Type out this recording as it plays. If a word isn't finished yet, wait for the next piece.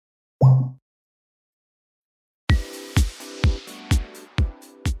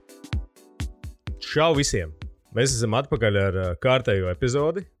Čau visiem! Mēs esam atpakaļ ar kārtējo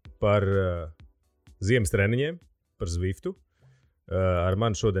epizodi par ziemas treniņiem, par Zwiftu. Ar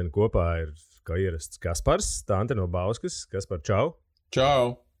mani šodien kopā ir, kā ierasts, Kaspars, Tante no Bauskas. Kaspar, čau!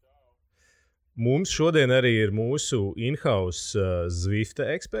 Čau! Mums šodien arī ir mūsu in-house Zwifta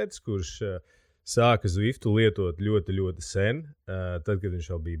eksperts, kurš sāka Zwiftu lietot ļoti, ļoti sen. Tad, kad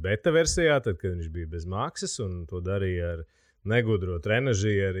viņš vēl bija beta versijā, tad, kad viņš bija bez maksas, un to darīja ar negudro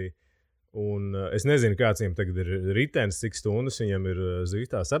trenažieri. Un es nezinu, kāds viņam tagad ir ritenis, cik stundas viņam ir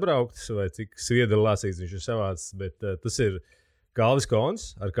Zviftā sabrauktas, vai cik sviedra lasīts viņš ir savāds, bet tas ir Kalvis Kons.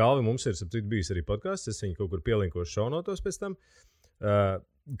 Ar Kalvi mums ir bijis arī podcasts, es viņu kaut kur pielinkošu šaunotos pēc tam.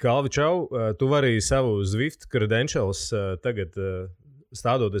 Kalvi, čau, tu vari savu Zwift credentials tagad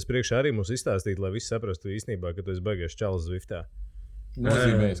stādoties priekšā arī mums izstāstīt, lai visi saprastu īstenībā, ka tu esi baigais čalis Zwiftā.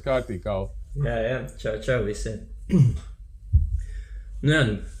 Nozīmējas kārtīgi, Kalvi. Jā, čau visiem.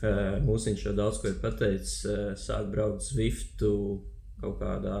 Mūsiņš jau daudz ko ir pateicis, sāk braukt Zwiftu kaut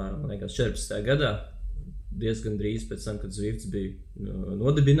kādā, man liekas, 14. gadā, diezgan drīz pēc tam, kad Zwifts bija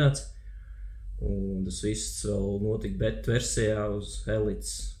nodibināts. Un tas viss vēl notika beta versijā uz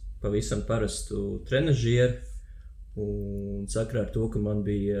elites pavisam parastu trenažieru. Un sakarā ar to, ka man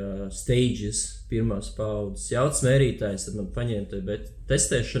bija stages, pirmās paudzes jaudas mērītājs, tad man paņēma te beta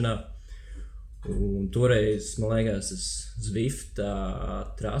testēšanā. Un toreiz, man liekas, tas Zwifta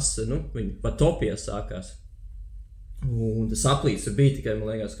trase, viņa Patopijā sākās. Un tas aplīts tur bija tikai, man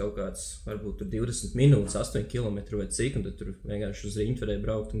liekas, kaut kāds, varbūt tur 20 minūtes, 8 kilometru vai cik, un tad tur vienkārši uz riņķi varēja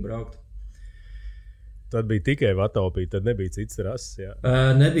braukt un braukt. Tad bija tikai Vatopija, tad nebija cits trases, jā.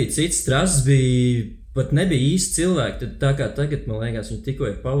 Nebija cits trases, pat nebija īsti cilvēki. Tad tā kā tagad, man liekas, viņi tikko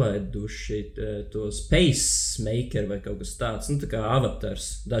ir palaiduši tos pacemaker vai kaut kas tāds, tā kā avatars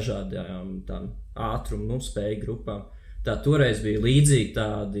dažādām tām ātrumu, spēju grupām. Tā toreiz bija līdzīgi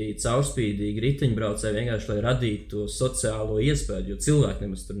tādi caurspīdīgi riteņbraucēji vienkārši, lai radītu to sociālo iespēju, jo cilvēki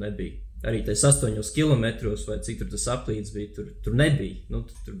nemaz tur nebija. Arī tais 8 kilometros vai cik tur tas aplīts bija, tur nebija.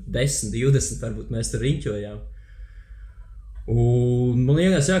 Tur 10, 20 varbūt mēs tur riņķojām. Un man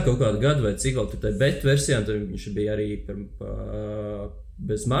liekas, kaut kādu gadu vai cik vēl tur tai beta versijām, tad viņš bija arī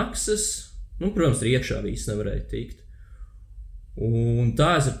bez maksas. Protams, tur iekšā viss nevarēja tikt. Un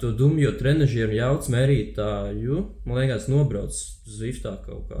tā es ar to dumjo trenažieru jaudas mērītāju, man liekas, nobrauc Zwiftā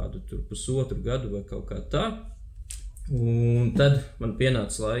kaut kādu tur pusotru gadu vai kaut kā tā. Un tad man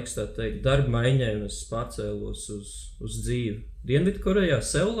pienāca laiks, tā teikt, darba maiņai, un es pārcēlos uz dzīvi Dienvidkorejā,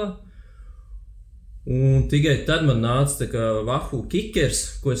 Seulā. Un tikai tad man nāca tā kā Wahoo Kickers,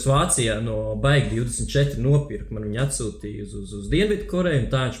 ko es Vācijā no Baigi 24 nopirku. Man viņi atsūtīja uz Dienvidkoreju,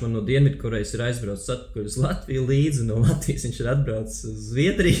 un tā viņš man no Dienvidkorejas ir aizbraucis atpakaļ uz Latviju līdzi, no Latvijas viņš ir atbraucis uz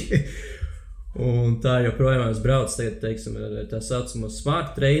Zviedriju. Un tā joprojām es braucu tagad, teiksim, ar tā saucamo smart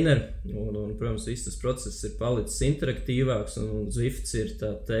traineru, un protams, viss tas process ir palicis interaktīvāks, un Zwifts ir,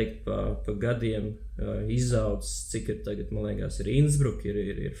 tā teikt, pa gadiem izaudzis, cik ir tagad, man liekas, ir Innsbruck,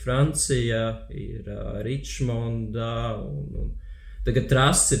 ir Francijā, ir Richmondā, un tagad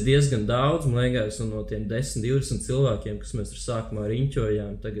trases ir diezgan daudz, man liekas, un no tiem 10-20 cilvēkiem, kas mēs tur sākumā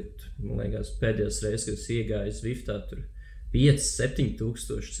riņķojām, tagad, man liekas, pēdējās reizes, kad es iegāju Zwiftā, tur 5-7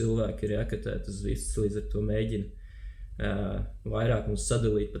 tūkstoši cilvēki ir jākatēt uz Zwifts, līdz ar to mēģina vairāk mums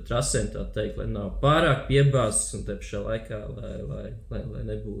sadalīt pa trasēm, tā teikt, lai nav pārāk piebāzes un te pašā laikā, lai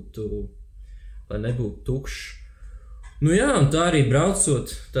nebūtu tukšs. Un tā arī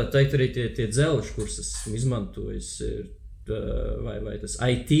braucot, tā teikt, arī tie dzelži, kurus esmu izmantojis, vai tas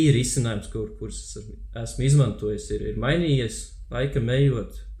IT risinājums, kurus esmu izmantojis, ir mainījies laikam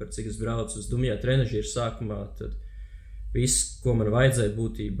ejot, par cik es braucu uz dumjā trenažieru sākumā, tad viss, ko man vajadzēja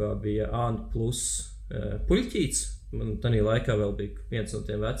būtībā, bija AN plus puļķīts. Man tanī laikā vēl bija viens no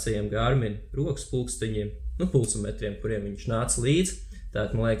tiem vecajiem Garmin rokas pulksteņiem, pulsometriem, kuriem viņš nāca līdzi.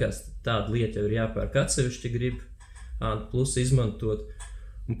 Tātad, man liekas, tāda lieta jau ir jāpērk atsevišķi, grib AN plus izmantot.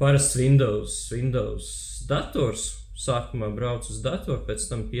 Un parasts Windows dators, sākumā brauc uz datoru, pēc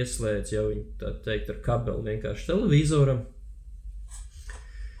tam pieslēdz jau viņu, tā teikt, ar kabeli vienkārši televizoram.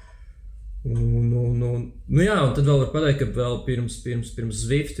 Un tad vēl var pateikt, ka vēl pirms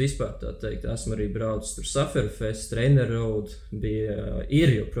Zwift vispār, tā teikt, esmu arī braucis tur Safari-Fest, Trainer Road,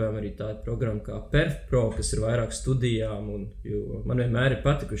 ir joprojām arī tāda programma kā Perf Pro, kas ir vairāk studijām, jo man vienmēr ir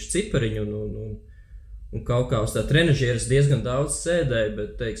patikuši cipariņi, un kaut kā uz tā trenažieras diezgan daudz sēdēju,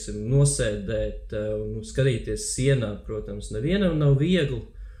 bet, teiksim, nosēdēt un skatīties sienā, protams, nevienam nav viegli.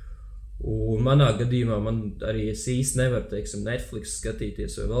 Un manā gadījumā man arī es īsti nevaru, teiksim, Netflix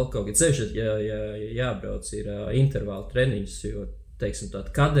skatīties vai vēl kaut kā. Ceļš, ja jābrauc, ir intervāla treniņus, jo teiksim, tāda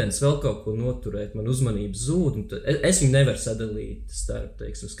kadence, vēl kaut ko noturēt, man uzmanība zūd, un es viņu nevaru sadalīt starp,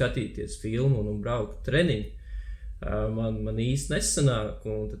 teiksim, skatīties filmu un braukt treniņu. Man īsti nesanāk,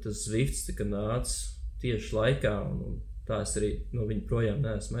 un tad tas Zwifts tika nāca tieši laikā, un tā es arī no viņa projām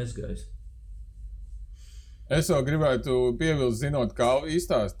neesmu aizgājis. Es vēl gribētu piebilst, zinot, Kalvu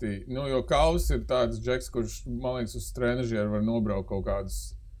izstāstīja, jo Kalvs ir tāds džeks, kurš, man liekas, uz trenažieru var nobraukt kaut kādus,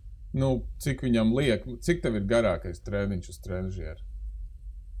 cik viņam liek, cik tev ir garākais treniņš uz trenažieru?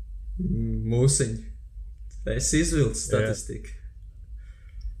 Mūsiņi. Es izvilcu statistiku.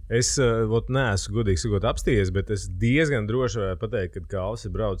 Es neesmu godīgi sakot apstījies, bet es diezgan droši varētu pateikt, ka Kalvs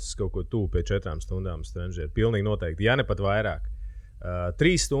ir braucis kaut ko tuvu pie 4 stundām uz trenažieru. Pilnīgi noteikti, ja ne pat vairāk.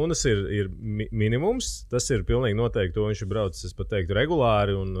 3 stundas ir minimums. Tas ir pilnīgi noteikti. To viņš ir braucis, es pat teiktu,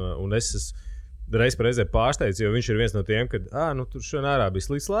 regulāri. Un es esmu reiz par reizē pārsteigts, jo viņš ir viens no tiem, kad tur šodien ārā bija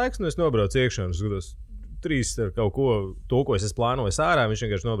slikts laiks, un es nobraucu iekšā un skatos 3 ar kaut ko, to, ko es plānoju ārā. Viņš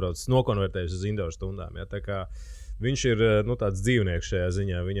vienkārši nobraucis, nokonvertējis uz indoor stundām. Ja? Tā kā viņš ir tāds dzīvnieks šajā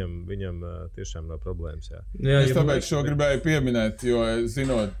ziņā. Viņam tiešām nav problēmas. Jā, es tāpēc šo gribēju pieminēt, jo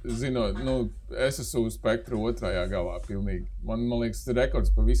zinot, es esmu uz spektra otrajā galā pilnīgi. Man liekas,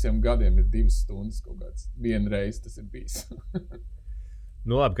 rekords pa visiem gadiem ir 2 stundas kaut kāds. Vienreiz tas ir bijis.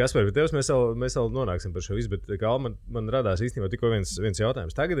 Labi, Kaspar, bet mēs vēl nonāksim par šo visu, bet man radās īstenībā tikko viens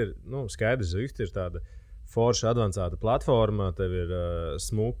jautājums. Tagad ir, skaidrs, Zwift ir tāda forša advancēta platforma, tev ir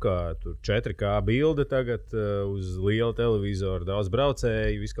smuka 4K bilde tagad uz liela televizora, daudz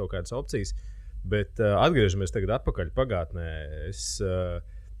braucēju, viss kaut kādas opcijas, bet atgriežamies tagad atpakaļ pagātnē. Es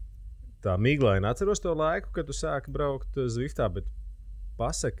tā miglaini atceros to laiku, kad tu sāki braukt Zwiftā, bet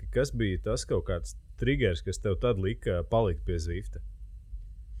pasaki, kas bija tas kaut kāds triggers, kas tev tad lika palikt pie Zwifta?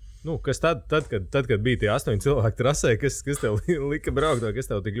 Kas tad, kad bija tie 8 cilvēki trasē, kas tev lika braukt, vai kas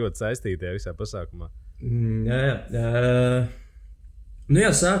tev tik ļoti saistīti tajā visā pasākumā?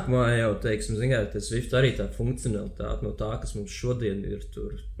 Jā, sākumā jau, teiksim, tas Zwift arī tā funkcionalitāte no tā, kas mums šodien ir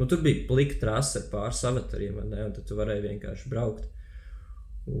tur. Tur bija plika trase ar pāris avatariem, un tad tu varēji vienkārši braukt.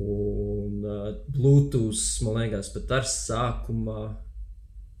 Un Bluetooth, man liekas, pat ar sākumā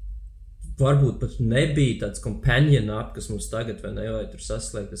varbūt pat nebija tāds companion app, kas mums tagad vai tur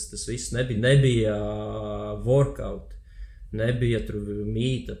saslēgtas, tas viss nebija workout. Nebija tur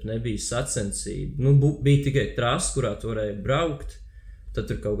meetup, nebija sacensība. Bija tikai trasa, kurā tu varēji braukt, tad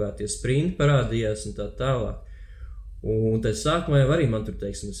tur kaut kā tie sprinti parādījās un tā tālāk. Un tad sākumā jau arī man tur,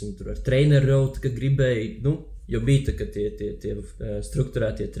 teiksim, es viņu tur ar traineru road, kad gribēju, jo bija tā, ka tie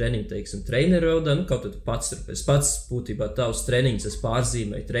strukturētie treniņi, teiksim, traineru roadā, kaut tad es pats būtībā tavs treniņus es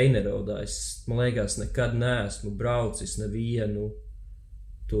pārzīmēju traineru roadā. Es, man liekas, nekad neesmu braucis nevienu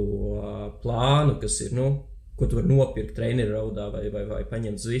to plānu, kas ir, ko tu vari nopirkt traineru roadā vai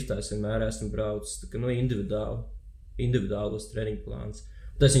paņemt Zwiftā. Es vienmēr esmu braucis tā, individuālos treniņu plāns.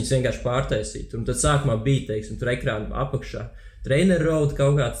 Tas viņus vienkārši pārtaisīt. Un tad sākumā bija, teiksim, tur ekrāna apakšā traineru road,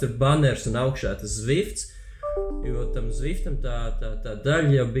 kaut kāds tur banners un augšā tas Zwifts. Jo tam Zwiftam tā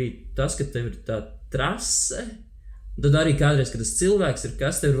daļa jau bija tas, ka tev ir tā trase. Tad arī kādreiz, kad tas cilvēks ir,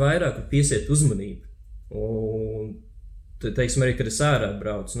 kas tev ir vairāk piesiet uzmanību. Un teiksim arī, kad es ārā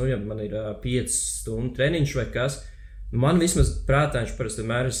braucu, ja man ir 5 stundu treniņš vai kas, man vismaz prātā viņš parasti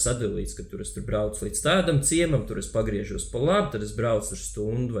vienmēr ir sadalīts, ka tur es braucu līdz tādam ciemam, tur es pagriežos pa labi, tad es braucu ar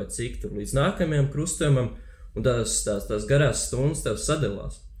stundu vai cik tur līdz nākamajam krustojumam, un tās garās stundas tev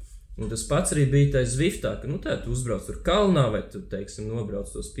sadalās. Un tas pats arī bija tajā Zwiftā, ka tu uzbrauc tur kalnā vai tu, teiksim, nobrauc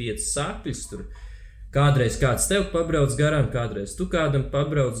tos 5 sakļus, tur kādreiz kāds tev pabrauc garām, kādreiz tu kādam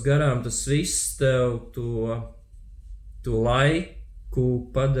pabrauc garām, tas viss tev to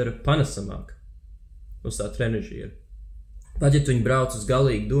laiku padara panesamāk uz tā trenažiera. Pat, ja tu viņu brauc uz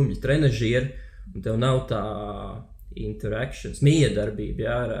galīgi dumļu trenažieru, un tev nav tā interactions,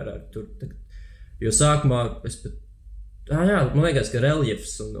 miedarbība, ar tur. Jo sākumā es pat, man liekas, ka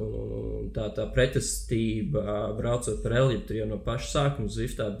reljefs un tā pretestība braucot par reljefu, tur jau no paša sākuma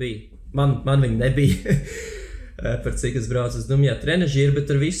Zwiftā bija. Man viņa nebija. Par cik es braucu uz dumjā trenažieru, bet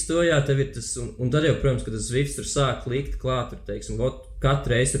ar visu to, tev ir tas, un tad jau, protams, kad tas Zwifts tur sāk likt klāt, tur, teiksim,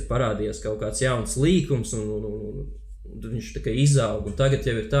 katru reizi tur parādījās kaut kāds jauns līkums, un viņš tā kā izaug, un tagad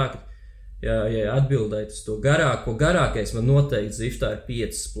jau ir tā, ka, ja atbildēt uz to garākais, man noteikti Zwiftā ir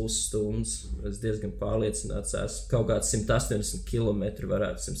 5+ stundas, es diezgan pārliecināts, kaut kāds 180 km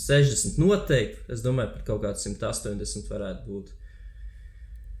varētu, 160 noteikti, es domāju, par kaut kāds 180 varētu būt.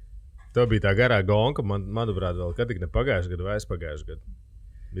 Tā bija tā garā gonka, manuprāt, vēl kad tik ne pagājušajā gadā vai aizpagājušajā gadā.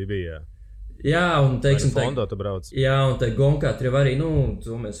 Bija. Jā, un teiksim, Fondo tu brauc. Jā, un te Gonkā tur arī,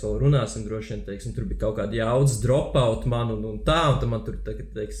 to mēs vēl runāsim droši vien, teiksim, tur bija kaut kāda jaudas dropout man un tā, un tad man tur,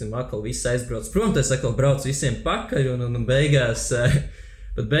 teiksim, atkal viss aizbrauc. Protams, es atkal braucu visiem pakaļ un beigās,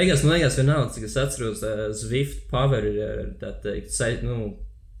 bet beigās man liekas vienalga, cik es atceros, Zwift Power ir, tā teikt,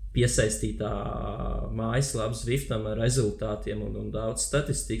 piesaistītā mājaslapa Zwiftam ar rezultātiem un daudz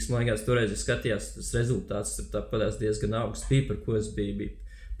statistikas. Man liekas, toreiz es skatījās, tas rezultāts tur tāpatās diezgan augsts bija, par ko es biju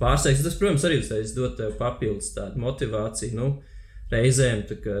pārsteigts. Tas, protams, arī uzreiz dot tev papildus tādu motivāciju. Reizēm,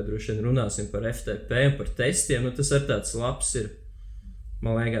 tā kā droši vien runāsim par FTP un par testiem, tas arī tāds labs ir,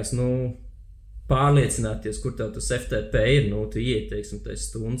 man liekas, pārliecināties, kur tev tas FTP ir. Tu iet, teiksim, tai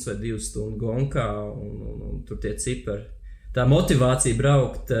stundas vai 2 stundu Gonkā un tur tie cipari. Tā motivācija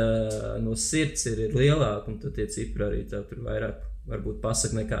braukt no sirds ir lielāka, un tad tie cipari arī tev tur vairāk varbūt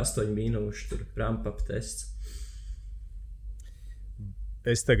pasaka nekā 8 minūšu tur ramp-up tests.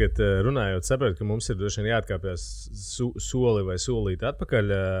 Es tagad runājot, saprotu, ka mums ir droši vien jāatkāpjas soli vai solīti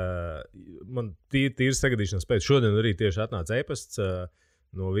atpakaļ. Man tīri sagadīšanas pēc šodien arī tieši atnāca e-pasts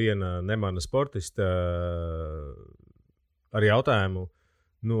no viena nemana sportista ar jautājumu,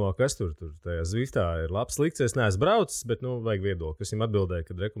 kas tur tajā Zwiftā ir labs, slikts. Es neesmu braucis, bet vajag viedokli. Es viņam atbildēju,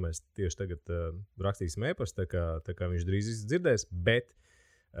 ka mēs tieši tagad rakstīsim e-pastu, tā kā viņš drīz dzirdēs, bet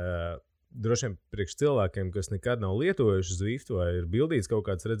droši vien priekš cilvēkiem, kas nekad nav lietojuši Zwiftu vai ir bildīts kaut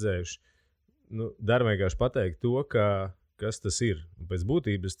kāds redzējuši, dar vienkārši pateikt to, kas tas ir. Un pēc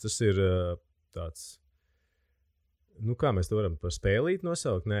būtības tas ir tāds, kā mēs to varam par spēlīt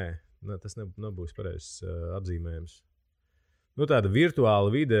nosaukt? Nē, tas nebūs pareizs apzīmējums. Tāda virtuāla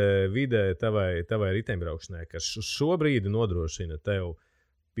vide tavai riteņbraukšanai, kas šobrīd nodrošina tev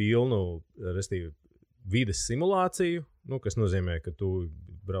pilnu, restīvi, vides simulāciju, kas nozīmē, ka tu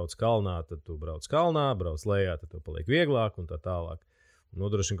brauc kalnā, tad tu brauc kalnā, brauc lejā, tad tev paliek vieglāk un tā tālāk. Un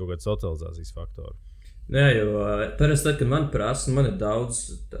nodrošina kaut kādu socializācijas faktoru. Jā, jo parasti tad, kad man prasa, man ir daudz,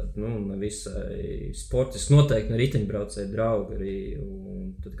 nevisai sportiski noteikti riteņbraucēji draugi arī.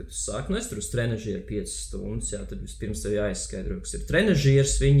 Un tad, kad tu sāki, es tur uz trenažieru 5 stundas, jā, tad vispirms tev jāizskaidro, kas ir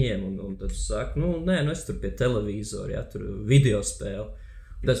trenažieris viņiem, un tad tu sāki, es tur pie televizora, jā, tur video spēle.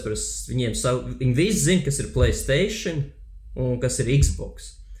 Un tas parasti viņi visi zina, kas ir PlayStation un kas ir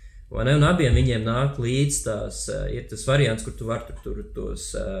Xbox. Un abiem viņiem nāk līdz ir tas variants, kur tu vari tur tos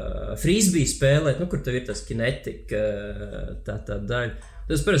frisbee spēlēt, kur tev ir tas kinetika tā daļa.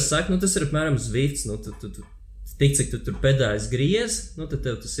 Tas parasti saka, tas ir apmēram Zwifts, tik cik tu tur pedāļus griez, tad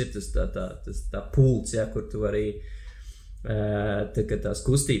tev tas ir tā pults, jā, kur tu vari tās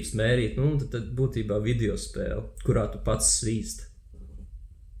kustības mērīt, tad būtībā video spēle, kurā tu pats svīst.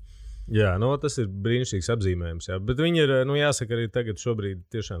 Jā, tas ir brīnišķīgs apzīmējums. Jā. Bet viņi ir, jāsaka, arī tagad šobrīd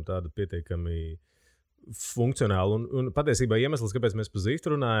tiešām tāda pietiekami funkcionāla. Un patiesībā iemesls, kāpēc mēs par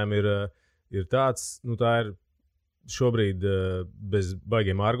Zwiftu runājam, ir tāds, tā ir šobrīd bez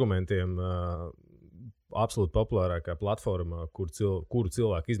baigiem argumentiem absolūti populārākā platforma, kuru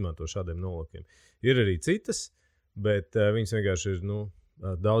cilvēki izmanto šādiem nolūkiem. Ir arī citas, bet viņas vienkārši ir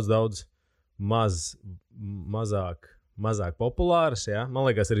daudz mazāk populāras. Ja? Man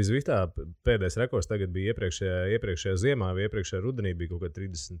liekas, arī Zwiftā pēdējais rekords tagad bija iepriekšējā ziemā vai iepriekšējā rudenī bija kaut kā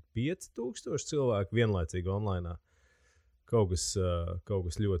 35,000 cilvēku vienlaicīgi online. Kaut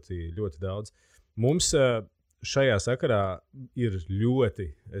kas ļoti, ļoti daudz. Mums šajā sakarā ir ļoti,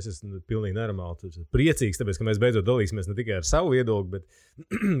 es esmu pilnīgi nenormāli priecīgs, tāpēc, ka mēs beidzot dalīsimies ne tikai ar savu viedokli, bet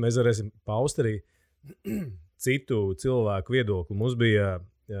mēs varēsim paust arī citu cilvēku viedokli. Mums bija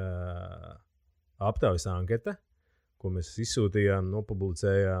aptaujas anketa, ko mēs izsūtījām,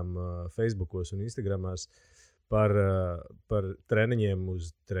 nopublicējām Facebookos un Instagramās par treniņiem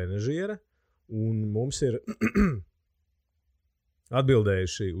uz trenažiera. Un mums ir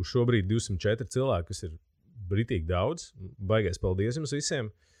atbildējuši uz šobrīd 204 cilvēki, kas ir britīgi daudz. Baigais paldies jums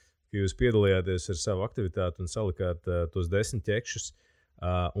visiem, ka jūs piedalījāties ar savu aktivitāti un salikāt tos 10 ķekšus.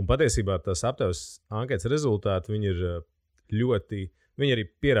 Un patiesībā tās aptaujas anketas rezultāti, viņi arī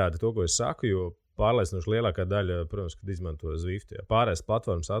pierāda to, ko es saku, jo pārliecinoši lielākā daļa, protams, kad izmanto Zwift. Pārējās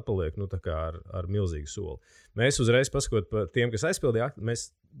platformas atpaliek ar milzīgu soli. Mēs uzreiz pasakot par tiem, kas aizpildīja,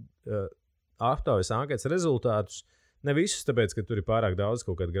 mēs aptaujas anketas rezultātus, ne visus, tāpēc, ka tur ir pārāk daudz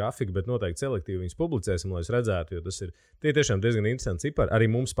kaut kāda grafika, bet noteikti selektīvi viņus publicēsim, lai jūs redzētu, jo tie tiešām diezgan interesanti cipari. Arī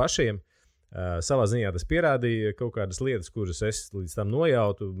mums pašiem savā ziņā tas pierādīja kaut kādas lietas, kuras es līdz tam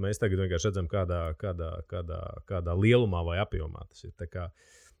nojautu. Mēs tagad vienkārši redzam, kādā lielumā vai apjomā tas ir.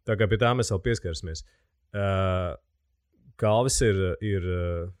 Tā kā pie tā mēs vēl pieskarsimies. Kalvis ir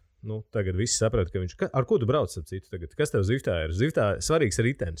tagad viss saprot, ka viņš... Ar ko tu brauc ap citu tagad? Kas tev Zwiftā ir? Zwiftā svarīgs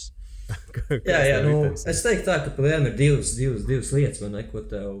ritenis. Jā, es teiktu tā, ka plēm ir divas lietas, vai ne, ko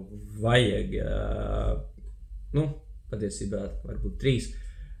tev vajag. Patiesībā varbūt 3.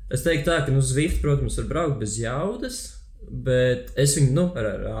 Es teiktu tā, ka Zwift, protams, var braukt bez jaudas, bet es viņu, ar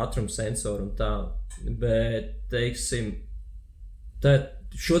ātrumu sensoru un tā, bet, teiksim,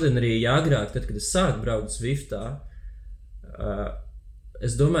 šodien arī agrāk, tad, kad es sāku braukt Zwiftā,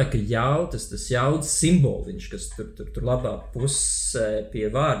 es domāju, ka tas jaudas simboliņš, kas tur labā pusē pie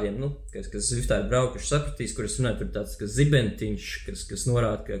vārdiem, kas Zwiftā ir braukuši sapratīs, kur es runāju, tur tāds zibentiņš, kas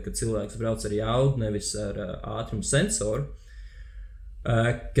norāda, ka cilvēks brauc ar jaudu, nevis ar ātrumu sensoru.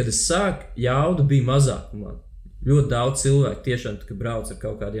 Kad es sāku, jauda bija mazākumā. Ļoti daudz cilvēku tiešām, kad brauc ar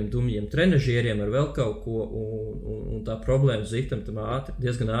kaut kādiem dumjiem trenažieriem, ar vēl kaut ko, un tā problēma Zwiftam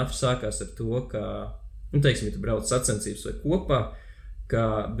diezgan ātri sākās ar to, ka, teiksim, ja tu brauc sacensības vai kopā, ka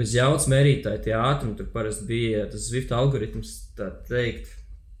bez jaudas mērītāji tie ātrumi tur parasti bija, tas Zwifta algoritms, tā teikt,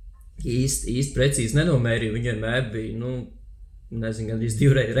 īsti precīzi nenomērīja, viņi vienmēr bija, nezinu,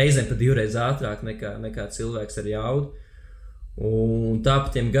 gan reizēm pa 2 reizes ātrāk nekā cilvēks ar jaudu. Un tā pa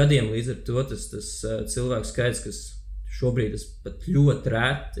tiem gadiem līdz ar to tas cilvēku skaits, kas šobrīd pat ļoti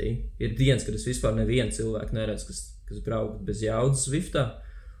reti, ir dienas, kad es vispār nevienu cilvēku neredzu, kas braukt bez jaudas Zwiftā.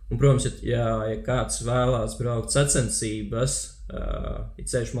 Un, protams, ja kāds vēlās braukt sacensības,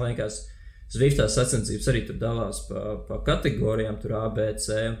 ceļš, man liekas, Zwiftā sacensības arī tur dalās pa kategorijām, tur A, B,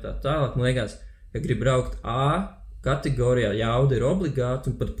 C un tā tālāk. Man liekas, ja grib braukt A kategorijā, jauda ir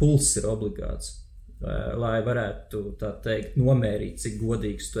obligāta un pat pulss ir obligāts. Lai varētu, tā teikt, nomērīt, cik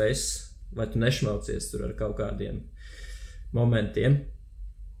godīgs tu esi, vai tu nešmaucies tur ar kaut kādiem momentiem.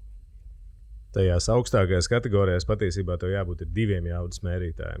 Tajās augstākajās kategorijās patiesībā tev jābūt 2 jaudas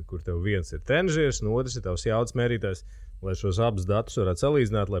mērītājiem, kur tev viens ir trenažieris, un otrs ir tavs jaudas mērītājs, lai šos abus datus varētu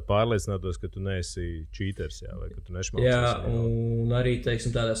salīdzināt, lai pārliecinātos, ka tu neesi cheaters, vai ka tu nešmaucies. Jā, un arī,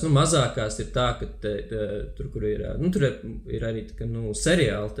 teiksim, tādās, mazākās ir tā, ka tur, kur ir, tur ir arī,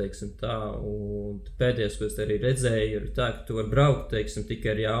 seriāli, teiksim, tā, un pēdējais, ko es arī redzēju, ir tā, ka tu var braukt, teiksim,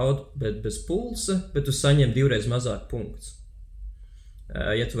 tikai ar jaudu, bet bez pulsa, bet tu saņem 2 reizes mazāk punktus.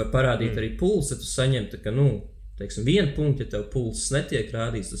 Ja tu vari parādīt arī pulsu, tad tu saņem, teiksim, 1 punktu, ja tev pulss netiek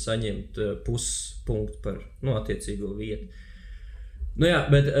rādīts, tu saņemt puspunktu par, attiecīgo vietu.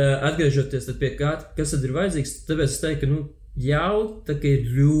 Bet atgriežoties tad pie kā, kas tad ir vajadzīgs, tāpēc es teiktu, ka, jauda ir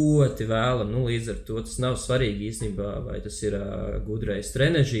ļoti vēlama, līdz ar to tas nav svarīgi īstenībā, vai tas ir gudrais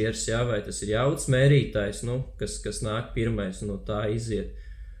trenažieris, vai tas ir jaudas mērītājs, kas nāk pirmais un no tā iziet.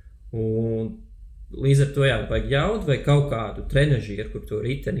 Un līdz ar to vajag jaudu vai kaut kādu trenažieru, kur to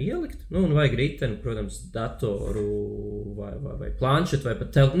riteni ielikt. Un vajag riteni, protams, datoru vai planšetu vai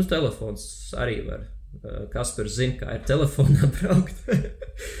pat telefons arī var. Kaspars zina, kā ir telefonā braukt.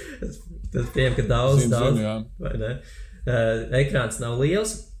 Tas tiem, ka daudz, vai ne? Ekrāns nav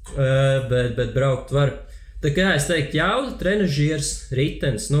liels, bet braukt var. Tā kā es teiktu, jauda, trenažieris,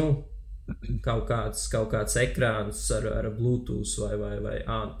 ritenis, kaut kāds ekrāns ar Bluetooth vai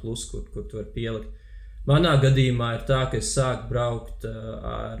AN+, kur tu var pielikt. Manā gadījumā ir tā, ka es sāku braukt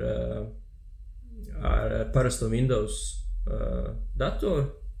ar parasto Windows datoru,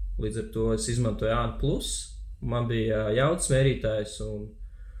 līdz ar to es izmantoju AN+, man bija jaudas mērītājs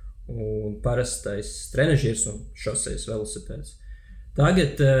un parastais trenažieris un šosejas velosipēds.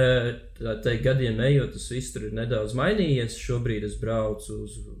 Tagad, gadiem ejot, tas viss tur ir nedaudz mainījies. Šobrīd es braucu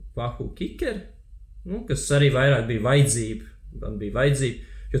uz Wahoo Kicker, kas arī vairāk bija vajadzība. Man bija vajadzība,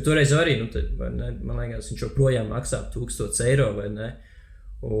 jo toreiz arī, man liekas, viņš joprojām maksā 1000 eiro, vai ne?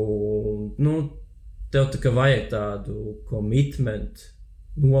 Un, tev tā kā vajag tādu commitment,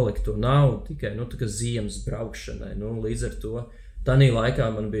 nolikt to naudu tikai, tā kā ziemas braukšanai, līdz ar to. Tanī laikā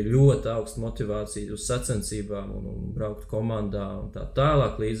man bija ļoti augsta motivācija uz sacensībām un braukt komandā un tā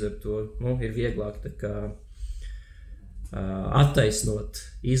tālāk. Līdz ar to ir vieglāk tā kā attaisnot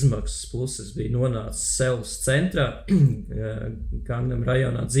izmaksas. Plus es biju nonācis Selvas centrā, Gangnam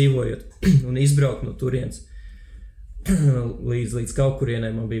rajonā dzīvojot un izbraukt no turienes līdz kaut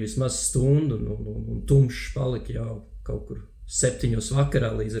kurienai man bija vismaz stundu un tumšs palika jau kaut kur 7 vakarā.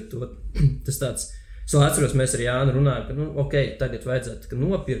 Līdz ar to tas tāds. Es vēl atceros, mēs ar Jānu runājam, ka, tagad vajadzētu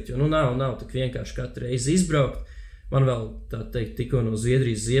nopirkt, jo, nav tik vienkārši katru reizi izbraukt. Man vēl, tā teikt, tikko no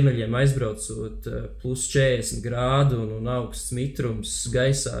Zviedrijas ziemeļiem aizbraucot plus 40 grādu un augsts mitrums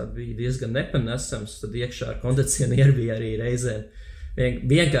gaisā bija diezgan nepanesams, tad iekšā ar kondicionieru bija arī reizēm.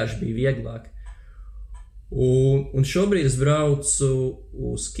 Vienkārši bija vieglāk. Un šobrīd es braucu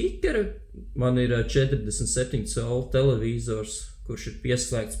uz Kikeru. Man ir 47 colu televizors, kurš ir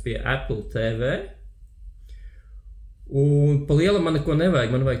pieslēgts pie Apple TV. Un pa lielam man neko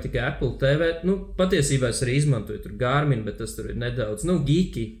nevajag, man vajag tikai Apple TV. Nu, patiesībā es arī izmantoju tur Garmin, bet tas tur ir nedaudz,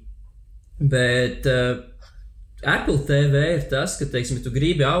 geeki. Bet Apple TV ir tas, ka, teiksim, ja tu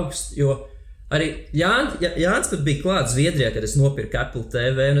gribi augst, jo arī Jānis pat bija klāts Zviedrijā, kad es nopirku Apple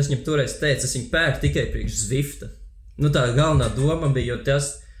TV, un es viņam toreiz teicu, es viņu pērku tikai priekš Zwifta. Tā galvenā doma bija,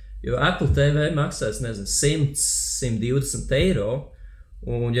 jo Apple TV maksās, 100–120 eiro,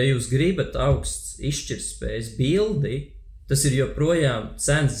 un ja jūs gribat augsts izšķirtspējas bildi, tas ir joprojām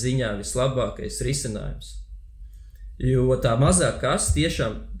cenas ziņā vislabākais risinājums. Jo tā mazā kaste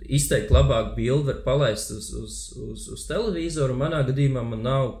tiešām izteikti labāk bildi var palaist uz televizoru, manā gadījumā man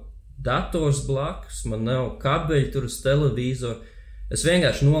nav dators blakus, man nav kabeļi tur uz televizoru. Es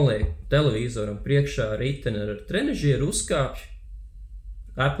vienkārši nolieku televizoram priekšā riteni ar trenažieru uzkāpju.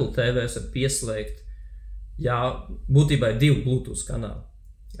 Apple TV var pieslēgt, būtībā ir 2 Bluetooth kanāli.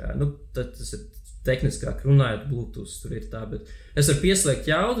 Tad tas ir tehniskāk runājot, Bluetooth tur ir tā, bet es varu pieslēgt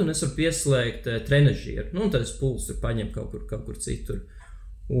jaudu un es varu pieslēgt trenažieru. Un tad es pulsu tur paņem kaut kur citur.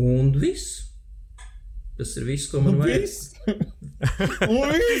 Un viss. Tas ir viss, ko man vajag.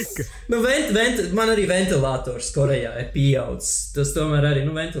 Man arī ventilators Korejā ir pieaudzis. Tas tomēr arī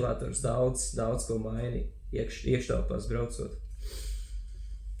ventilators daudz ko maini iekštelpās braucot.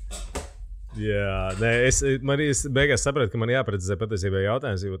 Jā, es beigās sapratu, ka man jāprecizē patiesībā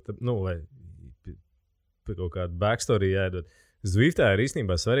jautājums, jo, vai kaut kādu backstory jādod. Zwiftā ir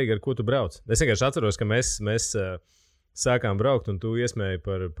īstenībā svarīgi, ar ko tu brauc. Es vienkārši atceros, ka mēs sākām braukt, un tu iesmēji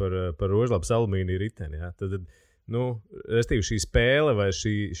par rožlapas alumīnija riteni. Ja? Tad, restīvi šī spēle vai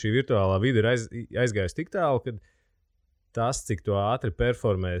šī virtuālā vide ir aizgājusi tik tālu, ka tas, cik tu ātri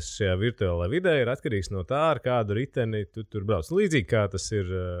performēs šajā virtuālā vidē, ir atkarīgs no tā, ar kādu riteni tu tur brauc. Līdzīgi kā tas ir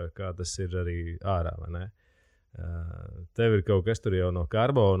arī ārā, vai ne? Tev ir kaut kas tur jau no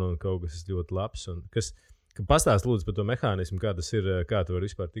karbona un kaut kas ļoti labs. Pastāst lūdzu par to mehānismu, kā tas ir, kā tu vari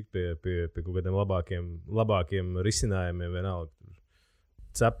vispār tikt pie kaut kādiem labākiem risinājumiem, vienalga.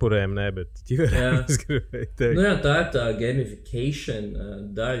 Cepurēm, bet ķiverēm, es gribēju teikt. Tā ir tā gamification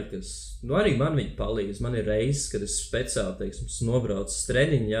daļa, kas, arī man viņa palīdz. Man ir reizes, kad es speciāli, teiksim, nobraucu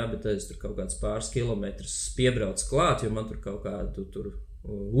treniņu, bet es tur kaut kāds pāris kilometrus piebraucu klāt, jo man tur kaut kādu tur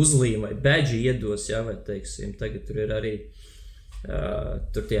uzlīmu vai badži iedos, vai, teiksim, tagad tur ir arī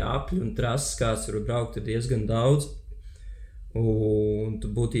tur tie apļi un trases, kāds var braukt, ir diezgan daudz. Un tu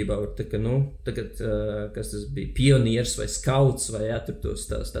būtībā var tagad, kas tas bija, pionieris vai skauts, vai tur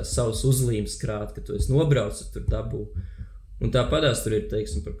tās savas uzlīmes krāt, ka tu esi nobraucis, tur dabū. Un tāpatās tur ir,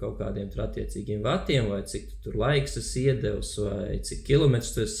 teiksim, par kaut kādiem tur attiecīgiem vatiem, vai cik tur laiks esi iedevis, vai cik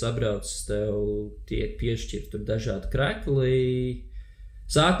kilometrus tu esi sabraucis, tev tiek piešķirt tur dažādi krekli.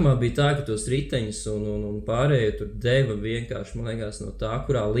 Sākumā bija tā, ka tos riteņus un pārējo tur deva vienkārši, man liekas, no tā,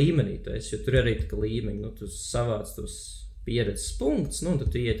 kurā līmenī tu esi, jo tur arī tā līmeņi, tu savāc tos pieredzes punktus, tad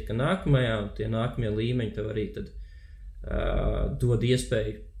tu iet nākamajā, un tie nākamie līmeņi tev arī tad dod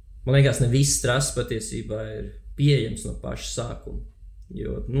iespēju. Man liekas, ne viss trases patiesībā ir pieejams no paša sākuma,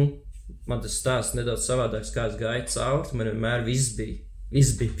 jo, man tas stāsts nedaudz savādāks, kā es gāju cauri, man vienmēr viss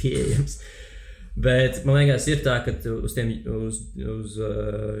bija pieejams. Bet, man liekas, ir tā, ka uz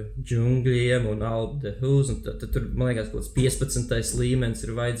džungļiem un Alpe d'Huez, un tad tur, man liekas, kaut kāds 15. līmenis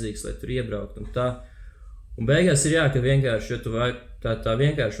ir vajadzīgs, lai tur iebraukt un tā. Un beigās ir ka vienkārši, jo tu tā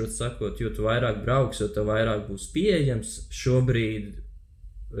vienkāršot sakot, jo tu vairāk brauks, jo tev vairāk būs pieejams šobrīd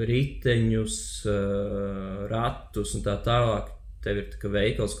riteņus, ratus un tā tālāk. Tev ir tā kā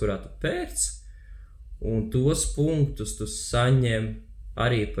veikals, kurā tu pērc, un tos punktus tu saņem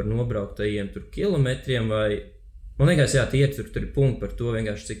arī par nobrauktajiem tur kilometriem, vai, man liekas, tie tur ir punkti par to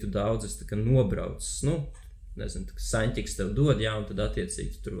vienkārši, cik tu daudz esi nobraucis, nezinu, saņķiks tev dod, un tad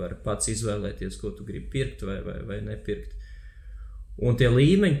attiecīgi tu tur vari pats izvēlēties, ko tu gribi pirkt vai nepirkt. Un tie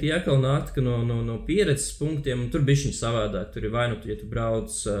līmeņi, tie atkal nāk no pieredzes punktiem, un tur bišķiņ savādāk, tur ir vai ja tu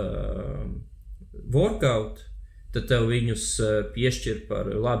brauc workout, tad tev viņus piešķir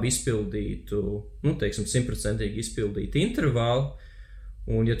par labi izpildītu, teiksim, 100% izpildītu intervālu.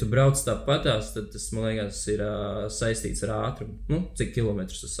 Un, ja tu brauc tāpatās, tad tas, man liekas, ir saistīts ar ātrumu. Cik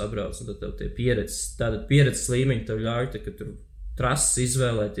kilometrus tu sabrauc, un tad tev tie pieredzes līmeņi tev ļauj, ka tur trases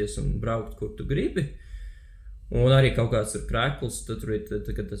izvēlēties un braukt, kur tu gribi. Un arī kaut kāds ir krekls, tad tur ir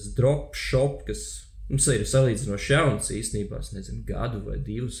tas drop shop, kas mums ir salīdzinoši jauns īstenībā, es nezinu, gadu vai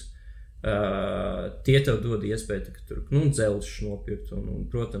 2. Tie tev dod iespēju, ka tur dzelžus nopirkt, un,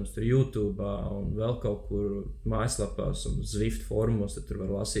 protams, tur YouTube un vēl kaut kur mājaslapās un Zwift fórumos, tad tur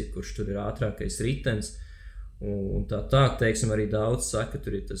var lasīt, kurš tur ir ātrākais ritens. Un tā, teiksim, arī daudz saka,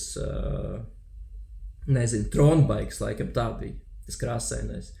 tur ir tas, nezinu, tronbikes, laikam tā bija, tas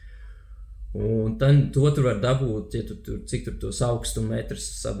krāsainais. Un tad to tur var dabūt, ja cik tur tos augstuma metrus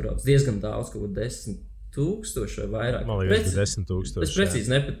sabrauc. Diezgan daudz, kaut 10,000 vai vairāk. Man liekas, 10,000. Es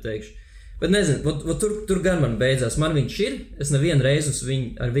precīzi nepateikšu. Bet nezinu, tur gan man beidzās. Man viņš ir. Es nevienu reizi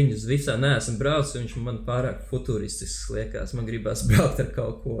ar viņu uz Zwiftā neesmu braucis. Viņš man pārāk futuristisks liekas. Man gribās braukt ar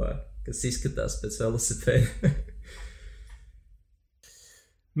kaut ko, kas izskatās pēc velosipēda.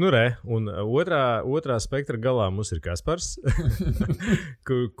 Nu, un otrā spektra galā mums ir Kaspars,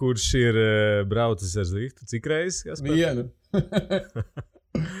 kurš ir braucis ar Zwiftu. Cik reizes, Kaspar? Vienu.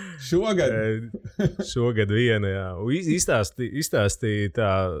 Šogad viena, jā. Izstāstīja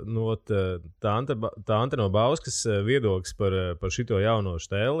tā Ante no Bauskas viedoklis par šito jauno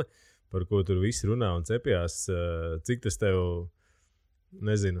štēli, par ko tur visi runā un cepjās. Cik tas tev,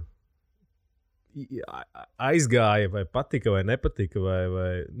 nezinu, aizgāja, vai patika, vai nepatika,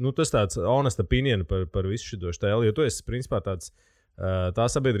 vai tas tāds honest opinion par visu šo štēli, jo tu esi principā tā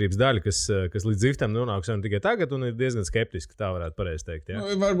sabiedrības daļa, kas līdz Zwiftam nonāks tikai tagad un ir diezgan skeptiski, tā varētu pareizi teikt. Ja?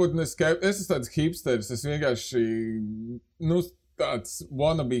 Varbūt ne skeptiski, es esmu tāds hipsteris, es vienkārši, tāds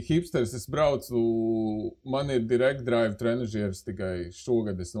wannabe hipsteris, es braucu, man ir direct drive trenažieris tikai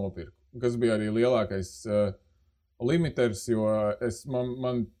šogad es nopirku, kas bija arī lielākais limiters, jo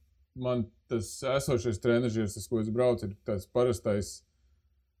man tas esošais trenažieris, uz ko es braucu, ir tāds parastais,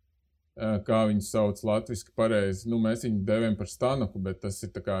 kā viņu sauc latviski pareizi. Mēs viņu devējam par Stanoku, bet tas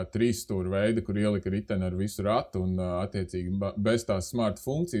ir tā kā 3-stūra veida, kur ielika riteni ar visu ratu un attiecīgi bez tās smart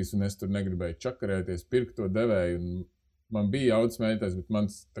funkcijas, un es tur negribēju čakarēties, pirkt to devēju, un man bija jaudas mēģinājums, bet man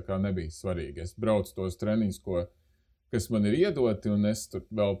tā kā nebija svarīgi. Es braucu tos treniņus, kas man ir iedoti, un es tur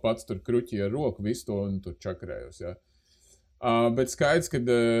vēl pats tur kruķīju ar roku visu to un tur čakarējos, jā. Bet skaidrs,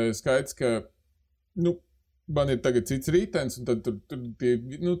 ka man ir tagad cits rītens, un tad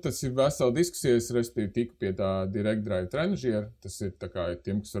tas ir vesela diskusija, es respektīvi tiku pie tā direct drive trenažiera. Tas ir tā kā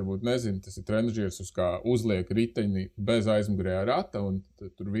tiem, kas varbūt nezina, tas ir trenažieris, uz kā uzliek riteņi bez aizmugurējā rata, un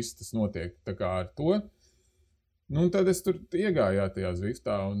tur viss tas notiek tā kā ar to. Un tad es tur iegāju tajā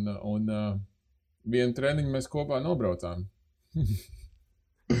Zwiftā, un vienu treniņu mēs kopā nobraucām.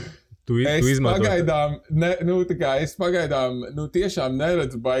 Es pagaidām tiešām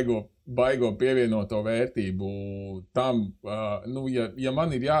neredzu baigo pievienoto vērtību tam, ja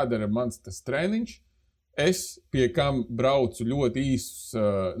man ir jādara mans tas treniņš, es pie kam braucu ļoti īsus,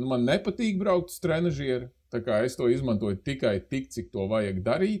 man nepatīk braukt uz trenažieru, tā kā es to izmantoju tikai tik, cik to vajag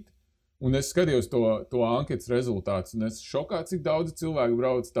darīt, un es skatījos to anketas rezultātus, un es šokā, cik daudz cilvēku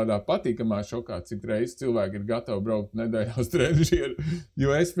brauc tādā patīkamā šokā, cik reizes cilvēki ir gatavi braukt nedēļā uz trenažieru,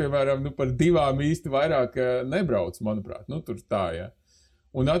 jo es, piemēram, par 2 īsti vairāk nebraucu, manuprāt, tur tā, ja.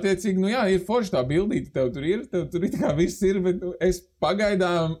 Un attiecīgi, ir forši tā bildīte, tev tur ir tā kā viss ir, bet es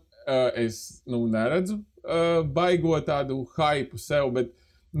pagaidām, neredzu baigo tādu hypu sev, bet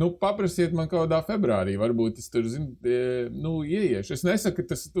paprasiet man kādā februārī, varbūt es tur, ieiešu. Es nesaku,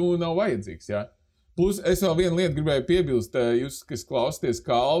 ka tas nav vajadzīgs, jā. Plus, es vēl vienu lietu gribēju piebilst, jūs, kas klausties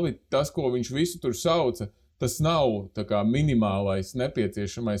Kalvi, tas, ko viņš visu tur sauca, tas nav tā kā minimālais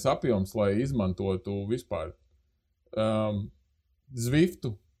nepieciešamais apjoms, lai izmantotu vispār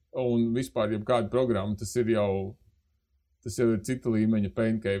Zwiftu un vispār jebkādu programmu. Tas jau ir cita līmeņa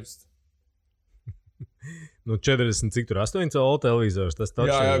pain caves. 40, cik tur 8 colu televizors, tas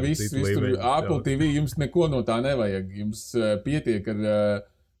taču jā, viss tur Apple TV, jums neko no tā nevajag, jums pietiek ar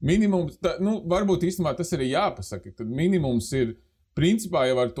minimums, varbūt īstenībā tas arī jāpasaka, tad minimums ir, principā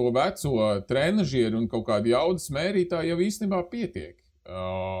jau ar to veco trenažieru un kaut kādu jaudas mērītāju jau īstenībā pietiek,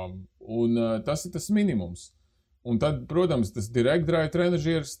 un tas ir tas minimums. Un tad, protams, tas direct drive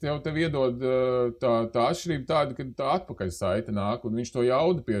trenažieris jau tev iedod tā atšķirība tāda, ka tā atpakaļ saite nāk, un viņš to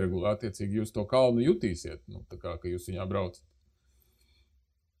jaudu pieregulē, attiecīgi jūs to kalnu jutīsiet, tā kā, ka jūs viņā braucat.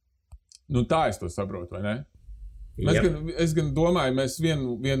 Tā es to saprotu, vai ne? Es gan domāju, mēs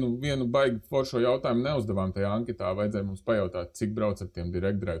vienu baigi foršo jautājumu neuzdevām tajā anketā, vajadzēja mums pajautāt, cik brauc ar tiem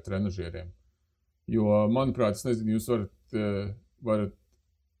direct drive trenažieriem. Jo, manuprāt, es nezinu, jūs varat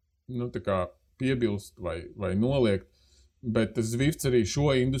tā kā piebilst vai noliegt, bet tas Zwifts arī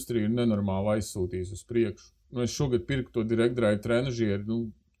šo industriju ir nenormāli aizsūtījis uz priekšu. Es šogad pirku to direct drive trenažieru,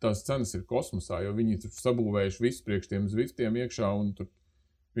 tās cenas ir kosmosā, jo viņi tur sabūvējuši visu priekš tiem Zwiftiem iekšā, un tur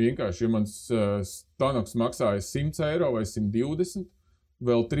vienkārši, ja mans Stanoks maksāja 100 eiro vai 120,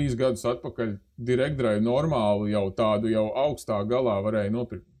 vēl 3 gadus atpakaļ direct drive normālu jau tādu jau augstā galā varēja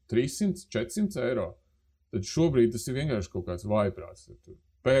nopirkt 300, 400 eiro. Tad šobrīd tas ir vienkārši kaut kāds vājprāts.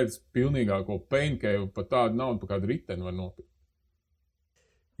 Pēc pilnīgāko pain cave pat tādu naudu, pa kādu riteni var nopirkt.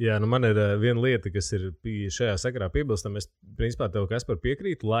 Jā, man ir viena lieta, kas ir šajā sakarā piebilstam. Es, principā, tev Kaspar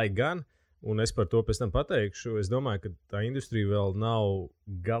piekrītu, lai gan, un es par to pēc tam pateikšu, es domāju, ka tā industrija vēl nav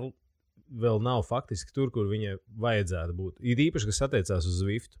vēl nav faktiski tur, kur viņai vajadzētu būt. Ir īpaši, kas attiecās uz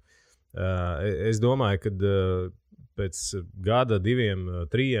Zwiftu. Es domāju, ka pēc gada, 2,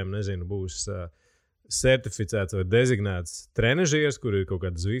 3, nezinu, būs certificēts vai dezignēts trenežieris, kur ir kaut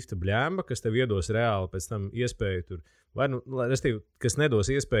kāda Zwifta bļēmba, kas tev iedos reāli pēc tam iespēju tur. Vai, kas nedos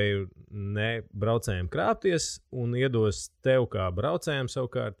iespēju ne braucējiem krāpties un iedos tev kā braucējiem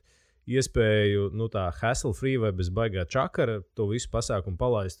savukārt iespēju tā hassle-free vai bez baigā čakara to visu pasākumu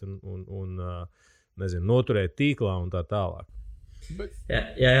palaist un nezinu, noturēt tīklā un tā tālāk.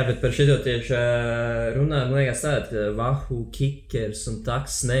 Jā, bet par šito tieši runā, man liekas tāda, ka Wahoo, Kickers un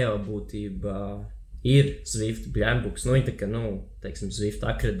Taks Neo būtībā ir Zwift bļembuks. Viņi tā kā, teiksim, Zwift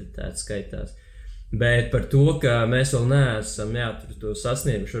akreditēts skaitās. Bet par to, ka mēs vēl neesam tur to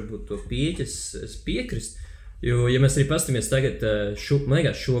sasnieguši, varbūt to pieķis, es piekrist. Jo, ja mēs arī pastamies tagad, man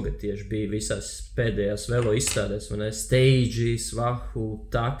liekas, šogad tieši bija visās pēdējās velo izstādēs, Stages, Wahoo,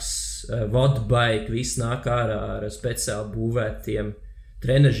 Taks, Vodbike, viss nāk ārā ar speciāli būvētiem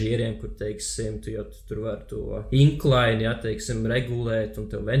trenažieriem, kur, teiksim, tur var to incline, teiksim, regulēt, un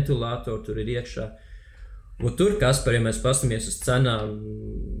tev ventilātori tur ir iekšā. Un tur, Kaspar, ja mēs pastamies uz cenām,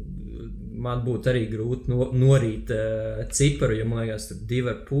 man būtu arī grūti norīt ciparu, jo, man liekas, tur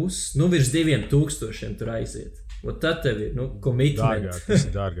 2,5, virs 2,000 tur aiziet. Un tad tev ir, commitment. Dārgāk, tas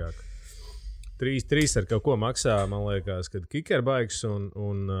ir dārgāk. 3 ar kaut ko maksā, man liekas, kad kikerbaiks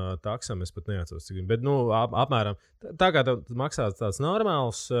un taksam es pat neatceros, cik. Bet, apmēram, tā kā tev maksā tāds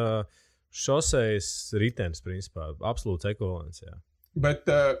normāls šosejas ritenis, principā, absolūts ekvivalents, jā. Bet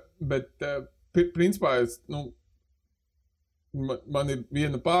principā, man ir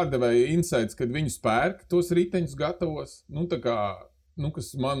viena pārdevēja insights, kad viņu spērk tos riteņus gatavos,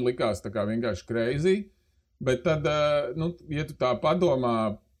 kas man likās tā kā vienkārši crazy, bet tad, ja tu tā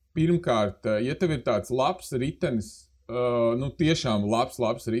padomā, pirmkārt, ja tev ir tāds labs ritenis, tiešām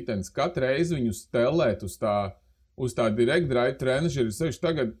labs ritenis, katru reizi viņu stelēt uz tā direct drive trenažeri, sevišķi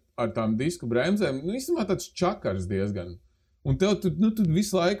tagad ar tām disku bremzēm, īstenībā tāds čakars diezgan. Un tev tu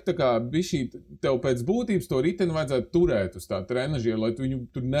visu laiku tā kā tev pēc būtības to riteni vajadzētu turēt uz tā trenažieru, lai tu viņu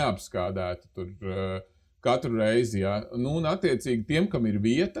tur neapskādētu tur katru reizi, jā. Un attiecīgi tiem, kam ir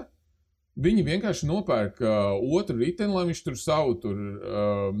vieta, viņi vienkārši nopērk otru riteni, lai viņš tur savu tur,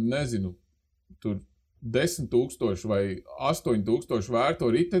 nezinu, tur 10,000 vai 8,000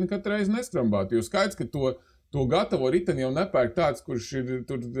 vērto riteni katru reizi neskrambātu. Jo skaidrs, ka to gatavo riteni jau nepērk tāds, kurš ir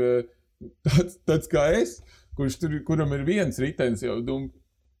tur tāds kā es, kuram ir viens ritenis jau,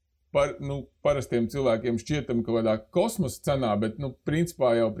 parastiem cilvēkiem šķietam kaut kādā kosmosa cenā, bet,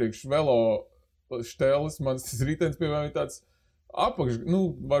 principā jau priekš velo šteles, mans tas ritenis, piemēram, ir tāds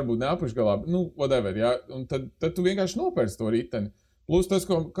varbūt ne apakšgalā, whatever, jā, un tad tu vienkārši nopērci to riteni. Plus tas,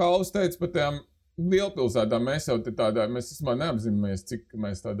 ko Kalvis teica par tām lielpilsētām, mēs jau mēs vismaz neapzināmies, cik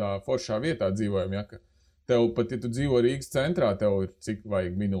mēs tādā foršā vietā dzīvojam, ja, ka tev pat, ja tu dzīvo Rīgas centrā, tev ir cik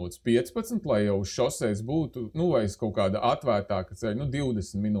vajag minūtes 15, lai jau uz šoseis būtu, vai kaut kāda atvērtāka ceļa,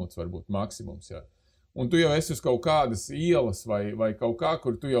 20 minūtes varbūt maksimums, jā. Un tu jau esi uz kaut kādas ielas vai kaut kā,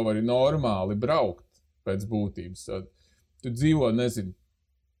 kur tu jau vari normāli braukt pēc būtības. Tu dzīvo, nezinu,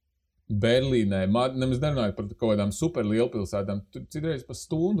 Berlīnē, nemaz nerunājot par kaut kādām super lielpilsētām, tu citreiz pa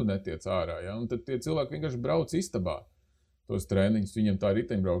stundu netiec ārā, ja? Un tad tie cilvēki vienkārši brauc istabā tos treniņus, viņam tā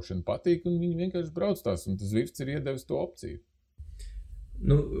riteņbraukšana patīk, un viņi vienkārši brauc tās, un tas Zwifts ir iedevis to opciju.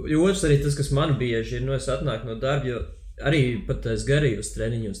 Jo otrs arī tas, kas man bieži ir, es atnāku no darba, jo arī pat tās garījos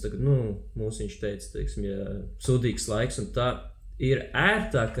treniņos, tagad, mūs viņš teica, teiksim, ja sūdīgs laiks, un tā ir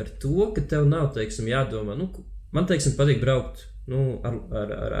ērtāk ar to, ka tev nav, teiksim, jādomā, man, teiksim, patīk braukt,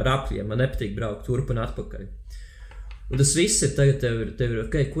 ar apļiem, man nepatīk braukt turp un atpakaļ. Un tas viss ir tagad tev ir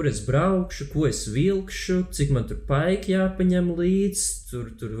ok, kur es braukšu, ko es vilkšu, cik man tur paiki jāpaņem līdz,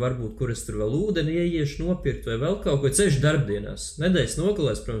 tur varbūt, kur es tur vēl ūdeni ieiešu nopirkt vai vēl kaut ko, ceļš darbdienās. Nedēļas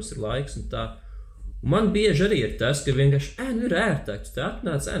nogalēs, protams, ir laiks un tā. Un man bieži arī ir tas, ka vienkārši, ir ērtāk, tu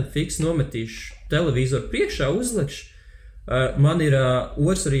atnāc, fiks nometīšu televizoru priekšā, uzlikšu. Man ir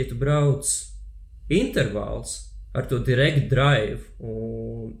otrs arī, ja tu brauc intervāls, ar to direct drive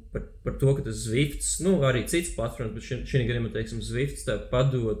un par to, ka tas Zwifts, arī cits platforms, bet šī gadījumā, teiksim, Zwifts tev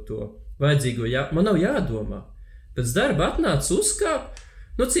padod to vajadzīgo, man nav jādomā. Pēc darba atnāc uzkāp,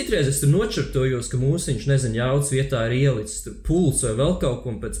 citreiz es tur nočartojos, ka mūsiņš, nezinu, jauc vietā ir ielicis tur puls vai vēl kaut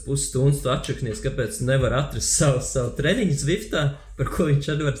ko, un pēc pusstundas tu atšaknies, kāpēc nevar atrast savu treniņu Zwiftā, par ko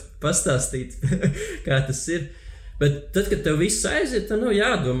viņš arī var pastāstīt, kā tas ir. Bet tad, kad tev viss aiziet, tad nav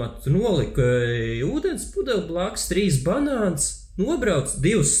jādomā. Tu noliki ūdens pudeli blāks, 3 banāns, nobrauc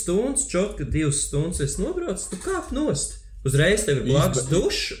 2 stundas, čotka 2 stundas es nobrauc, tu kāp nost. Uzreiz tev ir blāks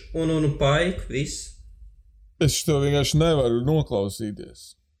dušs un paik, viss. Es to vienkārši nevaru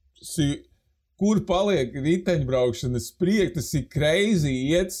noklausīties. Kur paliek riteņbraukšanas priek, tas ir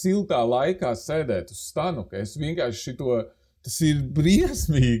crazy, iet siltā laikā sēdēt uz stanuka. Es vienkārši tas ir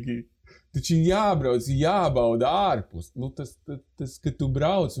briesmīgi. Taču ir jābrauc, jābauda ārpus. Nu, tas, kad tu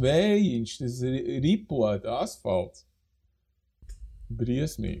brauc vējiņš, tas ir ripot asfalts.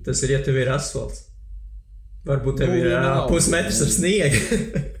 Briesmīgi. Tas ir, ja tev ir asfalts. Varbūt tev ir pusmetrs ar sniegu.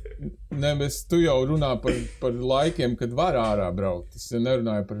 Nē, bet tu jau runā par laikiem, kad var ārā braukt. Es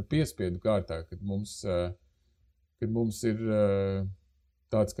nerunāju par piespiedu kārtā, kad mums ir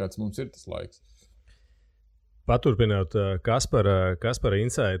tāds, kāds mums ir tas laiks. Paturpinot Kaspara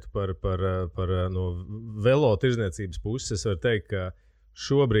insightu par no velo tirdzniecības puses, es varu teikt, ka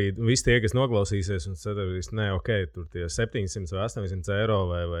šobrīd visi tie, kas noklausīsies un satavīs, tur tie 700 vai 800 eiro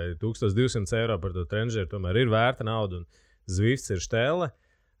vai 1200 eiro par to trenžeru, tomēr ir vērta nauda un Zwifts ir štēle.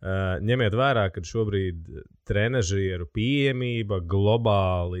 Ņemiet vērā, ka šobrīd trenažieru pieejamība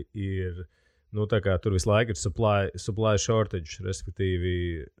globāli ir, tur visu laiku ir supply shortage,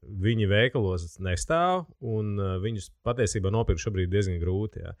 respektīvi viņi veikalos nestāv un viņus patiesībā nopirkt šobrīd diezgan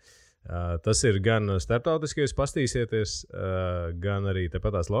grūti. Jā. Tas ir gan starptautiski, jūs pastīsieties, gan arī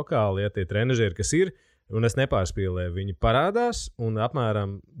tepatās lokāli, ja tie trenažieri, kas ir, un es nepārspīlēju, viņi parādās un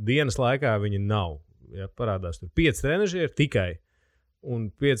apmēram dienas laikā viņi nav. Ja, parādās tur 5 trenažieri tikai.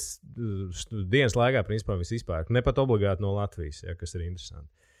 Un 5 dienas laikā, principā, viss izpērk. Ne pat obligāti no Latvijas, ja, kas ir interesanti.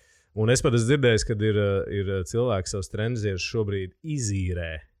 Un es pat esmu dzirdējis, ka ir cilvēki savus trenažierus šobrīd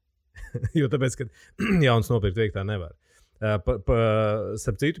izīrē. Jo tāpēc, ka jauns nopirkt veiktā nevar.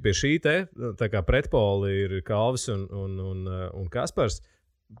 Starp citu, pie šī tā kā pretpoli ir Kalvis un Kaspars.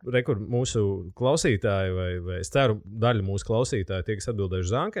 Rekur mūsu klausītāji, vai es ceru, daļa mūsu klausītāji, tie, kas atbildējuši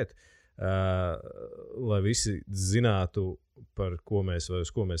uz anketu, lai visi zinātu, par ko mēs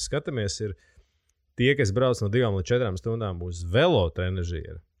skatāmies, ir tie, kas brauc no 2 līdz 4 stundām uz velo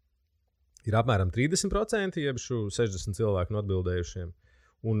trenažiera. Ir apmēram 30%, jeb šo 60 cilvēku no atbildējušiem.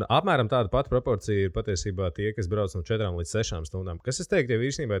 Un apmēram tāda pati proporcija ir patiesībā tie, kas brauc no 4 līdz 6 stundām. Kas, es teiktu, jau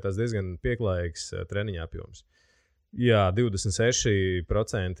īstenībā ir tas diezgan pieklājīgs treniņa apjoms. Jā, 26%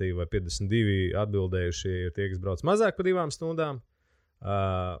 vai 52% atbildējušie ir tie, kas brauc mazāk par 2 stundām.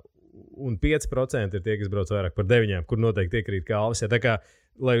 Un 5% ir tie, kas brauc vairāk par 9, kur noteikti iekrīt Kalvis. Ja, tā kā,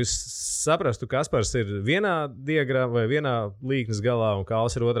 lai jūs saprastu, Kaspars ir vienā diagramā vai vienā līknes galā un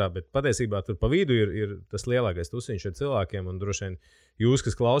Kalvis ir otrā, bet patiesībā tur pa vidu ir tas lielākais tusiņš ar cilvēkiem, un droši vien jūs,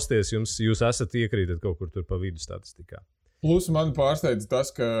 kas klausties, jūs esat iekrītat kaut kur tur pa vidu statistikā. Plus man pārsteidz tas,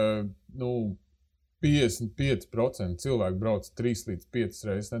 ka 55% cilvēku brauc 3 līdz 5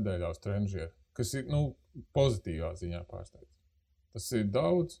 reizes nedēļā uz trenžieru, kas ir pozitīvā ziņā pārsteidz. Tas ir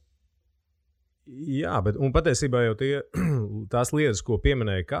daudz. Jā, bet patiesībā jau tās lietas, ko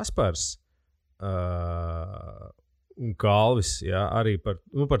pieminēja Kaspars un Kalvis, jā, arī par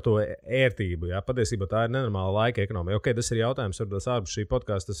to ērtību. Jā, patiesībā tā ir nenormāla laika ekonomija. Okay, tas ir jautājums, varbūt ārpus šī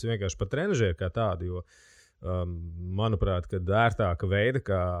podkāsta, tas ir vienkārši par trenažieru kā tādu, jo, manuprāt, kad ērtāka veida,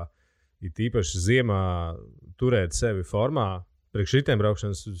 kā ir tīpaši ziemā turēt sevi formā, priekš šitiem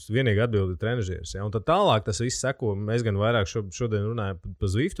braukšanas vienīgi atbildi trenažieris. Ja? Un tad tālāk tas viss seko, mēs gan vairāk šodien runājam par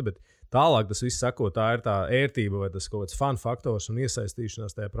Zwiftu, bet tālāk tas viss seko, tā ir tā ērtība vai tas kaut kāds fun faktors un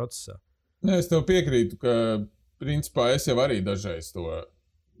iesaistīšanās tajā procesā. Nē, es tev piekrītu, ka principā es jau arī dažreiz to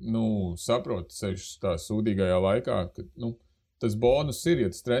saprotu, sevišķi tā sūdīgajā laikā, ka tas bonus ir, ja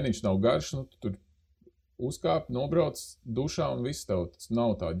tas treniņš nav garš, tu tur uzkāp, nobrauc dušā un viss tev, tas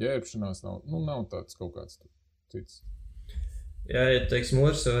nav tā ģērbšanās, nav tāds kaut kāds cits. Jā, teiksim,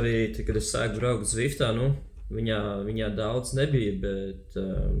 Mors arī, kad es sāku braukt Zwiftā, viņā daudz nebija, bet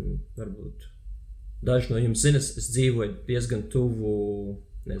varbūt daži no jums zina, es dzīvoju diezgan tuvu,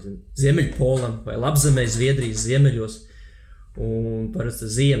 Ziemeļpolam vai Labzemē, Zviedrijas ziemeļos, un parasti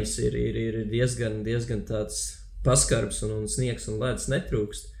ziemas ir diezgan tāds paskarbs un sniegs un ledus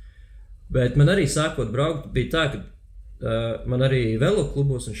netrūkst. Bet man arī sākot braukt bija tā, ka man arī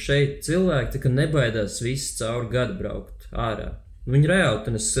veloklubos un šeit cilvēki tā, nebaidās visu cauri gadu braukt ārā. Viņi reāli,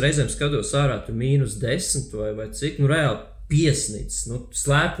 tad es reizēm skatos ārā, tur -10 vai cik, reāli piesnicis,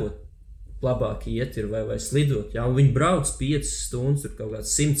 slēpot labāk iet ir vai slidot. Jā, un viņi brauc 5 stundas, tur kaut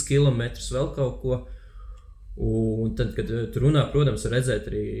kāds 100 kilometrus vēl kaut ko. Un tad, kad tur runā, protams, redzēt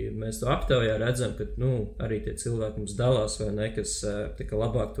arī, mēs to aptaujā redzam, ka, arī tie cilvēki mums dalās vai ne, kas tā kā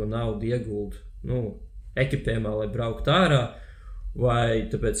labāk to naudu ieguld, ekipējumā, lai braukt ārā, vai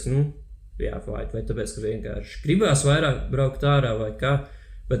tāpēc, vai tāpēc, ka vienkārši gribās vairāk braukt ārā vai kā.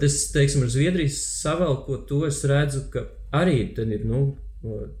 Bet es, teiksim, ar Zviedrijas savalkot to es redzu, ka arī tad ir,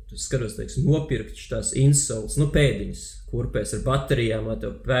 es skatos, teiksim, nopirkt tās insoles, pēdiņas, kurpēs ar baterijām, lai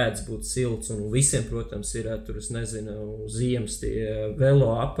tev pēdas būtu silts, un visiem, protams, ir tur, es nezinu, ziemas tie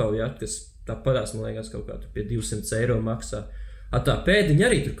velo apavi, kas tāpatās, man liekas, kaut kā tur pie 200 eiro maksā. Tā pēdiņa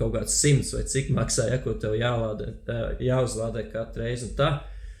arī tur kaut kāds 100 vai cik maksā, ja, ko tev jāuzlādē katru reizi un tā.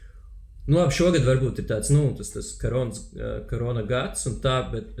 Nu, labi, šogad varbūt ir tāds, tas korona gads un tā,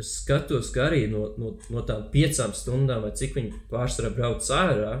 bet es skatos, ka arī no tām 5 stundām vai cik viņi pārsvarā brauc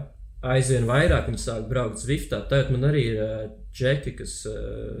ārā, aizvien vairāk viņi sāk braukt Zwiftā. Tagad man arī ir džeki, kas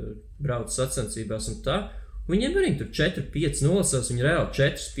brauc sacensībās un tā. Viņiem arī tur 4-5 nolasās, viņi reāli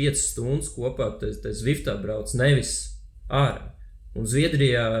 4-5 stundas kopā te Zwiftā brauc, nevis ārā. Un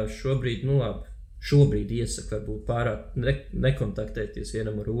Zviedrijā šobrīd iesaka varbūt pārāk nekontaktēties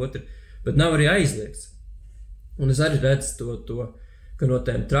vienam ar otru, bet nav arī aizliegts. Un es arī redzu to, ka no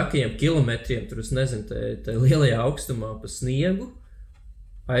tiem trakajiem kilometriem, tur es nezinu, te lielajā augstumā pa sniegu,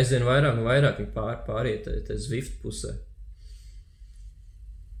 aizvien vairāk un vairāk viņi pāriet te Zwift pusē.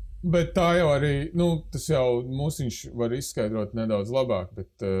 Bet tā jau arī, tas jau mūsiņš var izskaidrot nedaudz labāk,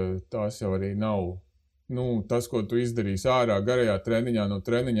 bet tās jau arī nav. Tas, ko tu izdarīsi ārā garajā treniņā, no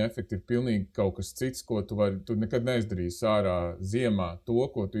treniņa efekta ir pilnīgi kaut kas cits, ko tu nekad neizdarīsi ārā ziemā, to,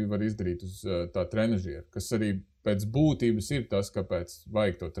 ko tu vari izdarīt uz tā trenažiera, kas arī pēc būtības ir tas, kāpēc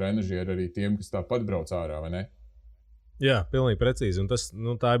vajag to trenažieru arī tiem, kas tāpat brauc ārā, vai ne? Jā, pilnīgi precīzi, un tas,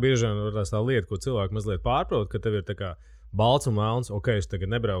 tā ir bieži vien tā lieta, ko cilvēki mazliet pārprot, ka tev ir tā kā balts un melns, ok, es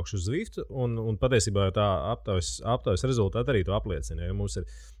tagad nebraukšu uz Zwiftu, un patiesībā tā aptaujas rezultāti arī to apliecina. Ja mums ir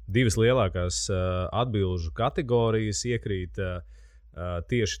 2 lielākās atbilžu kategorijas iekrīt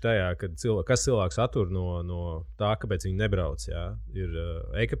tieši tajā, kas cilvēks attur no tā, kāpēc viņi nebrauc. Ja? Ir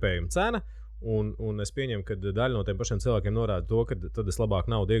ekipējuma cena, un es pieņemu, ka daļa no tiem pašiem cilvēkiem norāda to, ka tad es labāk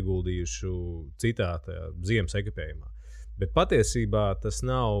naudu ieguldījušu citā ziemas ekipējumā. Bet patiesībā tas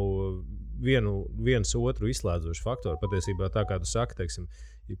nav viens otru izslēdzošs faktors. Patiesībā tā kā tu saki, teiksim,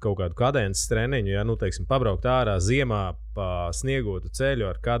 kaut kādu kadences treniņu, ja, teiksim, pabraukt ārā ziemā pa sniegotu ceļu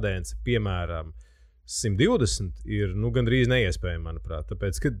ar kadenci, piemēram, 120, ir gandrīz neiespējami, manuprāt.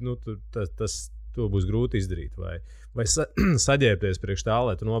 Tāpēc, ka to būs grūti izdarīt. Vai saģērbties priekš tā,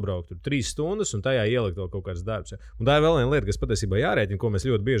 lai tu nobrauktu 3 stundas un tajā ielikt vēl kaut kāds darbs. Ja. Un tā ir vēl viena lieta, kas patiesībā jārēķina, ko mēs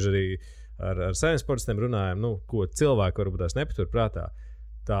ļoti bieži arī ar saviem sportistiem runājam, ko cilvēki varbūt tās nepatur prātā.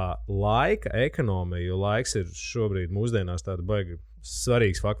 Tā laika ekonomija, jo laiks ir šobrīd mūsdienās tāda baigi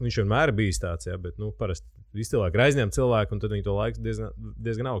svarīgs fakts. Viņš vienmēr ir bijis tāds, ja, bet parasti visi cilvēki ir aizņemti cilvēki, un tad viņi to laiku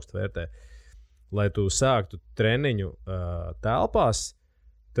diezgan augstu vērtē. Lai tu sāktu treniņu telpās,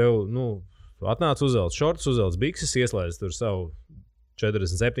 tev, atnāc uzvelc šortus, uzvelc bikses, ieslēdz tur savu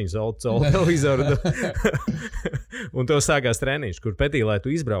 47 televizoru, un tev sākās treniņš, kur pretī, lai tu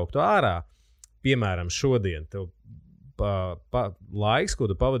izbrauktu ārā, piemēram, šodien, tev laiks, ko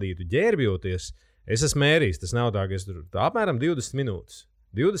tu pavadītu ģērbjoties, es esmu mērījis, tas nav tā, ka es tur apmēram 20 minūtes.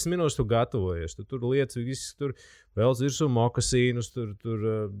 20 minūtes tu gatavojies, tu tur lietas, viss tur vēl virsū mokasīnus, tur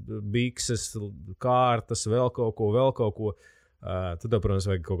bikses, kārtas, vēl kaut ko. Tad, protams,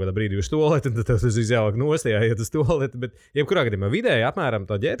 vajag kaut kādā brīdī uz toaleti, un tad tas izjālāk nostājā, iet uz toaleti, bet jebkurā gadījumā vidēji apmēram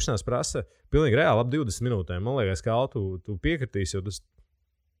tā ģērbšanās prasa pilnīgi reāli ap 20 minūtēm. Man liekas, ka tu piekritīsi, jo tas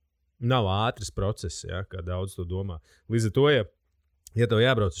nav ātrs process, ja, kā daudz to domā. Līdz ar to, ja tev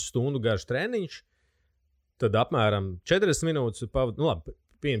jābrauc uz stundu garš treniņš, tad apmēram 40 minūtes labi,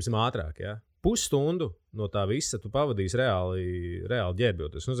 pieņemsim ātrāk, ja. Pusstundu no tā visa tu pavadīsi reāli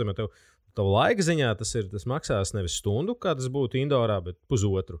ģērbjoties. Nozīmē, tev laika ziņā tas maksās nevis stundu, kā tas būtu indorā, bet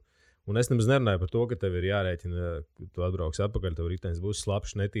pusotru. Un es nemaz nerunāju par to, ka tev ir jārēķina, ka tu atbrauks atpakaļ, tev ritenis būs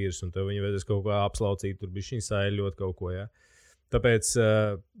slapjš, netīrs, un tev viņi vajadzēs kaut kā apslaucīt, tur bišķiņ saiļot kaut ko, ja. Tāpēc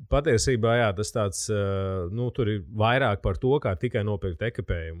patiesībā, jā, tas tāds, tur ir vairāk par to, kā tikai nopirkt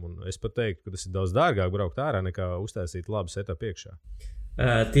ekipējumu. Un es pat teiktu, ka tas ir daudz dārgāk braukt ārā, nekā uztaisīt labu setupu iekšā.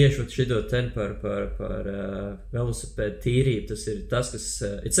 Tieši šito ten par velosipēdu tīrību, tas ir tas, kas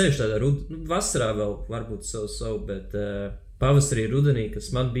ir ceļš tādā vasarā vēl varbūt savu, bet pavasarī, rudenī,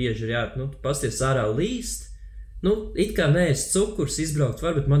 kas man bieži ir pasties ārā līst, it kā neēst cukurs, izbraukt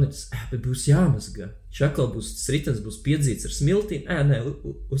var, bet man ir tas, bet būs jāmazgā. Šakal tas ritenis būs piedzīts ar smiltīm,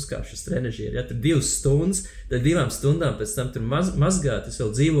 uzkāpšas trenažieri, ja tur 2 stundas, tad 2 stundām pēc tam tur mazgāt, es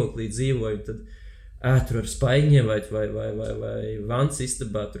vēl dzīvoklī dzīvoju, tad tur ar spaigņiem vai vans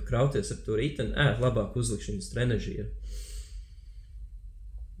istabā tur krauties ar to riteni, labāk uzlikšanas trenažieri.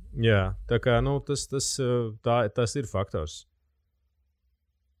 Jā, tā kā, tas ir faktors.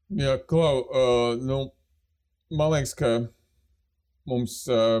 Jā, Klau, man liekas, ka mums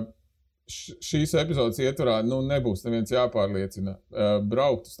šīs epizodes ietvarā, nebūs neviens jāpārliecina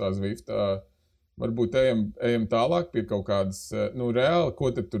braukt uz tā Zwiftā. Varbūt ejam tālāk pie kaut kādas, reāli, ko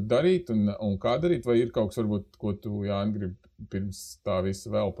tad tur darīt un kā darīt, vai ir kaut kas, varbūt, ko tu, Jāni, gribi pirms tā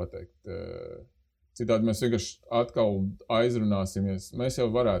visa vēl pateikt? Citādi mēs vienkārši atkal aizrunāsimies. Mēs jau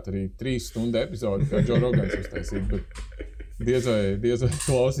varētu arī 3 stundu epizodi, kā Joe Rogans uztaisīt, bet diez vai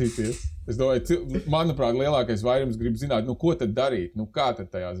klausīties. Es domāju, manuprāt, lielākais vairums grib zināt, ko tad darīt, kā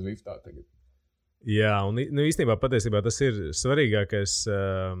tad tajā Zwiftā tagad. Jā, un īstenībā patiesībā tas ir svarīgākais,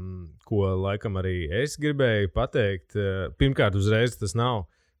 ko laikam arī es gribēju pateikt. Pirmkārt, uzreiz tas nav.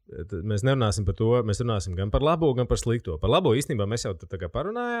 Mēs nerunāsim par to, mēs runāsim gan par labo, gan par slikto. Par labo īstenībā mēs jau tā kā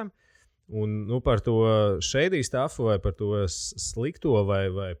parunājām. Un par to shady stufu vai par to slikto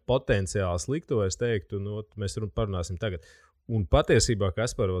vai potenciāli slikto, es teiktu, mēs parunāsim tagad. Un patiesībā,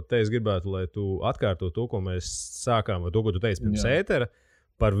 Kaspar, te es gribētu, lai tu atkārto to, ko mēs sākām, vai to, ko tu teici pirms ētera,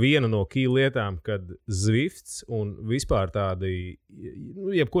 par vienu no key lietām, kad Zwifts un vispār tādi,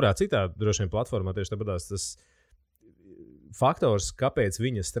 jebkurā citā droši vien platformā tieši tāpatās tas faktors, kāpēc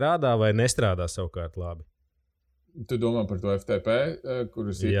viņa strādā vai nestrādā savukārt labi. Tu domā par to FTP,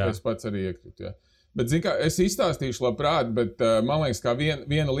 kurus es pats arī iekritu. Ja. Bet, zini kā, es izstāstīšu labprāt, bet man liekas, kā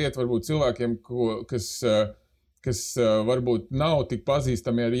viena lieta varbūt cilvēkiem, kas varbūt nav tik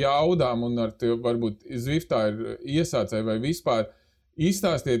pazīstami ar jaudām un ar tie varbūt Zwiftā ir iesācēji vai vispār,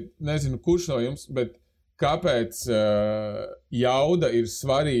 izstāstiet, nezinu, kurš no jums, bet kāpēc jauda ir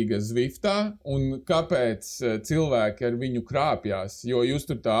svarīga Zwiftā un kāpēc cilvēki ar viņu krāpjās. Jo jūs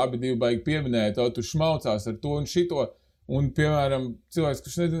tur tā abi divi baigi pieminējat, tu šmaucās ar to un šito. Un, piemēram, cilvēks,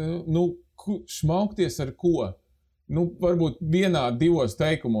 kurš nezinu, šmaukties ar ko? Varbūt vienā, 2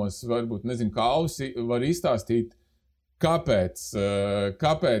 teikumos, varbūt, nezinu, Kalvs var izstāstīt, kāpēc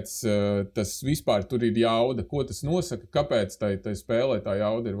tas vispār tur ir jauda, ko tas nosaka, kāpēc tai spēlē tā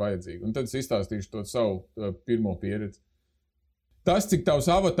jauda ir vajadzīga. Un tad es izstāstīšu to savu pirmo pieredzi. Tas, cik tavs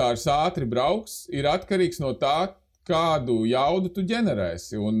avatārs ātri brauks, ir atkarīgs no tā, kādu jaudu tu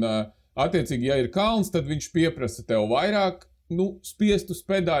ģenerēsi. Un, attiecīgi, ja ir kalns, tad viņš pieprasa tev vairāk, spiest uz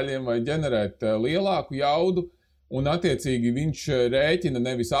pedāļiem vai ģenerēt lielāku jaudu. Un, attiecīgi, viņš rēķina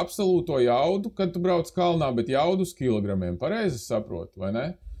nevis absolūto jaudu, kad tu brauc kalnā, bet jaudu uz kilogramiem. Pareizi saprotu, vai ne?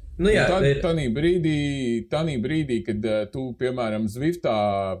 Jā, tanī brīdī, kad tu, piemēram, Zwiftā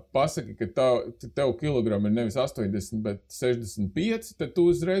pasaki, ka tev kilogrami ir nevis 80, bet 65, tad tu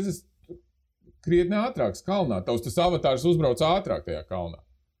uzreiz esi krietni ātrāks kalnā. Tavs tas avatārs uzbrauc ātrāk tajā kalnā.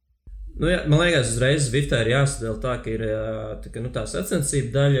 Jā, man liekas, uzreiz Zwiftā ir jāsadala tā, ka ir tā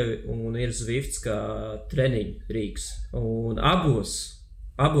sacensība daļa un ir Zwifts kā treniņu rīks. Un abos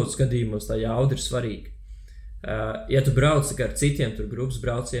gadījumos tā jauda ir svarīga. Ja tu brauc ar citiem tur grupas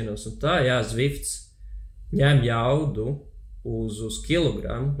braucienos un tā, Zwifts ņem jaudu uz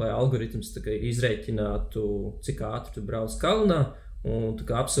kilogramu, lai algoritms izrēķinātu, cik ātri tu brauc kalnā, un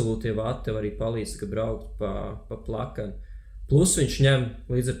absolūtie vati tev arī palīdz braukt pa plakani. Plus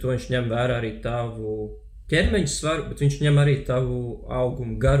līdz ar to viņš ņem vērā arī tavu ķermeņa svaru, bet viņš ņem arī tavu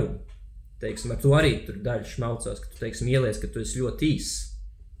augumu garumu. Teiksim, ar to arī tur daļa šmaucās, ka tu, ielies, ka tu esi ļoti īss,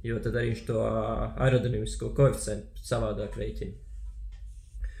 jo tad arī viņš to aerodinamisko koeficientu savādāk rēķina.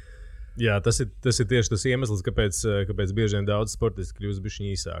 Jā, tas ir tieši tas iemesls, kāpēc bieži vien daudz sportisti kļūst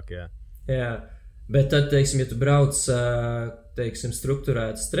bišķiņ īsāk, Jā, bet tad, ja tu brauc,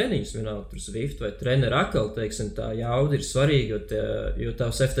 strukturētas treniņus, vienalga tur Zwift vai treneru akali, tā jauda ir svarīga, jo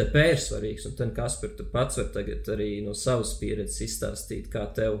tavs FTP ir svarīgs, un tad Kaspar, tu pats var tagad arī no savas pieredzes izstāstīt, kā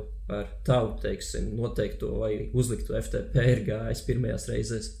tev ar tavu, noteikto vai uzlikto FTP ir gājis pirmajās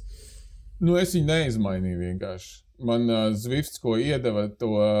reizēs. Es viņu neizmainīju vienkārši. Man Zwifts, ko iedeva,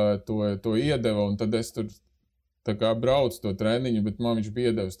 to iedeva, un tad es tur tā kā braucu to treniņu, bet man viņš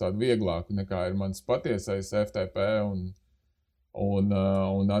bija iedevis tādu vieglāku, nekā ir mans patiesais FTP,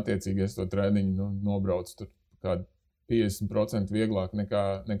 un attiecīgi es to treniņu nobraucu tur kādu 50% vieglāk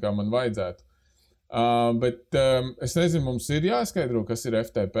nekā man vajadzētu. Bet es nezinu, mums ir jāskaidro, kas ir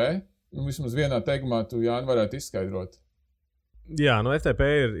FTP. Vismaz vienā teikumā tu, Jāni, varētu izskaidrot. Jā, FTP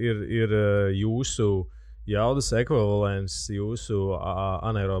ir jūsu jaudas ekvivalents jūsu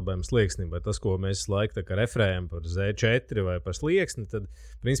anaerobajam slieksnim, vai tas, ko mēs laikam referējam par Z4 vai par slieksni, tad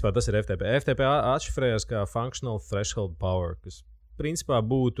principā tas ir FTP. FTP atšifrējas kā Functional Threshold Power, kas principā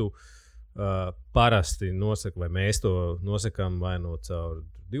būtu parasti nosaka, vai mēs to nosakām vai caur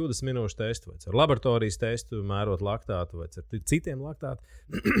 20 minūšu testu, vai caur laboratorijas testu, mērot laktātu, vai caur citiem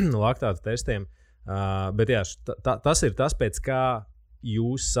laktātu testiem. Bet jā, tas ir tas, pēc kā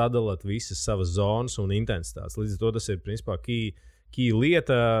jūs sadalāt visas savas zonas un intensitātes. Līdz ar to tas ir, principā, key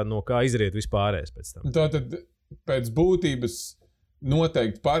lieta, no kā izriet vispārējais pēc tam. Tātad pēc būtības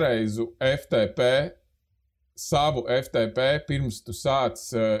noteikti pareizu FTP, savu FTP, pirms tu sāc,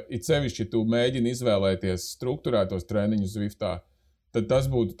 it sevišķi tu mēģini izvēlēties strukturētos treniņus Zwiftā, tad tas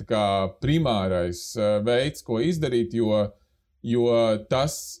būtu tā kā primārais veids, ko izdarīt, jo Jo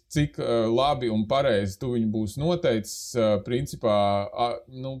tas, cik labi un pareizi tu viņu būs noteicis, principā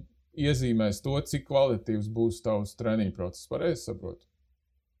iezīmēs to, cik kvalitatīvs būs tavs treniņu process. Pareizi saprotu?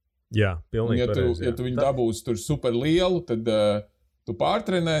 Jā, pilnīgi pareizi. Ja tu viņu dabūsi tur super lielu, tad tu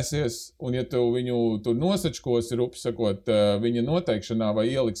pārtrenēsies, un ja tu viņu tur nosačkosi, rupi sakot, viņa noteikšanā vai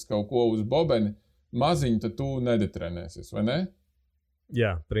ieliks kaut ko uz bobeni maziņu, tad tu nedetrenēsies, vai ne?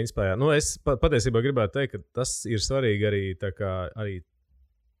 Jā, principā jā. Es patiesībā gribētu teikt, ka tas ir svarīgi arī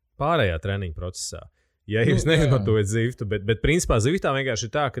pārējā treniņa procesā. Ja jūs neizmantojat zviftu, bet principā zviftā vienkārši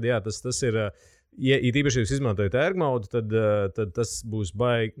ir tā, ka jā, tas ir, ja īpaši jūs izmantojat ergmaudu, tad tas būs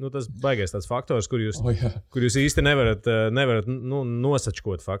baigais tāds faktors, kur jūs īsti nevarat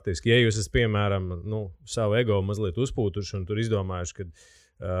nosačkot faktiski. Ja jūs esat, piemēram, savu ego mazliet uzpūtuši un tur izdomājuši, ka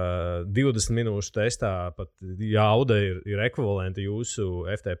 20 minūšu testā pat jauda ir ekvivalenta jūsu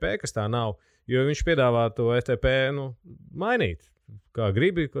FTP, kas tā nav, jo viņš piedāvā to FTP mainīt. Kā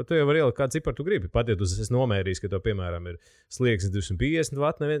gribi, tu jau vari ielikt kādu ciparu tu gribi. Pat ja tu esi nomērījis, ka tev, piemēram, ir slieksnis 250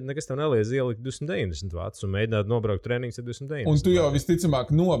 vati, nekas tev neliedz ielikt 290 vatus un mēģināt nobraukt treniņus ar 290. Un tu jau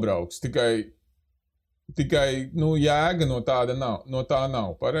visticamāk nobrauks, tikai jēga no tā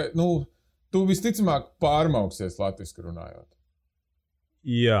nav. Tu visticamāk pārmauksies latviski runājot.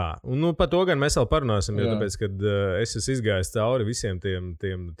 Jā, un par to gan mēs vēl parunāsim, jo tāpēc, kad es esmu izgājis cauri visiem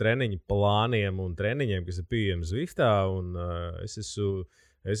tiem treniņu plāniem un treniņiem, kas ir pieejami Zwiftā, un es esmu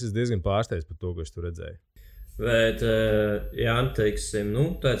diezgan pārsteigts par to, ko es tur redzēju. Bet, Jāni, teiksim,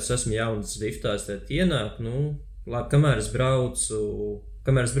 tad es esmu jauns Zwiftā, tad ienāk, labi, kamēr es braucu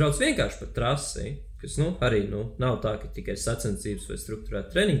vienkārši pa trasi, kas, arī, nav tā, ka tikai sacensības vai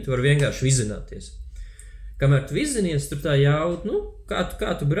struktūrēt treniņu, tu vari vienkārši vizināties. Kamēr tu izzinies, tur tā jauda,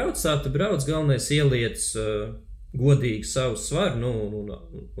 kā tu brauc, galvenais ieliec godīgi savu svaru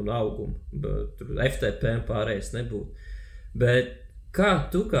un augumu. Tur FTP pārējais nebūtu. Bet kā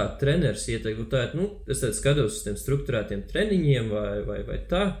tu kā treneris ieteiktu, es skatos uz tiem strukturētiem treniņiem vai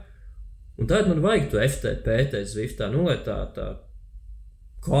tā, un tād man vajag to FTP Zwiftā, lai tā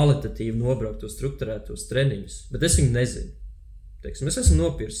kvalitatīvi nobraukt tos strukturētos treniņus. Bet es viņu nezinu. Teiksim, es esmu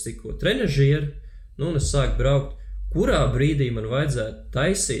nopircis tikko trenežieru, un es sāku braukt, kurā brīdī man vajadzētu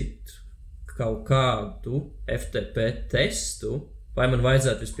taisīt kaut kādu FTP testu, vai man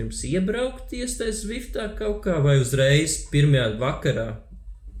vajadzētu vispirms iebraukties tajā Zwiftā kaut kā, vai uzreiz pirmajā vakarā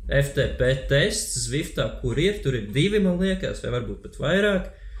FTP tests Zwiftā, tur ir 2, man liekas, vai varbūt pat vairāk,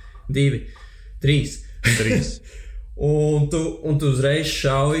 2, 3. Un tu uzreiz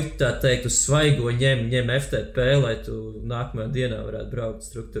šauj, tā teikt, uz svaigo ņem FTP, lai tu nākamajā dienā varētu braukt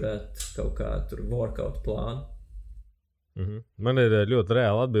struktūrēt kaut kādu tur workout plānu. Man ir ļoti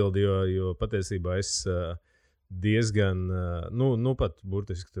reāla atbildi, jo patiesībā es diezgan, pat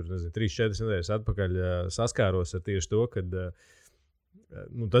burtiski tur, 3-4 nedēļas atpakaļ saskāros ar tieši to, kad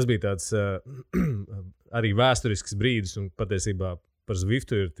tas bija tāds arī vēsturisks brīdis un patiesībā par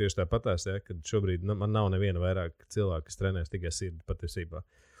Zwiftu ir tieši tāpatās, kad šobrīd man nav neviena vairāk cilvēku, kas trenēs tikai sirdi patiesībā.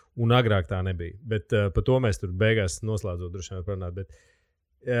 Un agrāk tā nebija. Bet par to mēs tur beigās noslēdzot droši vien parunāt. Bet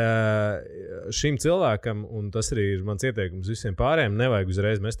šim cilvēkam, un tas arī ir mans ieteikums visiem pārējiem, nevajag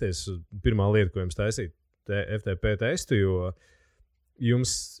uzreiz mesties pirmā lieta, ko jums taisīt FTP testu, jo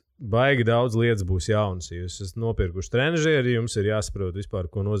jums baigi daudz lietas būs jaunas. Jūs esat nopirkuši trenežieri, jums ir jāsaprot vispār,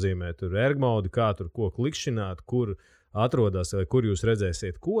 ko nozīmē tur ergmodi, kā tur ko klikšķināt, kur atrodas vai kur jūs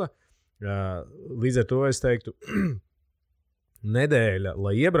redzēsiet ko. Līdz ar to es teiktu, nedēļa,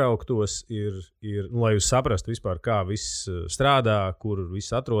 lai iebrauktos, ir lai jūs saprastu vispār, kā viss strādā, kur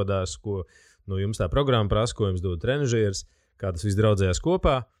viss atrodas, ko no jums tā programma prasa, ko jums dod trenežieris, kā tas viss draudzējās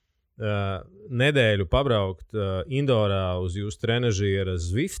kopā. Nedēļu pabraukt indorā uz jūsu trenežiera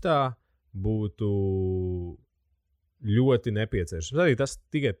Zwiftā būtu ļoti nepieciešams. Arī tas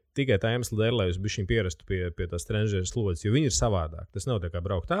tikai tā iemesla dēļ, lai jūs bišķiņ pierastu pie tās trenežera slodzes, jo viņi ir savādāk. Tas nav tā kā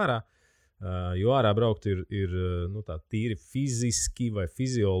braukt ārā, jo ārā braukt ir tā tīri fiziski vai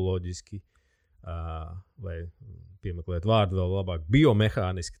fizioloģiski, vai piemeklēt vārdu vēl labāk,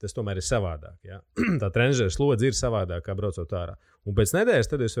 biomehāniski, tas tomēr ir savādāk. Ja? Tā trenežera slodze ir savādāk, kā braucot ārā. Un pēc nedēļas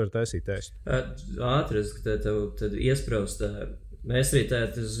tad jūs varat taisīt testu. Ātris, ka tev iespraust mēs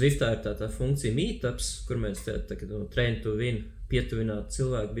arī Zwiftā ir tā funkcija meetups, kur mēs train to win, pietuvināt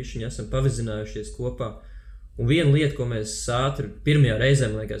cilvēku, bišķiņi esam pavizinājušies kopā. Un viena lieta, ko mēs ātri pirmajā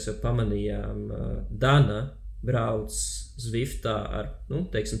reizē, man liekas, jau pamanījām, Dana brauc Zwiftā ar,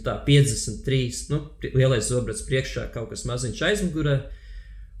 teiksim tā, 53, lielais zobrats priekšā, kaut kas maziņš aizmugurē.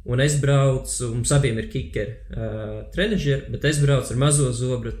 Un es braucu, mums abiem ir kikeri trenežieri, bet es braucu ar mazo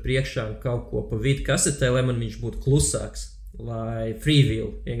zobratu priekšā un kaut ko pa vidu kasetē, lai man viņš būtu klusāks. Lai freewheel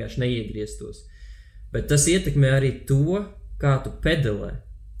vienkārši neiegrieztos. Bet tas ietekmē arī to, kā tu pedalē,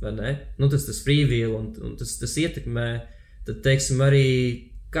 vai ne? Nu, tas freewheel un tas ietekmē, tad, teiksim, arī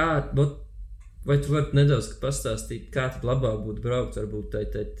kā, vai tu vari nedaudz pastāstīt, kā tad labāk būtu braukt, varbūt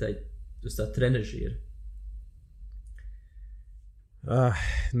uz tā trenažīra?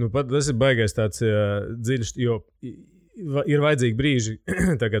 Nu, pat tas ir baigais tāds dziļš, jo ir vajadzīgi brīži,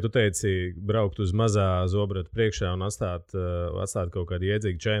 tā kā tu teici, braukt uz mazā zobrata priekšā un atstāt kaut kādu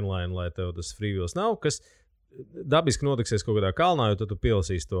iedzīgu chainline, lai tev tas freewheels nav, kas dabiski notiksies kaut kādā kalnā, jo tad tu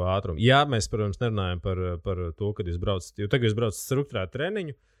pielasīsi to ātrumu. Jā, mēs, protams, nerunājam par to, kad jūs braucat, jo tagad jūs braucat strukturētu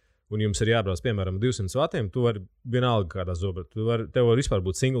treniņu, un jums ir jābrauc, piemēram, 200 vatiem, tu vari vienalga kādā zobrata. Tev var vispār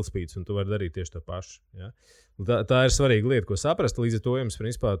būt single speeds, un tu vari darīt tieši to pašu. Ja? Tā ir svarīga lieta, ko saprast. Līdz ar to jums,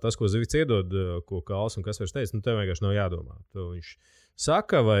 principā, tas, ko Zivits iedod, ko Kāls un kas vairs teica, tev vienkārši nav jādomā. Tev viņš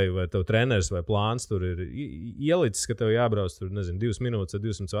saka, vai tev treneris vai plāns tur ir ielicis, ka tev jābrauc tur, 2 minūtes ar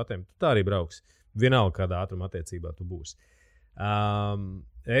 200 vatiem. Tu tā arī brauks. Vienalga, kādā ātruma attiecībā tu būsi.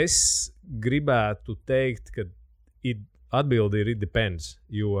 Es gribētu teikt, ka atbildi ir it depends,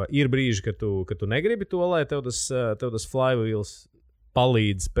 jo ir brīži, kad tu negribi to, lai tev tas flywheels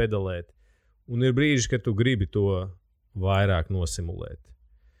palīdz pedalēt, un ir brīži, kad tu gribi to vairāk nosimulēt.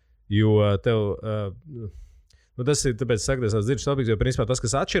 Jo tev, tas ir, tāpēc saku, tas dzirdis topiks, jo principā tas,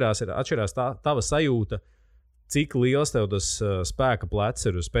 kas atšķirās tava sajūta, cik liels tev tas spēka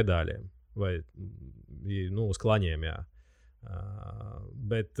plecs ir uz pedāļiem. Vai uz klaņiem, jā.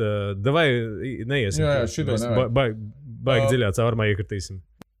 Bet davai neiesim. Jā, šito nevajag. Baigi dziļā caurumā iekritīsim.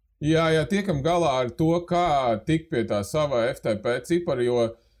 Jā, tiekam galā ar to, kā tikt pie tā sava FTP cipara,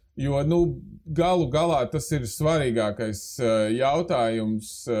 jo galu galā tas ir svarīgākais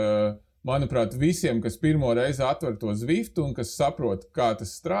jautājums, manuprāt, visiem, kas pirmo reizi atver to Zwift un kas saprot, kā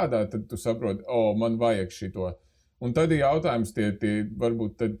tas strādā, tad tu saproti, man vajag šito. Un tad ir jautājums,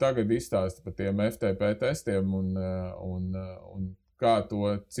 varbūt tagad izstāsti par tiem FTP testiem un kā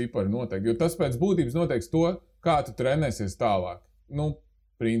to ciparu noteikt. Jo tas pēc būtības noteiks to, kā tu trenēsies tālāk.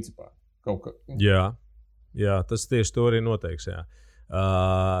 Principā. Kaut kā. Jā, tas tieši to arī noteiks.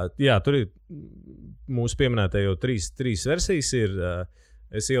 Jā, tur ir mūsu pieminētie jau trīs versijas.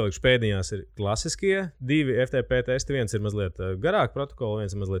 Es ielikšu pēdiņās ir klasiskie 2 FTP testi. Viens ir mazliet garāk protokolu,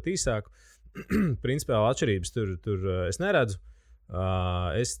 viens ir mazliet īsāk. Principāli atšķirības tur es neredzu.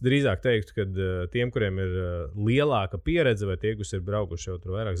 Es drīzāk teiktu, ka tiem, kuriem ir lielāka pieredze, vai tie, kas ir braukuši jau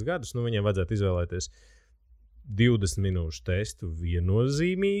tur vairākus gadus, viņiem vajadzētu izvēlēties 20 minūšu testu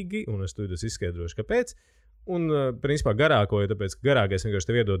viennozīmīgi, un es tūlīt izskaidrošu, kāpēc. Un, principā, garāko, jo tāpēc, ka garākais vienkārši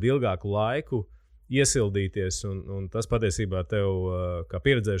tev iedod ilgāku laiku iesildīties, un tas patiesībā tev, kā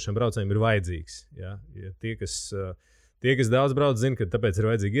pieredzējušiem braucējiem, ir vajadzīgs. Ja? Ja tie, kas daudz brauc, zina, ka tāpēc ir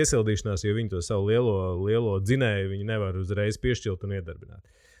vajadzīga iesildīšanās, jo viņi to savu lielo dzinēju viņi nevar uzreiz piešķilt un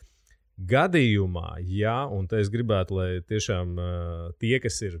iedarbināt. Gadījumā, un te es gribētu, lai tiešām tie,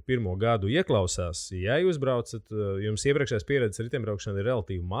 kas ir pirmo gadu ieklausās, ja jūs braucat, jums iepriekšējās pieredzes riteņbraukšana ir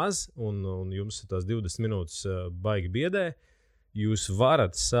relatīvi maz, un jums tās 20 minūtes baigi biedē, jūs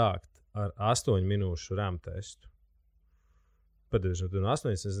varat sākt ar 8 minūšu RAM testu. Patiešām, no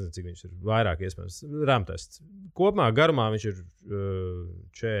 8, es nezinu, cik viņš ir vairāk iespējams. RAM tests. Kopumā garumā viņš ir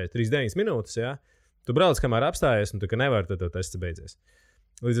 39 minūtes, ja? Tu brauc, kamēr apstājies, un tu nevari, tad tev tests beidzies.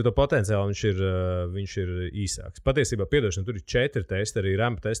 Līdz ar to potenciāli viņš ir īsāks. Patiesībā, piedošana, tur ir 4 testi, arī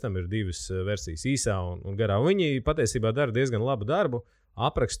RAM testam ir 2 versijas īsā un garā. Viņi patiesībā dara diezgan labu darbu,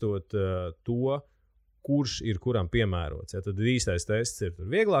 aprakstot to, kurš ir kuram piemērots. Ja? Tad īstais tests ir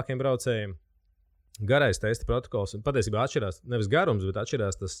vieglākiem braucējiem. Garais testa protokols patiesībā atšķirās nevis garums, bet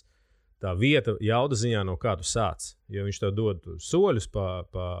atšķirās tā vieta jauda ziņā, no kā tu sāc. Jo viņš tev dod soļus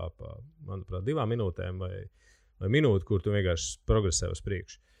manuprāt, 2 minūtēm vai minūti, kur tu vienkārši progresē uz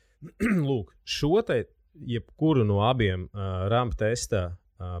priekšu. Lūk, šo jebkuru no abiem RAM testa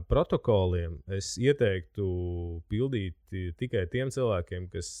protokoliem es ieteiktu pildīt tikai tiem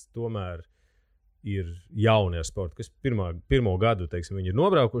cilvēkiem, kas tomēr ir jaunie sporti, kas pirmo gadu, teiksim, viņi ir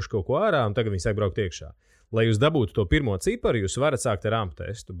nobraukuši kaut ko ārā, un tagad viņi sāk braukt iekšā. Lai jūs dabūtu to pirmo ciparu, jūs varat sākt ar RAM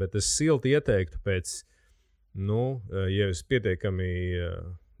testu, bet es silti ieteiktu pēc, ja jūs pietiekami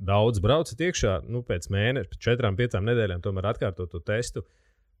daudz braucat iekšā, pēc mēneša, pēc 4-5 nedēļām tomēr atkārtot to testu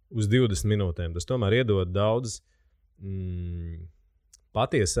uz 20 minūtēm. Tas tomēr iedod daudz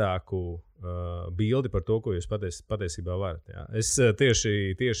patiesāku bildi par to, ko jūs patiesībā varat. Jā. Es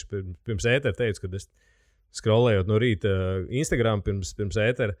tieši pirms ētera teicu, kad es scrollējot no rīta Instagram pirms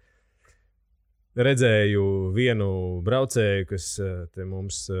ētera, redzēju vienu braucēju, kas te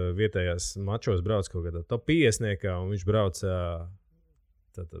mums vietējās mačos brauc kaut kādā top 50, un viņš brauca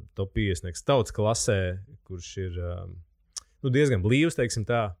top 50 tautas klasē, kurš ir diezgan blīvs, teiksim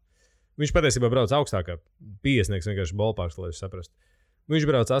tā. Viņš patiesībā brauc augstākā 50, vienkārši ballparks, lai jūs saprastu. Viņš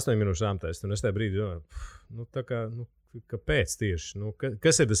brauc 8 minūšu rāmtestu, un es tajā brīdī domāju, kāpēc tieši?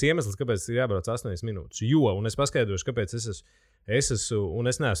 Kas ir tas iemesls, kāpēc ir jābrauc 8 minūtes? Jo, un es paskaidrošu, kāpēc es esmu, un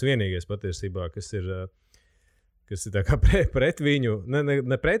es neesmu vienīgais patiesībā, kas ir tā kā pret viņu,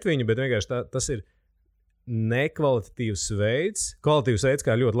 ne pret viņu, bet vienkārši tas ir nekvalitatīvs veids,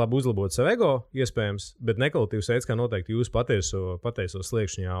 kā ļoti labi uzlabot savu ego, iespējams, bet nekvalitatīvs veids, kā noteikt jūsu patieso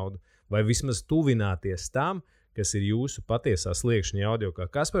sliekšņa jaudu, vai vismaz tuvināties tam, kas ir jūsu patiesā sliekšņa jauda, jo kā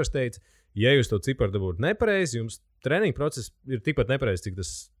Kaspars teica, ja jūs to ciparu dabūtu nepareizi, jums treniņa process ir tikpat nepareizi, cik tas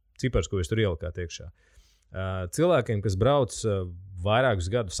cipars, ko jūs tur ielikāt iekšā. Cilvēkiem, kas brauc vairākus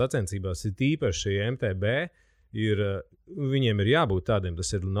gadus sacensībās, ir tīpaši MTB, viņiem ir jābūt tādiem,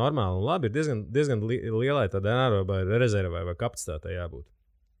 tas ir normāli un labi, ir diezgan lielai tādai anaerobai rezervai vai kapacitātei jābūt.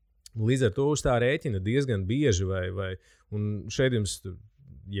 Līdz ar to uz tā rēķina diezgan bieži, un šeit jums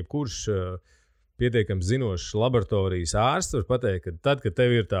jebkurš pietiekami zinošs laboratorijas ārsts var pateikt, ka tad, kad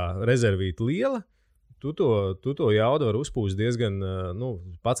tev ir tā rezervīta liela, tu to jaudu var uzpūst diezgan,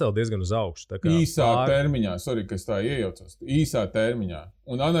 pacelt diezgan uz augšu. Īsā termiņā, sorry, ka es tā iejaucos, īsā termiņā.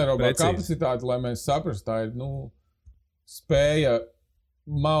 Un anaerobā kapacitāte, lai mēs saprastu, tā ir, spēja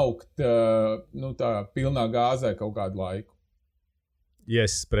maukt, tā pilnā gāzē kaut kādu laiku.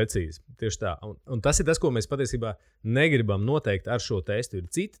 Yes, precīzi. Tieši tā. Un tas ir tas, ko mēs patiesībā negribam noteikt ar šo testu. Ir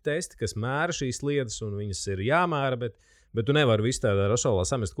citi testi, kas mēra šīs lietas, un viņas ir jāmēra, bet tu nevari visu tādā rašalā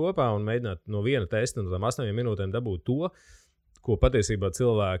samest kopā un mēģināt no viena testa no tām 8 minūtēm dabūt to, ko patiesībā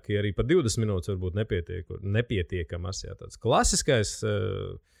cilvēki arī par 20 minūtes varbūt nepietiekamas. Jā, tāds klasiskais,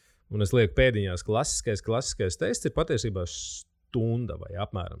 un es lieku pēdiņās, klasiskais tests ir patiesībā stunda vai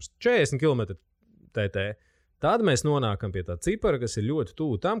apmēram 40 km TT. Tad mēs nonākam pie tā cipara, kas ir ļoti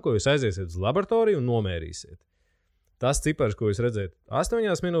tuvu tam, ko jūs aiziesiet uz laboratoriju un nomērīsiet. Tas cipars, ko jūs redzat 8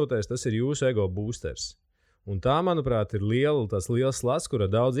 minūtēs, tas ir jūsu ego boosters. Un tā, manuprāt, ir liels slats, kurā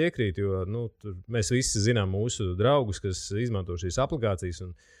daudz iekrīt, jo mēs visi zinām mūsu draugus, kas izmanto šīs aplikācijas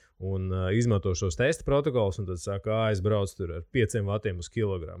un izmanto šos testa protokolus, un tad saka, es braucu tur ar 5 vatiem uz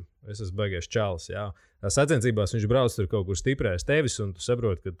kilogramu. Es esmu baigais čalis, jā. Sacensībās viņš brauc tur kaut kur stiprēs tevis, un tu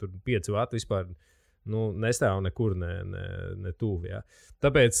saproti, ka tur 5 vati vispār nestāv nekur ne tuvu. Ja?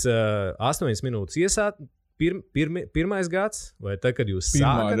 Tāpēc 8 minūtes iesāt, pirmais gads, vai tad, kad jūs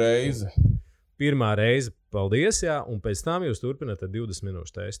sākat? Pirmā reize, paldies, jā, un pēc tam jūs turpināt ar 20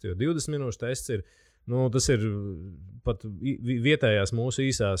 minūšu testu, jo 20 minūšu tests ir, tas ir pat vietējās mūsu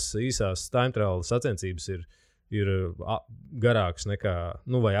īsās time trial sacensības ir garāks nekā,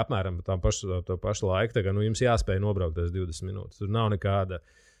 vai apmēram to pašu laiku, tā kā jums jāspēj nobraukt tās 20 minūtes, tur nav nekāda.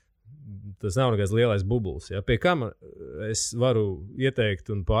 Tas nav nekāds lielais bublis. Ja? Pie kam es varu ieteikt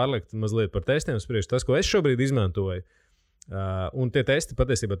un pārlikt mazliet par testiem spriež tas, ko es šobrīd izmantoju. Un tie testi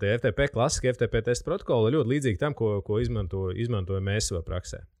patiesībā, tie FTP, klasiskie FTP testa protokoli ir ļoti līdzīgi tam, ko izmantoja mēs savā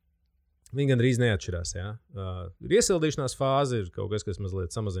praksē. Viņi gandrīz neatšķirās. Ja? Ir iesildīšanās fāze, ir kaut kas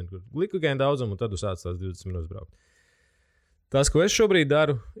mazliet samazina glikogēnu daudzumu, un tad jūs sācat tās 20 minūtes braukt. Tas, ko es šobrīd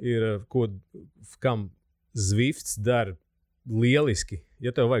daru, ir, kam Zwifts dara lieliski.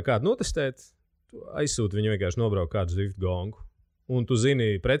 Ja tev vajag kādu notestēt, tu aizsūti viņu vienkārši nobraukt kādu Zwift gongu. Un tu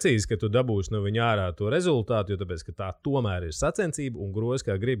zini precīzi, ka tu dabūsi no viņa ārā to rezultātu, jo tāpēc, ka tā tomēr ir sacensība un grozi,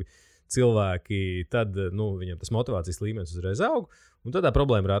 kā gribi cilvēki, tad viņam tas motivācijas līmenis uzreiz aug, un tad tā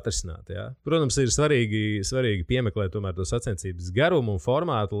problēma ir atrisināta. Ja? Protams, ir svarīgi piemeklēt tomēr to sacensības garumu un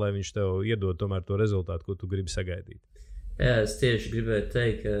formātu, lai viņš tev iedod tomēr to rezultātu, ko tu gribi sagaidīt. Jā, es tieši gribēju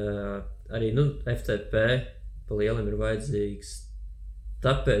teikt, ka arī FTP pa lielam ir vajadzīgs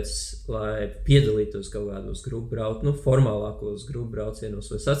tāpēc, lai piedalītos kaut kādos grupu formālākos grupu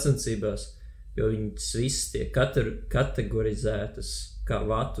braucienos vai sacensībās, jo viņas visas tiek kategorizētas kā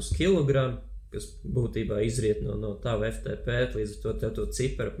vatus kilogramu, kas būtībā izriet no tava FTP, līdz ar to tev to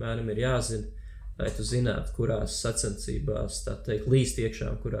ciparu apmēram ir jāzina, lai tu zinātu, kurās sacensībās, tā teikt, līst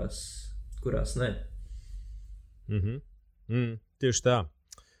iekšā, kurās ne. Tieši tā.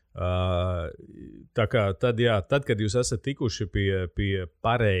 Tā kā tad, kad jūs esat tikuši pie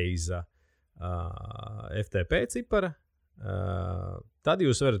pareiza FTP cipara, tad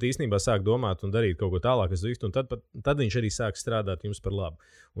jūs varat īstenībā sākt domāt un darīt kaut ko tālāk, un tad viņš arī sāk strādāt jums par labu.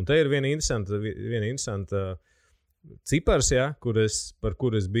 Un te ir viena interesanta cipars, par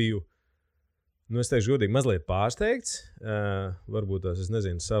kur es biju, es teikšu godīgi, mazliet pārsteigts. Varbūt tās, es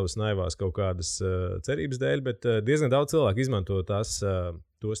nezinu, savas naivās kaut kādas cerības dēļ, bet diezgan daudz cilvēku izmanto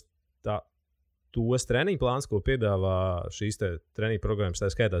tos treniņu plāns, ko piedāvā šīs treniņu programmas, tā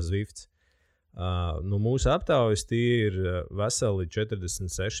skaitā Zwifts. No mūsu aptaujas tie ir veseli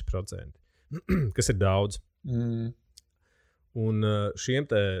 46%, kas ir daudz. Un šiem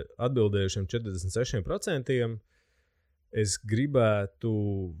te atbildējušiem 46% es gribētu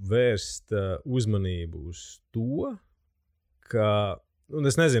vērst uzmanību uz to, ka, un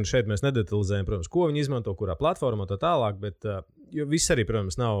es nezinu, šeit mēs nedetalizējam, protams, ko viņi izmanto, kurā platformā tā tālāk, bet jo viss arī,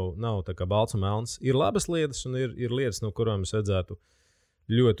 protams, nav tā kā balts un melns. Ir labas lietas un ir lietas, no kurām mēs vajadzētu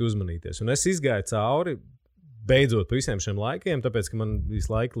ļoti uzmanīties. Un es izgāju cauri beidzot pa visiem šiem laikiem, tāpēc, ka man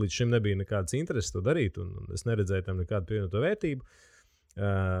visu laiku līdz šim nebija nekādas intereses to darīt, un es neredzēju tam nekādu pievienoto vērtību.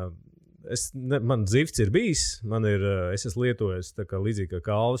 Man dzifts ir bijis, es esmu lietojis tā kā līdzīgi kā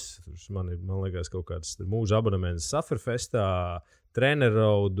Kalvs, man liekas kaut kāds mūža abonements Sufferfestā,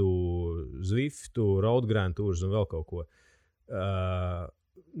 Trenerroadu, Zwiftu, Road Grand Tours un vēl kaut ko.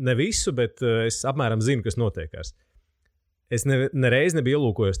 Ne visu, bet es apmēram zinu, kas notiekās. Es nereiz nebiju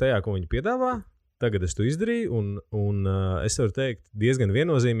ielūkojies tajā, ko viņi piedāvā. Tagad es to izdarīju, un es varu teikt diezgan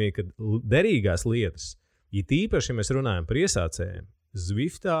viennozīmīgi, ka derīgās lietas, ja tīpaši, ja mēs runājam par iesācējiem,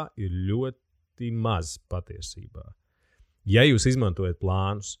 Zwiftā ir ļoti maz patiesībā. Ja jūs izmantojat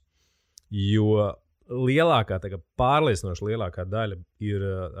plānus, jo pārliecinoši lielākā daļa ir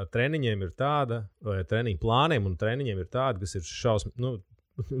ar treniņiem ir tāda, vai treniņu plāniem un treniņiem ir tāda, kas ir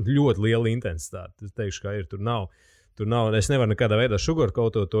ļoti liela intensitāte. Es teikšu, kā ir, tur nav, es nevaru nekādā veidā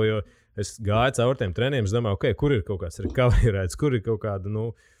sugarcoatot to, jo es gāju caur tiem treniem, es domāju, okay, kur ir kaut kāds recovery rides, kur ir kaut kāda,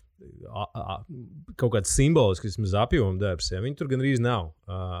 kaut kāds simbolisks vismaz apjoma darbs, ja viņi tur gandrīz nav.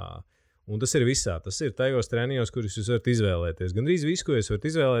 Un tas ir visā, tas ir tajos treniņos, kurus jūs varat izvēlēties. Gandrīz visu, ko jūs varat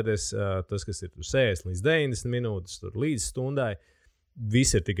izvēlēties, tas, kas ir 60 līdz 90 minūtes, tur līdz stundai,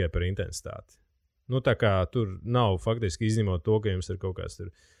 viss ir tikai par intensitāti. Tā kā tur nav faktiski izņemot to, ka jums ir kaut kāds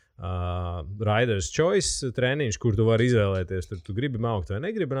tur Riders Choice treniņš, kur tu vari izvēlēties, tur tu gribi maukt vai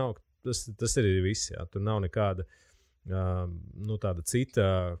negribi maukt, tas ir viss, jā. Tur nav nekāda tāda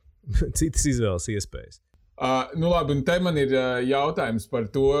citas izvēles iespējas. Labi, un te man ir jautājums par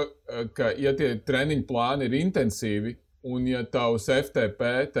to, ka ja tie treniņu plāni ir intensīvi, un ja tavs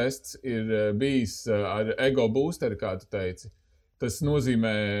FTP tests ir bijis ar ego boosteri, kā tu teici, tas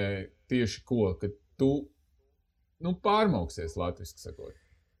nozīmē tieši ko, ka tu pārmauksies, latviski sakot.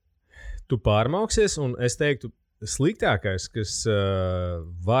 Tu pārmauksies, un es teiktu, sliktākais, kas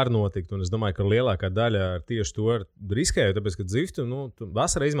var notikt, un es domāju, ka lielākā daļa ar tieši to riskēju, tāpēc, ka Zwiftu,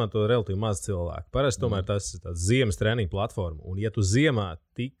 vasarā izmanto relatīvi maz cilvēku. Parasti tomēr tas ir tāds ziemas treniņu platforma, un ja tu ziemā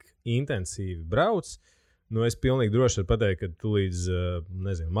tik intensīvi brauc, es pilnīgi droši varu pateikt, ka tu līdz,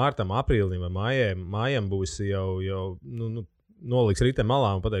 martam, aprīlim vai mājam būsi jau noliks ritem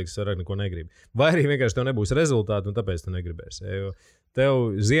malā un pateiks, ka es vairāk neko negribu. Vai arī vienkārši tev nebūs rezultāti, un tāpēc tu negribēsi. Jo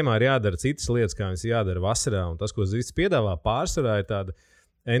tev ziemā ir jādara citas lietas, kā viņas jādara vasarā, un tas, ko Zwifts piedāvā pārsvarā, ir tāda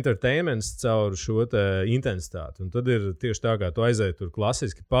entertainments caur šo intensitāti. Un tad ir tieši tā, kā tu aizēji tur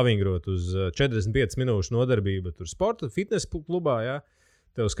klasiski pavingrot uz 45 minūšu nodarbību tur sporta, fitness klubā, jā.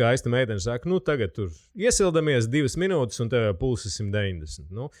 Tev skaista meitene saka, tagad tur iesildamies 2 minūtes un tev jau pulss ir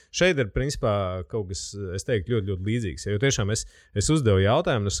 190. Šeit ir principā kaut kas, es teiktu, ļoti, ļoti līdzīgs. Jo tiešām es uzdevu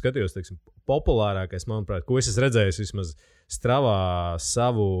jautājumu, un es skatījos, populārākais, manuprāt, ko es esmu redzējis vismaz Stravā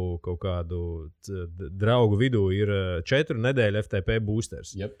savu kaut kādu draugu vidū, ir 4 nedēļu FTP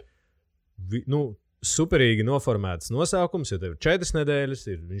boosters. Yep. Superīgi noformēts nosaukums, jo tev ir 4 nedēļas,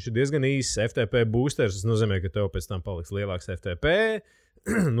 viņš ir diezgan īss FTP boosters, tas nozīmē, ka tev pēc tam paliks lielāks FTP.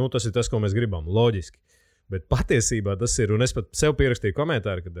 Tas ir tas, ko mēs gribam, loģiski. Bet patiesībā tas ir, un es pat sev pierakstīju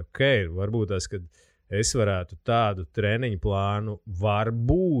komentāru, ka varbūt tas, ka es varētu tādu treniņu plānu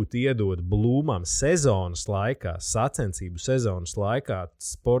varbūt iedot Blūmam sezonas laikā, sacensību sezonas laikā,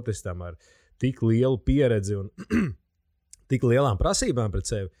 sportistam ar tik lielu pieredzi un tik lielām prasībām pret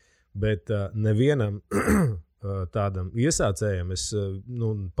sevi, bet nevienam tādam iesācējam es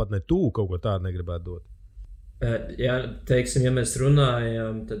pat ne tūlu kaut ko tādu negribētu dot. Jā, teiksim, ja mēs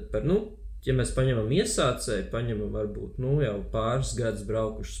runājam tad par, ja mēs paņemam iesācēju, paņemam varbūt, jau pāris gadus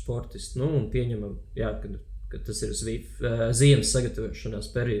braukuši sportisti, un pieņemam, jā, ka tas ir ziemas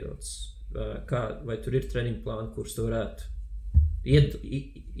sagatavošanās periods. Vai tur ir treniņu plāni, kurus tu varētu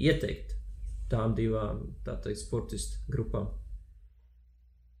ieteikt tām divām, tā teikt, sportistu grupām?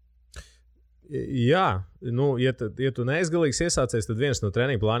 Jā, ja tu neizgalīgs iesācies, tad viens no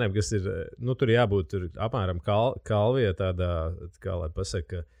treniņu plāniem, kas ir, tur jābūt tur apmēram kalvijā tādā, kā lai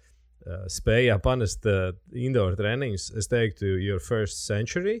pasaka, spējā panest indoor treniņus, es teiktu, your first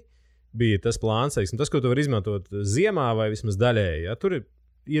century bija tas plāns, tas, ko tu vari izmantot ziemā vai vismaz daļēji. Ja? Tur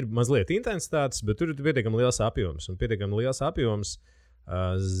ir mazliet intensitātes, bet tur ir pietiekami liels apjoms, un pietiekami liels apjoms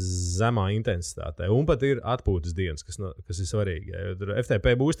zemā intensitātē. Un pat ir atpūtas dienas, kas ir svarīgi. Ja?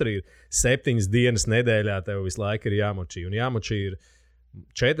 FTP boosterī ir 7 dienas nedēļā, tev visu laiku ir jāmočī. Un jāmočī ir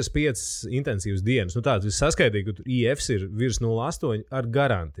 4-5 intensīvas dienas. Nu, tāds viss saskaitīgi, ka IFs ir virs 0,8 ar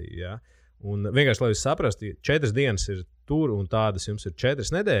garantiju. Ja? Un vienkārši, lai jūs saprastu, 4 dienas ir tur un tādas jums ir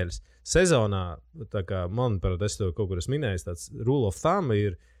 4 nedēļas. Sezonā, tā kā manuprāt, es to kaut kur esmu minējis, tāds rule of thumb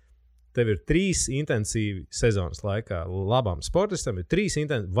ir, tev ir 3 intensīvi sezonas laikā. Labam sportistam ir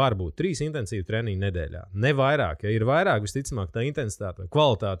varbūt 3 intensīvi treniņi nedēļā. Ne vairāk. Ja ir vairāk, visticamāk, tā intensitāte vai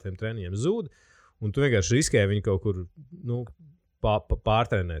kvalitāte tiem treniņiem zūd, un tu vienkārši riskē viņu kaut kur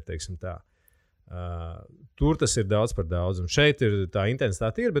pārtrenēt, teiksim tā. Tur tas ir daudz par daudz. Un šeit ir tā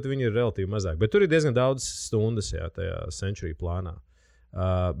intensitāte, bet viņi ir relatīvi mazāk. Bet tur ir diezgan daudz stundas tajā Century plānā.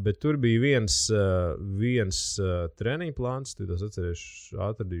 Bet tur bija viens treniņu plāns, tad es atcerēšu,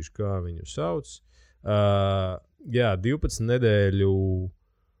 atradīšu, kā viņu sauc. 12 nedēļu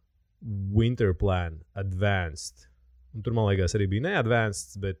winter plan, advanced. Un tur, man liekas, arī bija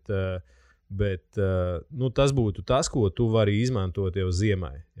neadvanced, bet tas būtu tas, ko tu vari izmantot jau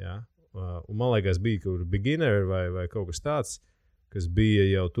ziemai. Ja? Un man liekas, bija kaut kur beginner vai kaut kas tāds, kas bija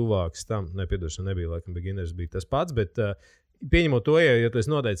jau tuvāks tam. Nepiedošana nebija, laikam, beginners bija tas pats, bet pieņemot to, ja tu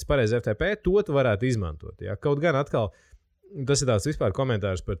esi noteicis pareizi FTP, to tu varētu izmantot. Ja? Kaut gan atkal, tas ir tāds vispār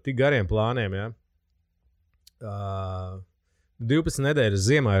komentārs par tik gariem plāniem. Ja? 12 nedēļas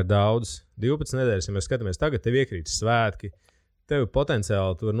ziemā ir daudz. 12 nedēļas, ja mēs skatāmies tagad, tev iekrīt svētki, tev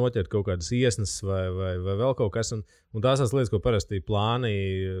potenciāli tu vari noķert kaut kādas iesnas vai vēl kaut kas. Un tās lietas, ko parasti plāni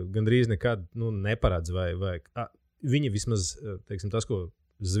gandrīz nekad neparedz. Viņi vismaz, teiksim, tas, ko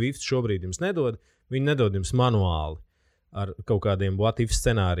Zwift šobrīd jums nedod, viņi nedod jums manuāli ar kaut kādiem what-if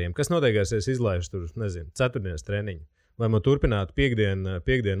scenārijiem. Kas notiekās, ja es izlaižu tur, nezinu, 4-dienas treniņu? Vai man turpinātu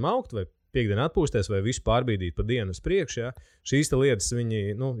piekdienu maukt, vai piekdienu atpūsties, vai visu pārbīdīt pa dienu uz priekšu? Ja? Šīs lietas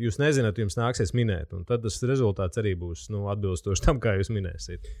jūs nezināt, jums nāksies minēt. Un tad tas rezultāts arī būs atbilstoši tam, kā jūs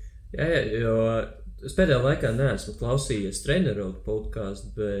minēsiet. Jā, jo es pēdējā laikā neesmu klausījies treneru podkāstu,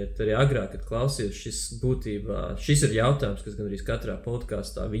 bet arī agrāk, kad klausījos, šis ir jautājums, kas gan arī katrā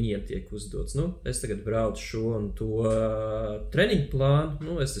podkāstā viņiem tiek uzdots. Es tagad braucu šo un to treniņu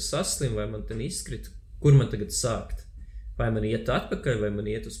plānu, es te saslimu, vai man te izkrit, kur man tagad sākt? Vai man iet atpakaļ, vai man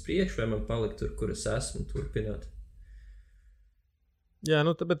iet uz priekšu, vai man palikt tur, kur es esmu, un turpināt? Jā,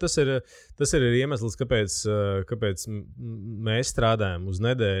 bet tas ir iemesls, kāpēc mēs strādājam uz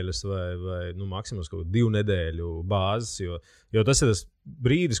nedēļas vai maksimums kaut 2 nedēļu bāzes, jo tas ir tas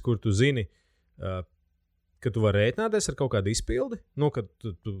brīdis, kur tu zini, ka tu vari rēķināties ar kaut kādu izpildi, kad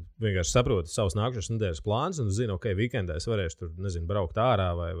tu vienkārši saproti savus nākošās nedēļas plānus un zini, ok, weekendā es varēšu tur, nezinu, braukt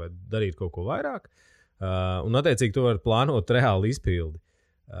ārā vai darīt kaut ko vairāk, un attiecīgi tu vari plānot reāli izpildi.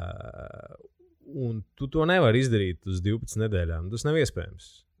 Un tu to nevari izdarīt uz 12 nedēļām. Tas nav iespējams.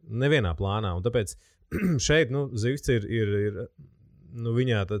 Nevienā plānā. Un tāpēc šeit Zwifts ir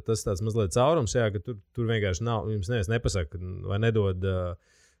viņā tas tāds mazliet caurums, jā, ka tur vienkārši nav, jums neviens nepasaka vai nedod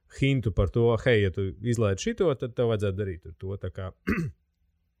hintu par to, hei, ja tu izlaidi šito, tad tev vajadzētu darīt to. Tā kā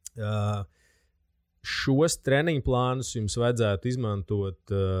šos treniņu plānus jums vajadzētu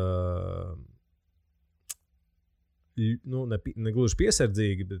izmantot ne gluži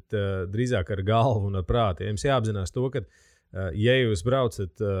piesardzīgi, bet drīzāk ar galvu un ar prātu. Jums jāapzinās to, ka, ja jūs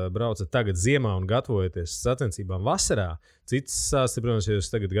braucat tagad ziemā un gatavojaties sacensībām vasarā, cits stāsts, protams, ja jūs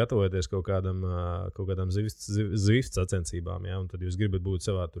tagad gatavojaties kaut kādām Zwift sacensībām, ja, un tad jūs gribat būt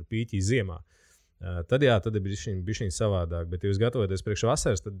savā tur pīķī ziemā, tad ir bišķiņ savādāk. Bet, ja jūs gatavojaties priekš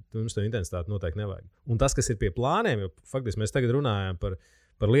vasaras, tad jums to intensitāti noteikti nevajag. Un tas, kas ir pie plāniem, jo faktiski mēs tagad runājam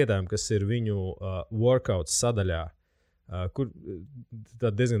par lietām, kas ir viņu workouts sadaļā, kur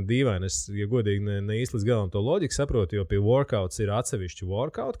tā diezgan dīvaini. Es, ja godīgi, ne īsti līdz galam to loģiku saprotu, jo pie workouts ir atsevišķi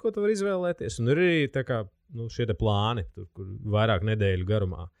workout, ko tu vari izvēlēties, un ir arī tā kā, šie te plāni, kur vairāk nedēļu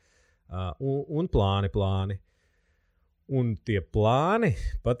garumā. Un plāni. Un tie plāni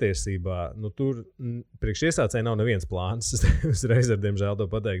patiesībā, tur priekš iesācēji nav neviens plāns. Es reiz ar diemžēl to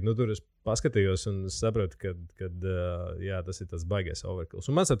pateiktu. Tur es paskatījos un sapratu, ka jā, tas ir tas baigais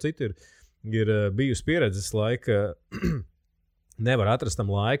overkills. Un man ap citu ir bijusi pieredzes laika, nevar atrast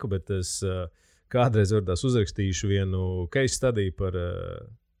tam laiku, bet es kādreiz varbūt uzrakstīšu vienu case study par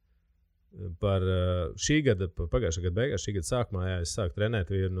šī gada, pagājušā gada beigās, šī gada sākumā, jā, es sāku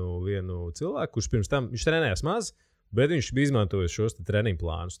trenēt vienu cilvēku, kurš pirms tam, viņš trenējās maz, bet viņš bija izmantojis šos treniņu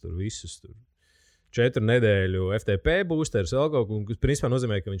plānus, tur visus, 4 nedēļu FTP boosters, vēl kaut ko, kas principā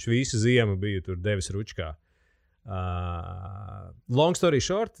nozīmē, ka viņš visu ziemu bija tur devis ručkā. Long story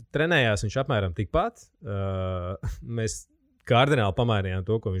short, trenējās viņš apmēram tikpat. Mēs kardināli pamainījām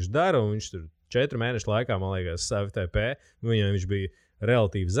to, ko viņš dara, un viņš tur 4 mēnešu laikā, man liekas, FTP, viņam viņš bija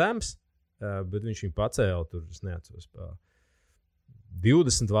relatīvi zems, bet viņš viņu pacēla tur, es neatceros,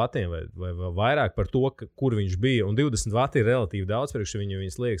 20 vatiem vai vairāk par to, kur viņš bija. Un 20 vati ir relatīvi daudz, priekš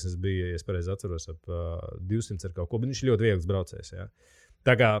viņas slieksnes bija, ja es pareizi atceros, ap 200 ar kaut ko, bet viņš ir ļoti viegls braucējs. Ja?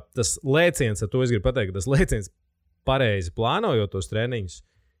 Tā kā tas lēciens, ar to es gribu pateikt, ka tas lēciens pareizi plānojot tos treniņus,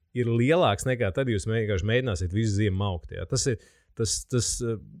 ir lielāks nekā tad, jūs vienkārši mēģināsiet visu ziemu maukt. Ja? Tas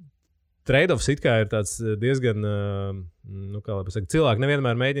trade-offs it kā ir tāds diezgan, kā lai pasaka, cilvēki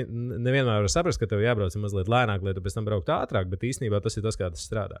nevienmēr var saprast, ka tev jābrauc mazliet lēnāk, lai tu pēc tam brauktu ātrāk, bet īstenībā tas ir tas, kā tas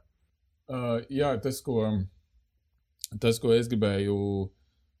strādā. Jā, tas, ko es gribēju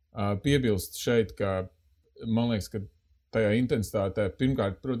piebilst šeit, ka man liekas, ka tajā intensitātē,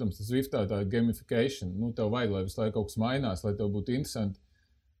 pirmkārt, protams, tas Zwiftā tā gamification, tev vajag, lai visu laiku kaut kas mainās, lai tev būtu interesanti,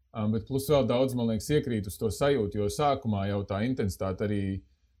 bet plus vēl daudz, man liekas, iekrīt uz to sajūtu, jo sākumā jau tā intensitāte arī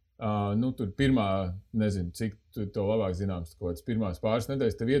tur pirmā, nezinu, cik tev labāk zināms, kaut kāds pirmās pāris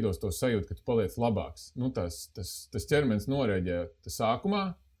nedēļas tev iedos to sajūtu, ka tu paliec labāks. Tas ķermenis norēģē sākumā,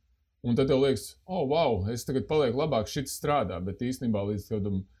 un tad tev liekas, wow, es tagad palieku labāk, šits strādā, bet īstenībā līdz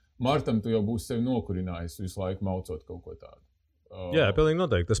kādam martam tu jau būsi sevi nokurinājis visu laiku maucot kaut ko tādu. Jā, pilnīgi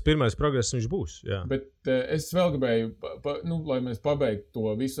noteikti. Tas pirmais progress viņš būs. Jā. Bet es vēl gribēju, lai mēs pabeigtu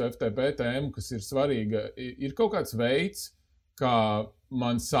to visu FTP tēmu, kas ir svarīga, ir kaut kāds veids, kā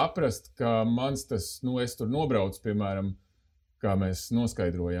man saprast, ka mans tas, es tur nobraucu, piemēram, kā mēs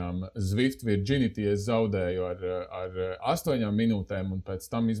noskaidrojām, Zwift Virginity es zaudēju ar 8 minūtēm un pēc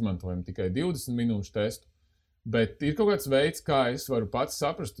tam izmantojam tikai 20 minūšu testu. Bet ir kaut kāds veids, kā es varu pats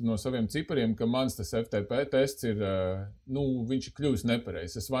saprast no saviem cipariem, ka mans tas FTP tests ir, viņš ir kļuvis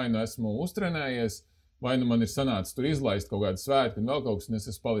nepareizs. Es vai nu esmu uztrenējies, vai nu man ir sanācis tur izlaist kaut kādu svētku un vēl kaut kas, un es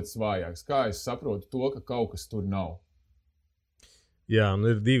esmu palicis vājāks. Kā es saprotu to, ka kaut kas tur nav? Jā, un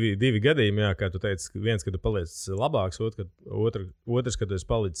ir divi gadījumi, jā, kā tu teici, viens, kad tu paliec labāks, otrs, kad tu esi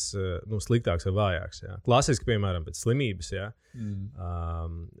palicis sliktāks vai vājāks. Jā. Klasiski, piemēram, pēc slimības. Jā.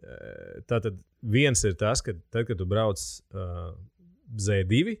 Tātad viens ir tas, ka tad, kad tu brauc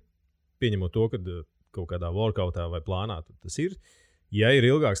Z2, pieņemot to, ka kaut kādā workoutā vai plānā tas ir, ja ir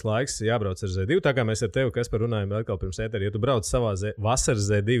ilgāks laiks jābrauc ar Z2, tā kā mēs ar tevi, kas par runājam atkal pirms ētera, ja tu brauc savā vasaras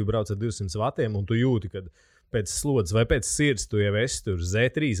Z2, brauc ar 200 vatiem un tu jūti, kad pēc slodzes vai pēc sirds tu jau esi tur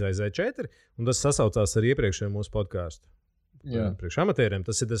Z3 vai Z4, un tas sasaucās ar iepriekšējo mūsu podkāstu. Priekš amatieriem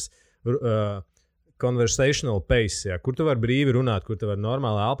tas ir tas conversational pace, jā, kur tu vari brīvi runāt, kur tu vari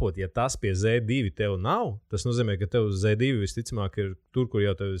normāli elpot. Ja tas pie Z2 tev nav, tas nozīmē, ka tev Z2 visticamāk ir tur, kur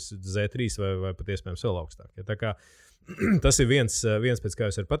jau tev ir Z3 vai pat iespējams vēl augstāk. Ja, tā kā tas ir viens pēc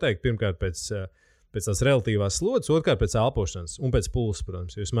kā jūs varat pateikt, pirmkārt pēc tās relatīvās slodzes, otrkārt pēc elpošanas un pēc pulsa,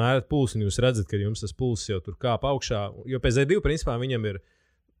 protams. Jūs mērat pulsu un jūs redzat, ka jums tas pulss jau tur kāp augšā, jo pēc Z2 principā viņam ir,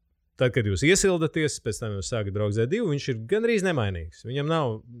 tad, kad jūs iesildaties, pēc tam jūs sākat braukt Z2, viņš ir gandrīz nemainīgs. Viņam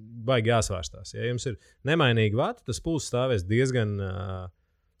nav baigi jāsvārstās. Ja jums ir nemainīgi vati, tas pulss stāvēs diezgan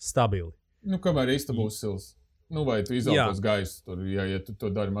stabili. Kamēr būs sils. Vai tu izelpos gaisu tur, ja tu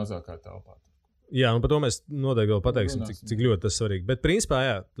to dari mazākā telpā. Jā, un par to mēs noteikti vēl pateiksim, cik ļoti tas svarīgi. Bet, principā,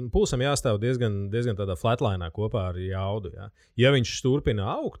 jā, pulsam jāstāv diezgan tādā flatlainā kopā ar jaudu. Jā. Ja viņš turpina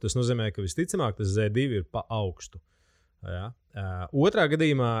augt, tas nozīmē, ka visticamāk tas Z2 ir pa augstu. Jā. Otrā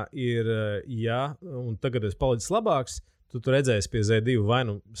gadījumā ir, un tagad es palicis labāks, tu redzēsi pie Z2 vai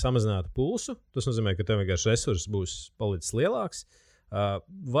nu samazinātu pulsu, tas nozīmē, ka tev vienkārši resurss būs palicis lielāks,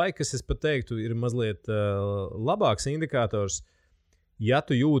 vai, kas es pat teiktu, ir mazliet labāks indikators. Ja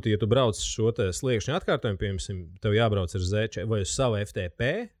tu jūti, ja tu brauc šo sliekšņu atkārtojumu, piemēram, tev jābrauc ar Z4 vai uz savu FTP,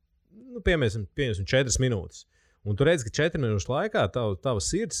 piemēram, 4 minūtes. Un tu redz, ka 4 minūšu laikā tava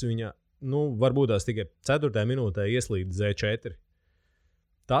sirds, viņa, varbūt tās tikai 4. minūtē ieslīd Z4.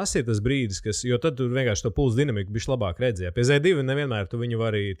 Tas ir tas brīdis, jo tad tu vienkārši to pulsu dinamiku bišķi labāk redzi. Ja. Pie Z2 nevienmēr tu viņu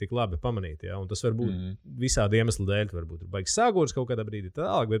vari tik labi pamanīt, ja. Un tas var būt visādi iemesli dēļ, varbūt ir baigs sāgurs kaut kādā brīdī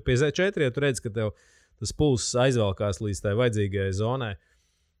tālāk, bet pie Z4, ja tu redz, ka tev tas pulss aizvelkās līdz tai vajadzīgajai zonai.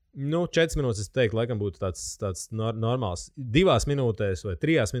 4 minūtes, es teiktu, laikam būtu tāds normāls. 2 minūtēs vai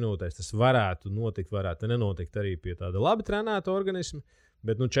 3 minūtēs tas varētu notikt, varētu nenotikt arī pie tāda labi trenēta organisma,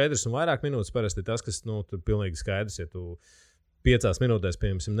 bet 4 un vairāk minūtes parasti ir tas, kas tur pilnīgi skaidrs. Ja tu 5 minūtēs,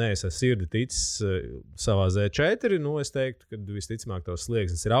 piemēram, neesi ar sirdi ticis savā Z4, es teiktu, ka visticamāk tavs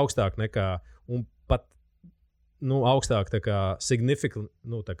slieksnis ir augstāk nekā, un pat augstāk, tā kā significant,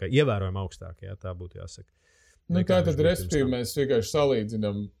 tā kā ievērojami augstāk, jā, tā būtu jāsaka. Tātad, respektīvi, mēs vienkārši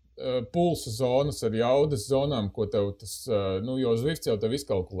salīdzinām pulsa zonas ar jaudas zonām, ko tev tas, jo Zwift jau tev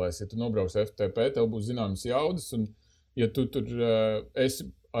izkalkulēs, ja tu nobrauc FTP, tev būs zināmas jaudas, un ja tu tur esi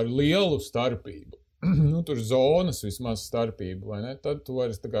ar lielu starpību, tur zonas vismaz starpību, vai ne, tad tu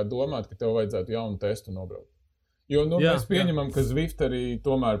vari tā kā domāt, ka tev vajadzētu jaunu testu nobraukt. Jo, mēs pieņemam, ka Zwift arī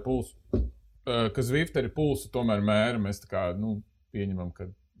tomēr pulsu tomēr mēra. Mēs tā kā, pieņemam, ka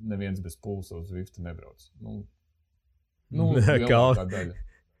neviens bez pulsa uz Zwiftu nebrauc.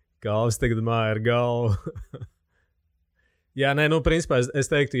 Kalvis tagad māja ar galvu. Jā, nē, principā es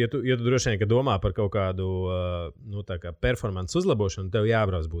teiktu, ja tu droši vien, ka domā par kaut kādu tā kā performance uzlabošanu, tev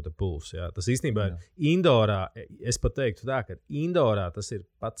jābrauc būt ar pulsu. Jā. Tas īstenībā ir indorā, es pat teiktu tā, ka indorā tas ir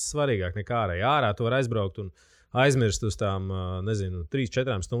pats svarīgāk nekā ārā. Ārā tu var aizbraukt un aizmirst uz tām,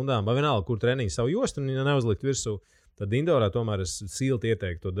 3-4 stundām, vai vienalga, kur treniņi savu jostu un neuzlikt virsū, tad indorā tomēr es silti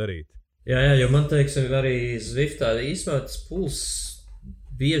ieteiktu to darīt. Jā, jo man teiksim arī Zwiftā īstenībā tas pulss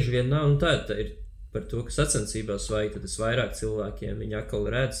bieži vien nav, tā ir par to, ka sacensībās vajag, tad es vairāk cilvēkiem viņi atkal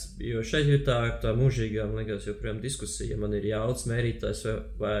redz, jo šeit ir tā mūžīgā, man liekas, joprojām diskusija, man ir jaudas mērītājs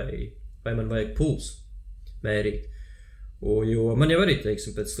vai man vajag pulsu mērīt. Jo man jau arī,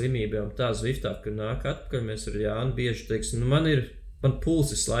 teiksim, pēc slimībām tā Zwiftā, kad nāk atpakaļ, mēs ar Jānu bieži, teiksim, man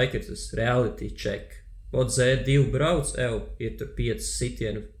pulsis laika ir tas reality check. Ot Z2 brauc, ir tur 5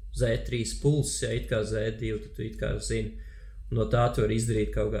 sitienu, Z3 pulsis, ja it kā Z2, tad tu it kā zini. No tā tu var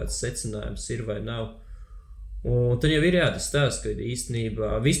izdarīt kaut kādas secinājumus, ir vai nav. Un tad jau ir tas stāsts, ka īstenībā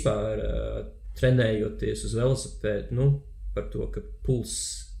vispār trenējoties uz velosipēdu, par to, ka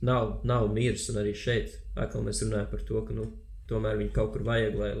pulss nav mirs, un arī šeit atkal mēs runājam par to, ka tomēr viņu kaut kur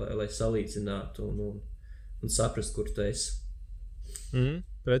vajag, lai salīdzinātu un saprast, kur tu esi.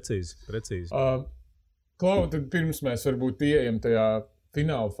 Precīzi. Klau, tad pirms mēs varbūt ieejam tajā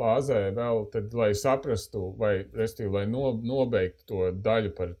fināla fāzē vēl, tad, lai saprastu, vai nobeigtu to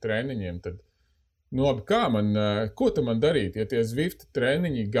daļu par treniņiem, tad, ko tu man darīt, ja tie Zwifta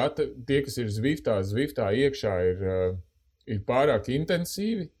treniņi, tie, kas ir Zwiftā iekšā, ir pārāk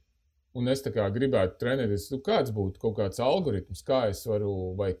intensīvi, un es tā kā gribētu trenēties, kāds būtu kaut kāds algoritms, kā es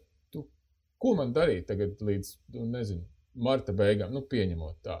varu, ko man darīt tagad līdz, marta beigām,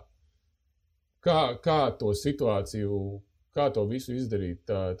 pieņemot tā. Kā to situāciju, kā to visu izdarīt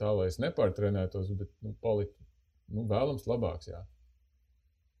tā lai es nepārtrenētos, bet paliktu vēlams labāks, jā.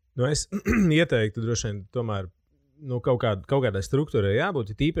 Es ieteiktu droši vien tomēr kaut kādai struktūrai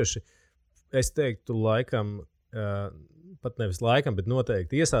jābūt, tīpaši es teiktu laikam, pat nevis laikam, bet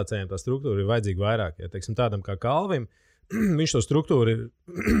noteikti iesācējiem tā struktūra ir vajadzīga vairāk. Ja, teiksim, tādam kā Kalvim, viņš to struktūru ir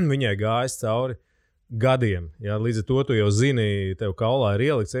viņai gājis cauri gadiem. Ja, līdz ar to tu jau zini, tev kaulā ir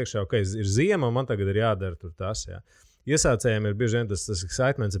ielikts iekšā, ka ir ziema, un man tagad ir jādara tur tas, jā. Iesācējiem ir bieži vien tas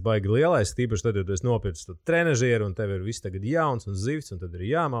excitements ir baigi lielais, tīpaši tad, ja tu esi nopircis to trenažieru un tev ir viss tagad jauns un Zwifts, un tad ir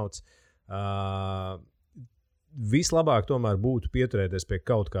jāmauc. Vislabāk tomēr būtu pieturēties pie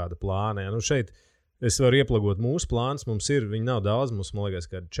kaut kāda plāna. Ja? Šeit es varu ieplagot mūsu plānus, viņi nav daudz, mums, man liekas,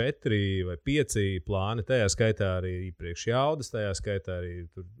 kādi 4 vai 5 plāni, tajā skaitā arī priekš jaudas, tajā skaitā arī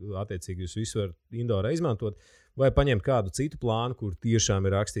tur attiecīgi jūs visu varat indorā izmantot. Vai paņemt kādu citu plānu, kur tiešām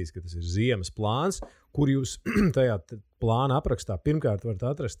ir rakstīts, ka tas ir ziemas plāns, kur jūs tajā plāna aprakstā pirmkārt varat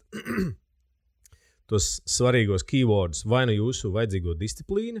atrast tos svarīgos keywords, vai jūsu vajadzīgo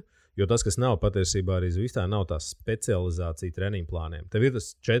disciplīnu, jo tas, kas nav patiesībā arī Zwiftā, nav tā specializācija treniņu plāniem. Tev ir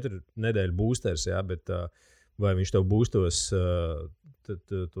tas 4 nedēļu boosters, jā, bet vai viņš tev boostos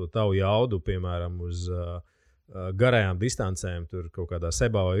to tavu jaudu, piemēram, uz garajām distancēm, tur kaut kādā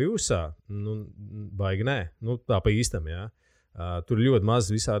sebā vai jūsā, baigi nē, tā pa īstam, jā. Tur ļoti maz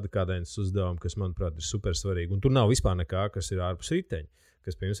visādi kādienas uzdevumi, kas, manuprāt, ir super svarīgi. Un tur nav vispār nekā, kas ir ārpus riteņa,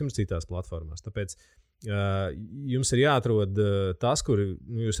 kas, piemēram, ir citās platformās. Tāpēc jums ir jāatrod tas, kur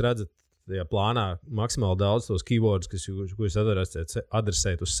jūs redzat tajā plānā maksimāli daudz tos keywords, ko jūs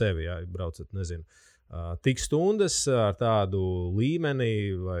adresējat uz sevi, jā, braucat, tik stundas ar tādu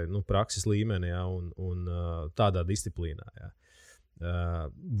līmeni vai prakses līmeni, jā, un tādā disciplīnā. Jā.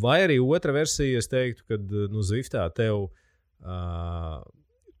 Vai arī otra versija, es teiktu, kad Zwiftā tev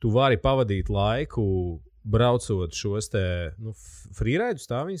tu vari pavadīt laiku braucot šos te freeridus,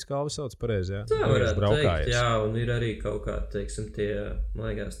 tā viņas Kalvis sauc pareizi, jā? Tā varētu teikt, jā, un ir arī kaut kā, teiksim, tie,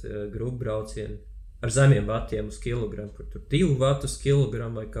 man liekas, tie grupu braucieni ar zemiem vatiem uz kilogramu, kur tur 2 vatu uz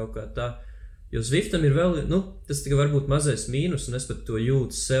kilogramu vai kaut kā tā. Jo Zwiftam ir vēl, tas tikai varbūt mazais mīnus, un es pat to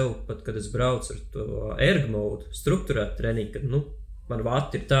jūtu sev, pat kad es braucu ar to erg modu, struktūrēt treniņu, kad, man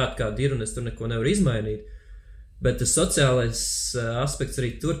vati ir tādi, kādi ir, un es tur neko nevaru izmainīt. Bet tas sociālais aspekts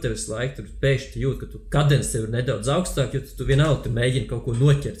arī tur tev visu laiku, tur pēkšņi jūt, ka tu kadens tev ir nedaudz augstāk, jo tu vienalga tu mēģini kaut ko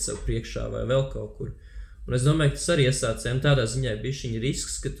noķert sev priekšā vai vēl kaut kur. Un es domāju, ka tas arī iesācējiem tādā ziņā ir bišķiņa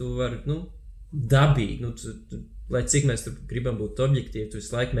risks, ka tu vari, dabīgi, lai cik mēs tur gribam būt objektīvi, tu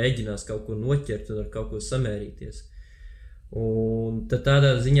visu laiku mēģinās kaut ko noķert un ar kaut ko samērīties. Un tad tādā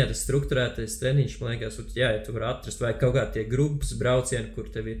ziņā tas strukturētais treniņš, man liekas, ja tu vari atrast vai kaut kā tie grupas braucieni, kur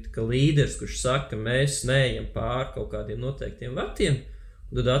tev ir kā līderis, kurš saka, ka mēs neejam pār kaut kādiem noteiktiem vatiem,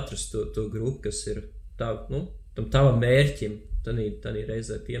 un tad atrast to grupu, kas ir tam tavam mērķim tādī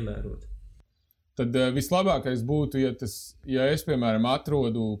reizē piemērot. Tad vislabākais būtu, ja es, piemēram,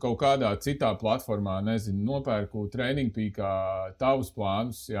 atrodu kaut kādā citā platformā, nezinu, nopērku Training Peakā tavus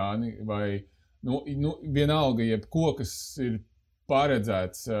plānus, Jāni, vai vienalga, jebko, kas ir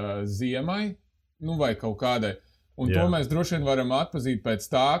paredzēts ziemai, vai kaut kādai. Un to mēs droši vien varam atpazīt pēc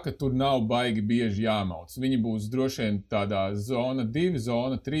tā, ka tur nav baigi bieži jāmauc. Viņi būs droši vien tādā zona 2,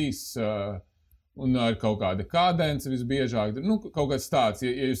 zona 3 un ar kaut kāda kadence visbiežāk. Kaut kāds tāds.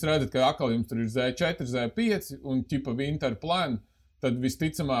 Ja jūs redzat, ka atkal jums tur ir Z4, Z5 un ķipa winter plan, tad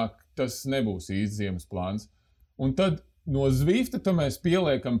visticamāk tas nebūs īsts ziemas plāns. Un tad no Zwifta mēs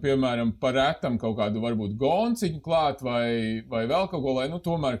pieliekam, piemēram, par retam kaut kādu varbūt gonciņu klāt vai vēl kaut ko, lai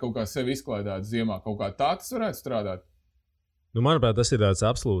tomēr kaut kā sevi izklaidētu ziemā. Kaut kā tā tas varētu strādāt? Manuprāt, tas ir tāds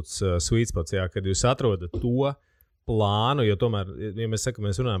absolūts sweet spots, kad jūs atrodat to plānu, jo tomēr, ja mēs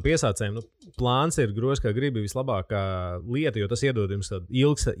runājam piesācējiem, plāns ir grozi, kā gribi vislabākā lieta, jo tas iedod jums tādu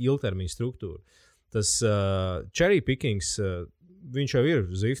ilgtermiņu struktūru. Tas cherry pickings, viņš jau ir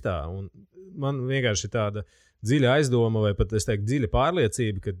Zwiftā, un man vienkārši ir tāda dziļa aizdoma, vai pat es teiktu dziļa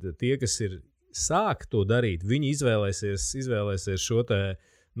pārliecība, ka tie, kas ir sāk to darīt, viņi izvēlēsies šo te,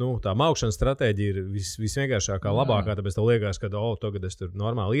 tā maukšanas stratēģija ir visvienkāršākā, labākā, tāpēc tev liekas, ka, tagad es tur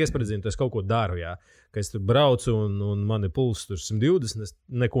normāli iespredzinu, es kaut ko daru, ka es tur braucu un man ir pulss tur 120, es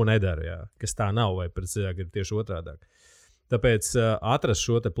neko nedaru, kas tā nav, vai precīzāk ir tieši otrādāk. Tāpēc atrast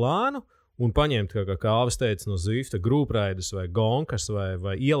šo te plānu, un paņemt, kā Kalvis teica, no Zwifta grūpraidus vai gonkas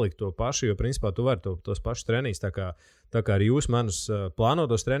vai ielikt to pašu, jo principā tu vari tos pašus treniņus, tā kā arī jūs manus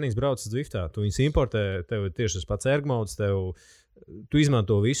plānotos treniņus braucat Zwiftā, tu viņus importē, tev ir tieši tas pats ergmods, tu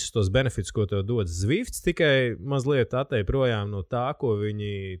izmanto visus tos benefits, ko tev dod Zwifts, tikai mazliet attei projām no tā, ko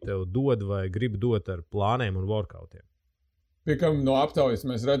viņi tev dod vai grib dot ar plāniem un workoutiem. Pie kam no aptaujas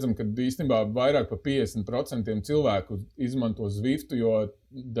mēs redzam, ka īstenībā vairāk par 50% cilvēku izmanto Zwiftu, jo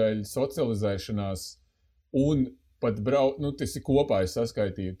dēļ socializēšanās un pat tas ir kopā, es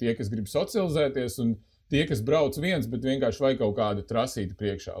saskaitīju, tie, kas grib socializēties un tie, kas brauc viens, bet vienkārši vajag kaut kādu trasīti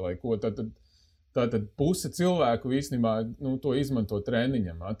priekšā, lai ko tātad puse cilvēku īstenībā to izmanto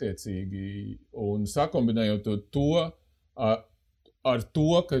treniņam attiecīgi un sakombinējot to ar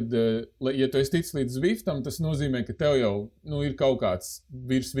to, ka, ja tu esi ticis līdz Zwiftam, tas nozīmē, ka tev jau ir kaut kāds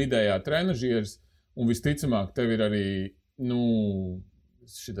virsvidējā trenažieris, un visticamāk tev ir arī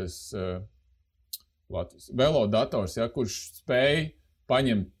šitas velodators, kurš spēj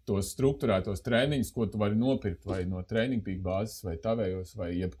paņemt tos strukturētos treniņus, ko tu vari nopirkt vai no Training Peak bāzes vai tavējos vai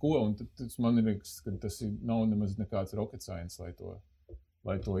jebko, un tas man liekas, ka tas nav nemaz nekāds rocket science,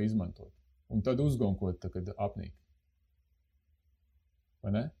 lai to izmantot. Un tad uzgonkot, kad apnīk. Vai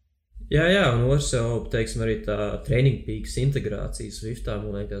ne? Jā, un otrs jau, teiksim, arī tā Training Peaks integrācijas Zwiftā,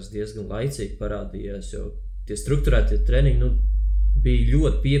 man liekas, diezgan laicīgi parādījās, jo tie strukturētie treniņi, bija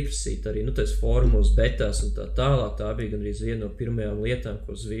ļoti pieprasīti arī, tais fórumos, betās un tā tālāk. Tā bija gan arī viena no pirmajām lietām,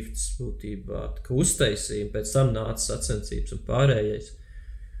 ko Zwifts būtībā uztaisīja, un pēc tam nāca sacensības un pārējais.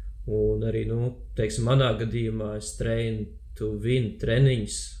 Un arī, teiksim, manā gadījumā es train to win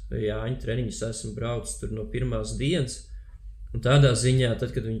treniņus, Jāņa treniņus esmu braucis tur no pirmās dienas. Un tādā ziņā,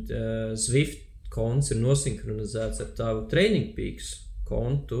 tad, kad Zwift konts ir nosinhronizēts ar tavu Training Peaks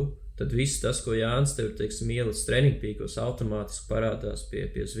kontu, tad viss tas, ko Jānis tev, teiksim, ielicis Training Peakos, automātiski parādās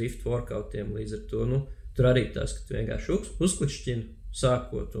pie Zwift workoutiem. Līdz ar to, tur arī tās, ka tu vienkārši uzklišķini,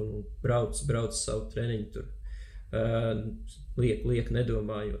 sākot un brauc savu treniņu tur, liek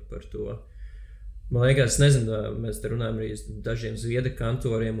nedomājot par to. Man liekas, nezinu, mēs te runājam arī dažiem zviedru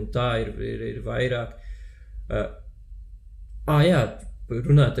kantoriem, un tā ir vairāk.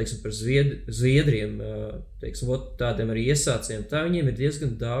 Runāt, teiksim, par zviedriem, teiksim, tādiem arī iesācējiem, tā viņiem ir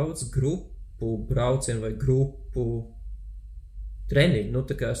diezgan daudz grupu braucienu vai grupu treniņu,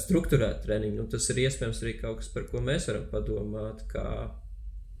 tā kā strukturēt treniņu. Tas ir iespējams arī kaut kas, par ko mēs varam padomāt, kā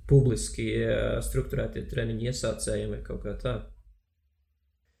publiski strukturētie treniņi iesācējiem vai kaut kā tā.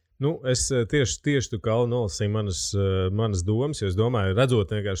 Es tieši tu kā nolasīju manas domas, jo es domāju, redzot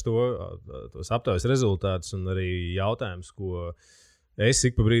vienkārši tos aptaujas rezultātus un arī jautājumus, ko es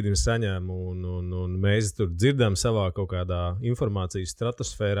ik pa brīdim saņēmu un mēs tur dzirdam savā kaut kādā informācijas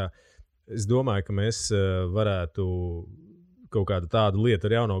stratosfērā. Es domāju, ka mēs varētu kaut kādu tādu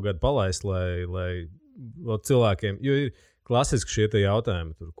lietu ar jauno gadu palaist, lai cilvēkiem, jo ir klasiski šie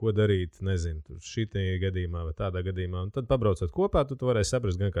jautājumi, tur, ko darīt, nezinu, tur šitajā gadījumā vai tādā gadījumā. Un tad pabraucot kopā, tu varēsi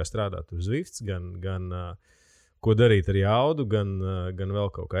saprast, gan kā strādāt tur Zwifts, gan ko darīt ar jaudu, gan vēl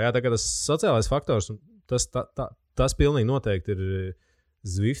kaut kā. Tā kā tas sociālais faktors, tas pilnīgi noteikti ir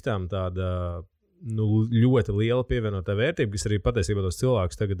Zwiftam tāda ļoti liela pievienotā vērtība, kas arī patiesībā tos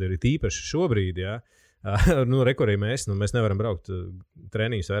cilvēkus tagad ir īpaši šobrīd, Rekurī mēs nevaram braukt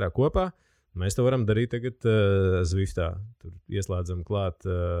treniņus vairāk kopā. Mēs to varam darīt tagad Zwiftā. Tur ieslēdzam klāt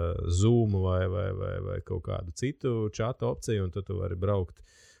Zoom vai kaut kādu citu čatu opciju, un tad tu vari braukt,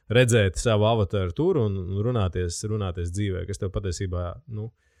 redzēt savu avatāru tur un runāties dzīvē, kas tev patiesībā,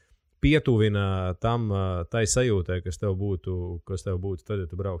 pietuvina tai sajūtai, kas tev būtu tad, ja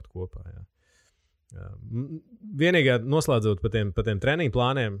tu brauktu kopā. Jā. Vienīgā noslēdzot pa tiem treniņu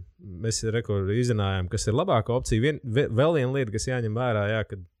plāniem, mēs izzinājām, kas ir labākā opcija. Vēl viena lieta, kas jāņem vērā,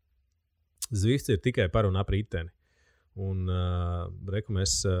 kad Zwifts ir tikai par un ap riteni. Un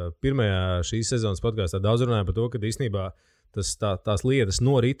mēs pirmajā šīs sezonas podkāstā daudz runājām par to, ka īstenībā tās lietas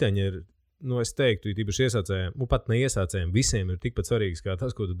no riteņa ir, es teiktu, īpaši iesācējiem, pat neiesācējiem, visiem ir tikpat svarīgas kā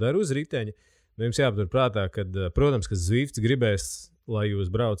tas, ko tu dari uz riteņa. Jums jāpatur prātā, ka, protams, ka Zwifts gribēs, lai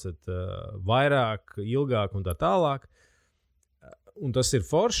jūs braucat vairāk, ilgāk un tā tālāk. Un tas ir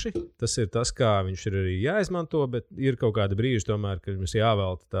forši, tas ir tas, kā viņš ir arī jāizmanto, bet ir kaut kāda brīža tomēr, kad mums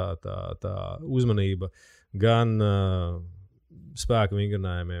jāvelta tā uzmanība gan spēka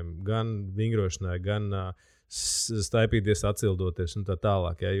vingrinājumiem, gan vingrošanai, gan staipīties, atcildoties un tā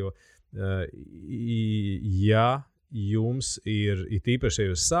tālāk. Ja, jo, ja jums ir īpaši, ja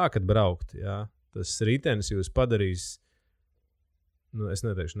jūs sākat braukt, ja, tas ritenis jūs padarīs, es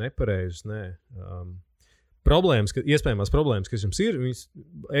neteikšu nepareizus, iespējamās problēmas, kas jums ir, viņas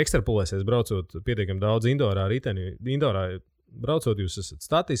ekstrapolēsies braucot pietiekami daudz indorā riteni. Indorā braucot jūs esat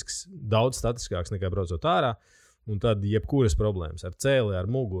statisks, daudz statiskāks nekā braucot ārā, un tad jebkuras problēmas ar cēli, ar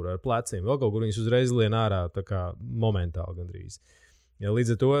muguru, ar pleciem, vēl kaut kur viņas uzreiz lien ārā tā kā momentāli gandrīz. Ja,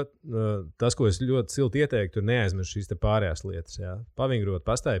 līdz ar to tas, ko es ļoti silti ieteiktu, ir neaizmirst šīs te pārējās lietas. Ja. Pavingrot,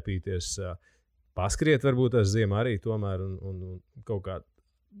 pastaipīties, paskriet varbūt ar ziemu arī tomēr un kaut kā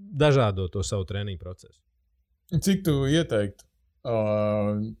dažādot to savu treniņu procesu. Cik tu ieteiktu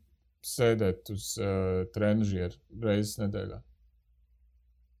sēdēt uz trenižieru reizes nedēļā?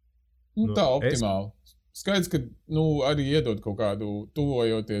 Tā optimāli. Skaidrs, ka arī iedod kaut kādu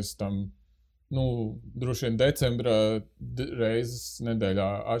tuvojoties tam, droši vien decembra reizes nedēļā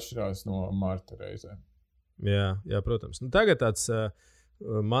atšķirās no marta reizēm. Jā, protams. Tagad tāds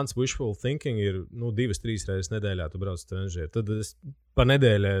mans wishful thinking ir 2-3 reizes nedēļā tu brauc trenižieru. Tad pa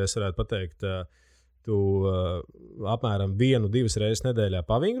nedēļai es varētu pateikt, tu apmēram 1-2 reizes nedēļā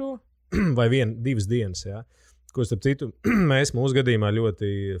pavingro vai 1-2 dienas, jā. Ko starp citu mēs mūsu gadījumā ļoti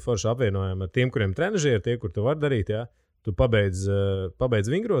forši apvienojam ar tiem, kuriem trenižieri, tie, kur tu vari darīt, jā. Tu pabeidz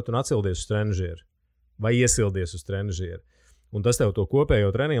vingrot un atsildies uz trenižieru vai iesildies uz trenižieru. Un tas tev to kopējo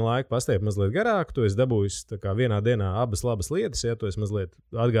treniņu laiku pastiep mazliet garāk, tu esi dabūjis tā kā vienā dienā abas labas lietas, ja tu esi mazliet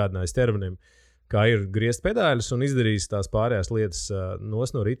atgādinājis ķermenim, kā ir griezt pedāļus un izdarījis tās pārējās lietas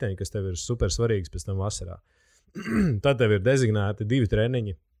no riteņa, kas tev ir super svarīgas pēc tam vasarā. Tad tev ir dezignēti 2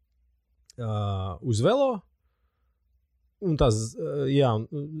 treniņi uz velo, un tās,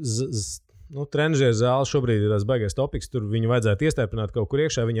 trenižieru zāle šobrīd ir tas baigais topiks, tur viņu vajadzētu iestarpināt kaut kur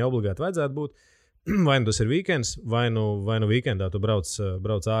iekšā, viņai obligāti vajadzētu būt. Vai nu tas ir weekends, vai nu weekendā tu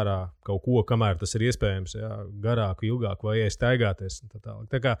brauc ārā kaut ko, kamēr tas ir iespējams, jā, garāku, ilgāku, vai iestaigāties.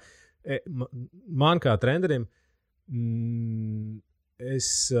 Tā kā man kā trenerim,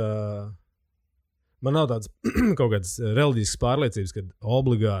 man nav tāds kaut kāds reliģisks pārliecības, ka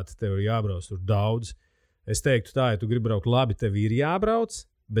obligāti tev ir jābrauc tur daudz. Es teiktu tā, ja tu gribi braukt labi, tev ir jābrauc,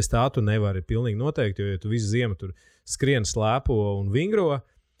 bez tā tu nevari pilnīgi noteikti, jo ja tu visu ziemu tur skrien, slēpo un vingro,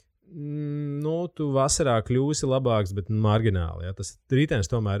 tu vasarā kļūsi labāks, bet margināli. Ja? Tas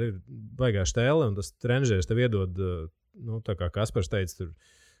ritenis tomēr ir baigā štēle, un tas trenižieris tev iedod, tā kā Kaspars teica, tur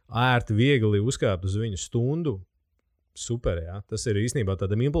ērti, viegli uzkāpt uz viņu stundu. Super, ja? Tas ir īstenībā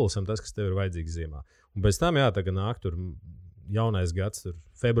tādam impulsam tas, kas tev ir vajadzīgs ziemā. Un pēc tam, tagad nāk tur jaunais gads, tur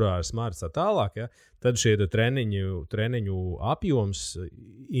februāris, marts, tā tālāk, ja? Tad šie treniņu apjoms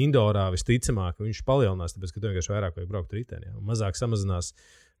indorā visticamāk, viņš palielinās, tāpēc, ka tu vienkārši vairāk vajag braukt riteni, ja? Un mazāk samazinās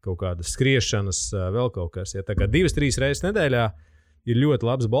kaut kādas skriešanas, vēl kaut kas. Ja? Tā kā 2-3 reizes nedēļā ir ļoti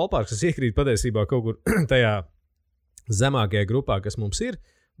labs ballparks, kas iekrīt patiesībā kaut kur tajā zemākajā grupā, kas mums ir,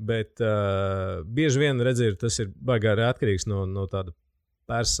 bet bieži vien redzēt, tas ir baigā atkarīgs no tāda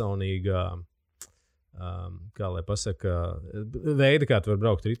personīgā, kā lai pasaka, veida, kā tu vari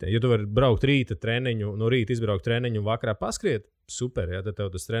braukt rītā. Ja tu vari braukt rīta treniņu, no rīta izbraukt treniņu un vakarā paskriet, super, ja? Tad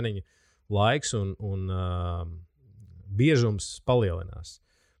tev tas treniņu laiks un biežums palielinās.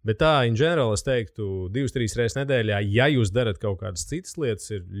 Bet tā, in general, es teiktu, 2-3 reizes nedēļā, ja jūs darat kaut kādas citas lietas,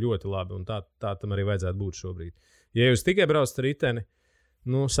 ir ļoti labi, un tā tam arī vajadzētu būt šobrīd. Ja jūs tikai braucat riteni,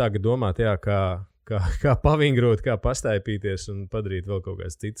 sākat domāt, kā pavingrot, kā pastaipīties un padarīt vēl kaut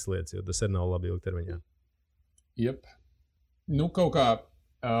kādas citas lietas, jo tas arī nav labi ilgtermiņā. Jep. Kaut kā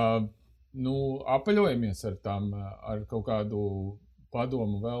apaļojamies ar kaut kādu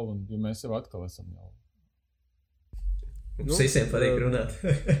padomu vēl, un jo mēs jau atkal esam jau. Mums visiem patīk runāt.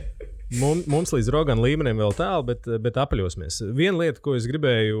 Mums līdz Rogana līmenim vēl tālu, bet apaļosimies. Viena lieta, ko es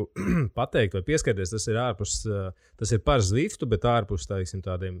gribēju pateikt vai pieskarties, tas ir par Zwiftu, bet ārpus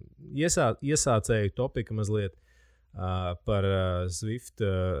tādiem iesācēju topika mazliet par Zwift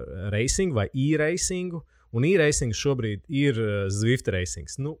racing vai e-racingu. Un e-racing šobrīd ir Zwift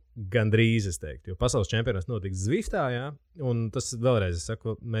racings. Gandrīz, es teiktu, jo pasaules čempionāts notiks Zwiftā, jā. Un tas vēlreiz, es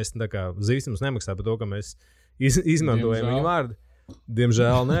saku, mēs tā kā Zwift mums nemaksā par to, ka mēs izmantojam viņu vārdu.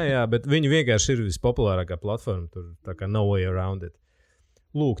 Diemžēl nē, jā, bet viņi vienkārši ir vispopulārākā platforma. Tur tā kā no way around it.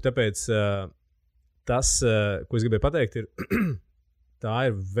 Lūk, tāpēc tas, ko es gribēju pateikt, ir tā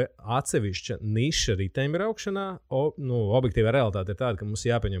ir atsevišķa niša riteņbraukšanā. Objektīvā realitāte ir tāda, ka mums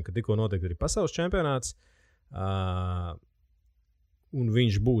jāpieņem, ka tikko notiek arī pasaules čempionāts. Un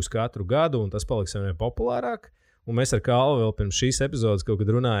viņš būs katru gadu, un tas paliks vien populārāk. Un mēs ar Kalvu vēl pirms šīs epizodes kaut kad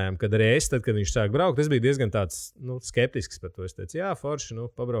runājām, kad arī es, tad, kad viņš sāk braukt, es biju diezgan tāds skeptisks par to. Es teicu, jā, forši,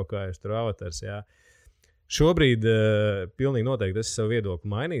 pabraukājos tur avatars, jā. Šobrīd pilnīgi noteikti es savu viedokli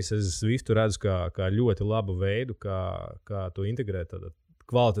mainījis. Es Zwiftu redzu kā ļoti labu veidu, kā to integrēt tādā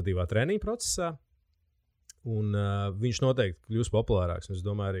kvalitatīvā treniņa procesā. Un viņš noteikti kļūs populārāks. Un es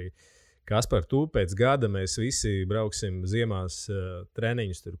domāju, arī Kaspar, tu pēc gada mēs visi brauksim ziemās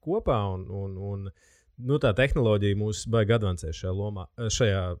treniņus tur kopā. Un tā tehnoloģija mūs baigi advancē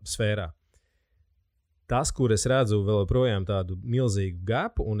šajā sfērā. Tas, kur es redzu vēl joprojām tādu milzīgu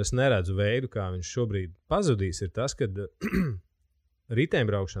gapu, un es neredzu veidu, kā viņš šobrīd pazudīs, ir tas, ka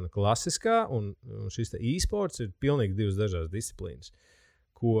riteņbraukšana klasiskā un šis e-sports ir pilnīgi divas dažādas disciplīnas,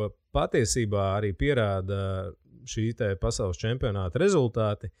 ko patiesībā arī pierāda šī pasaules čempionāta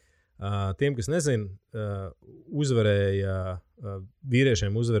rezultāti. Tiem, kas nezina,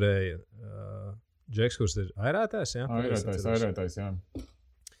 vīriešiem uzvarēja Džeks, kurš ir airētājs. Ja? Airētājs, jā.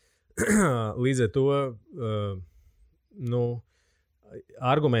 Līdz ar to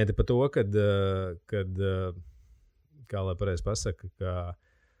argumenti par to, kad kā lai pareizi pasaka, ka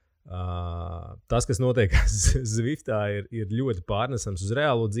tas, kas notiek Zwiftā, ir ļoti pārnesams uz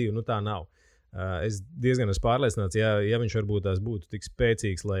reālo dzīvi, tā nav. Es diezgan esmu pārliecināts, ja viņš varbūt tās būtu tik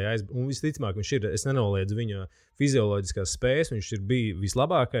spēcīgs, un visticamāk viņš ir, es nenoliedzu viņa fizioloģiskās spējas, viņš ir bija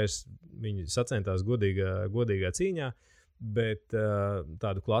vislabākais, viņi sacentās godīgā cīņā, bet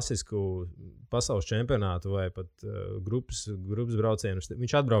tādu klasisku pasaules čempionātu vai pat grupas braucienu,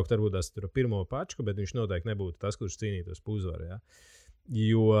 viņš atbraukt varbūt tās ar pirmo pačku, bet viņš noteikti nebūtu tas, kurš cīnītos par uzvaru. Ja?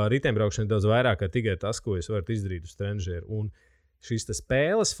 Jo riteņbraukšana ir daudz vairāk kā tikai tas, ko jūs varat izdarīt uz trenižieru. Un šis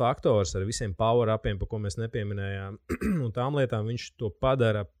spēles faktors ar visiem power-upiem, par ko mēs nepieminējām, un tām lietām viņš to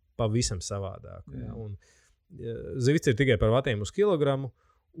padara pavisam savādāk. Ja? Un Zwifts ir tikai par vatiem uz kilogramu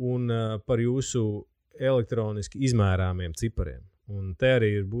un par jūsu elektroniski izmērāmiem cipariem. Un te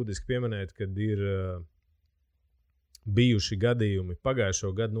arī ir būtiski pieminēt, kad ir bijuši gadījumi.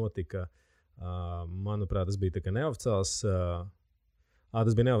 Pagājušo gadu notika, manuprāt, tas bija tā kā neoficiāls,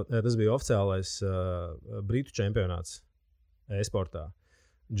 tas bija oficiālais Britu čempionāts e-sportā.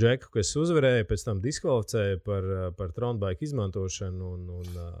 Džeku, kas uzvarēja, pēc tam diskvalificēja par tronbaiku izmantošanu.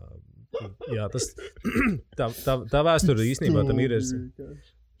 Jā, tā vēsture īstenībā tam ir.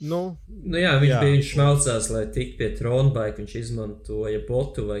 Viņš smelcās, lai tiktu pie tronbaika. Viņš izmantoja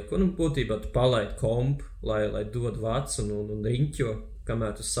botu vai ko. Būtībā tu palaidi kompu, lai dod vats un riņķo,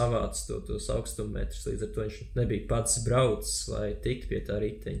 kamēr tu savāc tos augstummetrus. Līdz ar to viņš nebija pats braucis, lai tiktu pie tā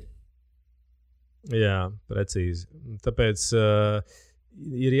riteņa. Jā, precīzi. Tāpēc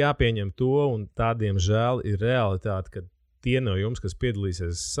ir jāpieņem to, un tādiem žēl ir realitāte, ka tie no jums, kas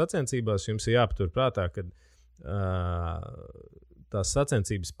piedalīsies sacensībās, jums ir jāpatur prātā, ka tās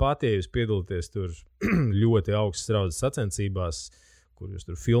sacensības pat, ja jūs piedalāties tur ļoti augstas raudzes sacensībās, kur jūs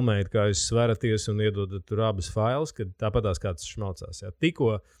tur filmējat, kā jūs sveraties un iedodat tur abas failus, kad tāpatās kā tas šmaucās. Jā.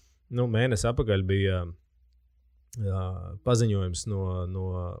 Tikko mēnesi atpakaļ bija paziņojums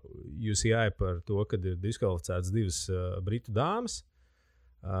no UCI par to, ka ir diskvalificētas divas britu dāmas,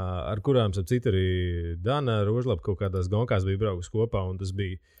 ar kurām, ap citu, arī Dana Rožlapa kaut kādās gonkās bija braukus kopā, un tas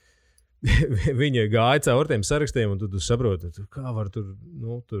bija viņa gāja caur tiem sarakstiem, un tu saproti, kā var tur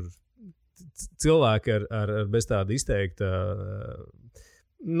cilvēki ar bez tāda izteikta,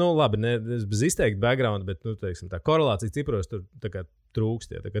 labi, ne bez izteikta background, bet, teiksim, tā korelācija cipros tur tā kā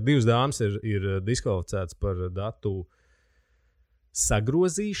trūkst. Ja. Tā kā divas dāmas ir diskvalificētas par datu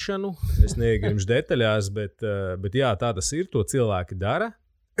sagrozīšanu. Es neiegrimšu detaļās, bet jā, tā tas ir. To cilvēki dara.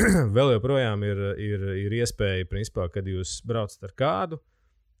 Vēl joprojām ir iespēja, principā, kad jūs braucat ar kādu,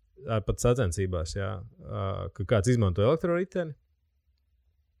 pat sacensībās, jā, ka kāds izmanto elektroriteni.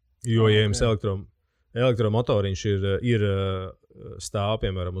 Jo, ja jums elektromotoriņš ir stāv,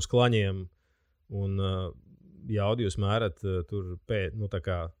 piemēram, uz klaņiem, un jaudu jūs mērat tur tā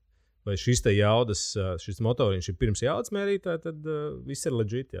kā, vai šis te jaudas, šis motoriņš ir pirms jaudas mērītāji, tad viss ir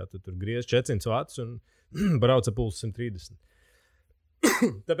legit, jā, tu tur griez 400 vatus un brauca pulsu 130.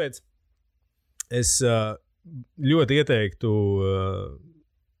 Tāpēc es ļoti ieteiktu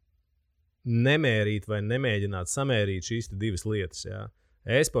nemērīt vai nemēģināt samērīt šīs divas lietas. Jā.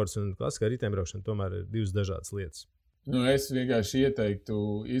 E-sports un klasiskā riteņbraukšana tomēr ir divas dažādas lietas. Nu, es vienkārši ieteiktu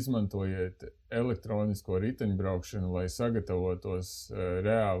izmantojiet elektronisko riteņbraukšanu, lai sagatavotos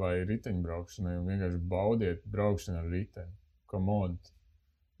reālai riteņbraukšanai un vienkārši baudiet braukšanu ar riteni. Come on!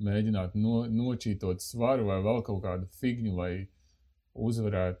 Mēģināt nočītot svaru vai vēl kaut kādu figņu, lai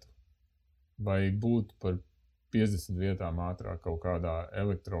uzvarētu vai būtu par 50 vietām ātrāk kaut kādā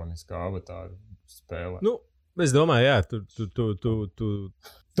elektroniskā avatāru spēlē. Nu, es domāju, jā, tu...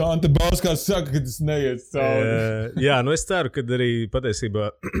 Tante Bauskās saka, ka tas neiet cauri. Jā, nu es ceru, ka arī patiesībā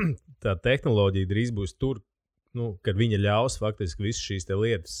tā tehnoloģija drīz būs tur, nu, kad viņa ļaus faktiski visas šīs te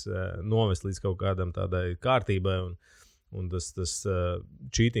lietas novest līdz kaut kādam tādai kārtībai un tas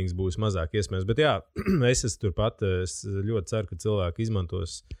cheatings būs mazāk iespējams. Bet jā, es esmu turpat, es ļoti ceru, ka cilvēki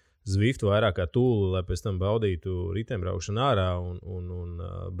izmantos Zwift vairāk kā tūli, lai pēc tam baudītu riteņbraukšanu ārā un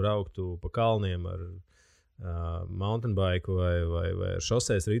brauktu pa kalniem ar mountain bike vai ar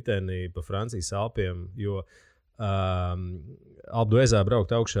šoseis riteni pa Francijas Alpiem, jo Alpe d'Huezā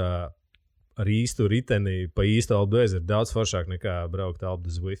braukt augšā ar īstu riteni pa īstu Alpe d'Huez ir daudz foršāk nekā braukt Alpe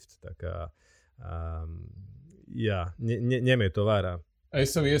d'Huez. Tā kā, jā, ņemiet to vērā.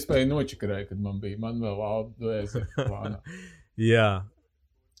 Es savu iespēju nočakarēju, kad man vēl Alpe d'Huez plānā. Jā.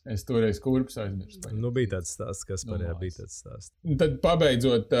 Es toreiz kurpus aizmirstu. Nu, bija tāds stāsts, kas parējā bija tāds stāsts. Tad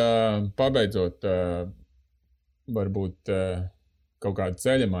pabeidzot varbūt kaut kādu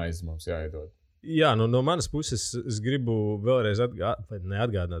ceļamaizi mums jāiedod. Jā, no manas puses es gribu vēlreiz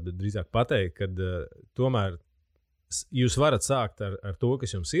neatgādināt, bet drīzāk pateikt, ka tomēr jūs varat sākt ar to,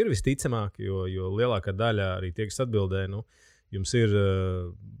 kas jums ir visticamāk, jo lielākā daļa arī tie, kas atbildē, nu, jums ir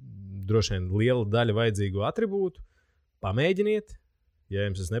droši vien liela daļa vajadzīgu atribūtu. Pamēģiniet. Ja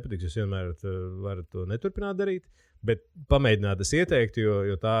jums tas nepatiks, jūs vienmēr varat to neturpināt darīt, bet pamēģināt es ieteiktu,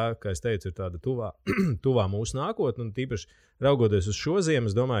 jo tā, kā es teicu, ir tāda tuvā mūsu nākotne, un tīpaši raugoties uz šo ziemu,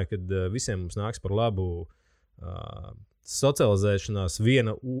 es domāju, ka visiem mums nāks par labu socializēšanās,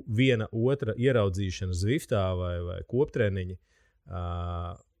 viena otra ieraudzīšana Zwiftā vai koptreniņi.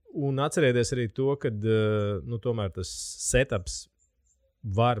 Un atcerieties arī to, ka tomēr tas setups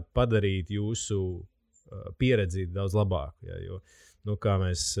var padarīt jūsu pieredzi daudz labāku, jo nu, kā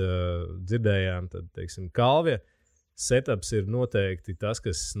mēs dzirdējām, tad, teiksim, Kalvja setups ir noteikti tas,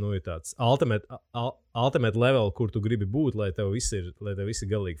 kas ir tāds ultimate level, kur tu gribi būt, lai tev viss ir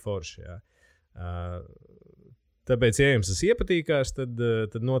galīgi forši. Jā. Tāpēc, ja jums tas iepatīkās,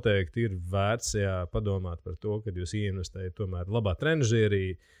 tad noteikti ir vērts padomāt par to, ka jūs ieinvestējat tomēr labā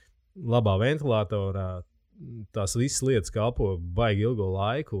trenažierī, labā ventilatorā. Tās visas lietas kalpo baigi ilgo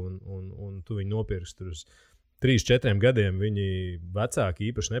laiku, un tu viņu nopirksi tur uz 3-4 gadiem. Viņi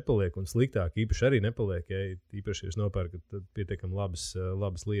vecāki īpaši nepaliek, un sliktāki īpaši arī nepaliek. Ja īpaši jūs nopērkat pietiekami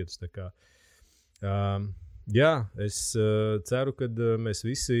labas lietas. Tā kā, jā, es ceru, ka mēs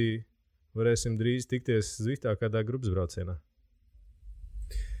visi varēsim drīz tikties Zwiftā kādā grupas braucienā.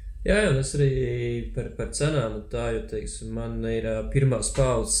 Jā, un es arī par cenām un tā, jo, teiksim, man ir pirmās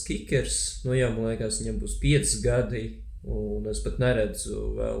paudzes kickers, nu jā, man liekas, viņam būs 5 gadi, un es pat neredzu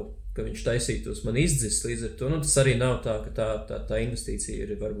vēl, ka viņš taisītos man izdzist līdz ar to. Nu, tas arī nav tā, ka tā investīcija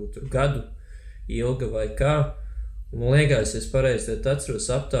ir varbūt tur gadu ilga vai kā. Un man liekas, es pareizi atceros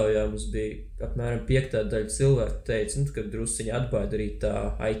aptaujā, mums bija apmēram 5. daļa cilvēku teica, ka drusciņi atbaida arī tā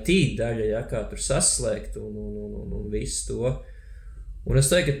IT daļa, ja, kā tur saslēgt un visu to. Un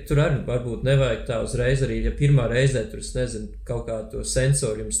es teiktu, ka tur arī varbūt nevajag tā uzreiz arī, ja pirmā reizē tur, es nezinu, kaut kā to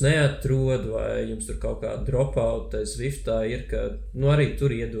sensoru jums neatrod, vai jums tur kaut kā dropout Zwiftā ir, ka, nu, arī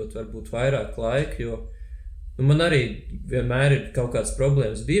tur iedot varbūt vairāk laika, jo, nu, man arī vienmēr ir kaut kāds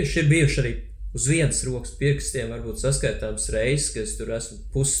problēmas bijuši. Ir bijuši arī uz vienas rokas pirkstiem varbūt saskaitāms reizes, ka es tur esmu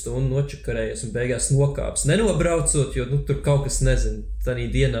pusstundu nočakarējies un beigās nokāps. Nenobraucot, jo, nu, tur kaut kas, nezinu, tādā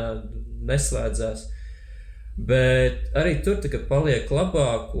dienā neslēdzās. Bet arī tur paliek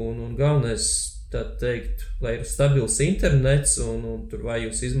labāk un galvenais, tā teikt, lai ir stabils internets un tur vai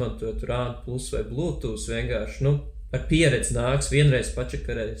jūs izmantojat RAN plus vai Bluetooth, vienkārši, nu, ar pieredzi nāks, vienreiz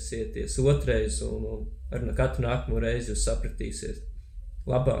pačakarēsieties, otrais un ar katru nākamo reizi jūs sapratīsiet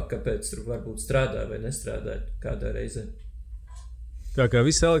labāk, kāpēc tur varbūt strādā vai nestrādā kādā reizē. Tā kā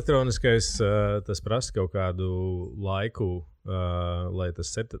viss elektroniskais, tas prasa kaut kādu laiku, lai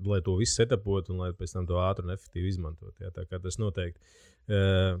to visu setapotu un lai pēc tam to ātri un efektīvi izmantot. Jā. Tā kā tas noteikti.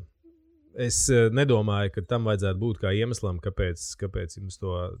 Es nedomāju, ka tam vajadzētu būt kā iemeslam, kāpēc jums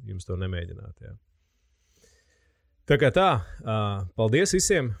to nemēģināt. Jā. Tā kā tā, paldies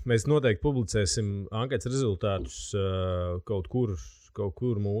visiem. Mēs noteikti publicēsim anketas rezultātus kaut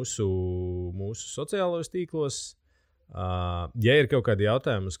kur mūsu sociālajos tīklos. Ja ir kaut kādi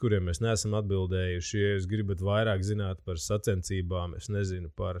jautājumi, uz kuriem mēs neesam atbildējuši, ja jūs gribat vairāk zināt par sacensībām, es nezinu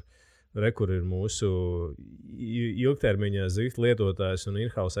par kur ir mūsu ilgtermiņa Zwift lietotājs un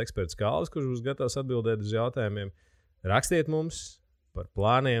in-house eksperts Kalvis, kurš būs gatavs atbildēt uz jautājumiem, rakstiet mums par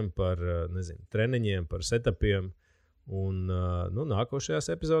plāniem, par treniņiem, par setupiem. Un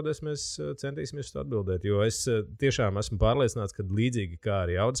nākošajās epizodēs mēs centīsimies to atbildēt, jo es tiešām esmu pārliecināts, ka līdzīgi kā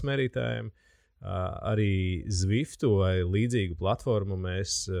ar jaudas mērītājiem, arī Zwiftu vai līdzīgu platformu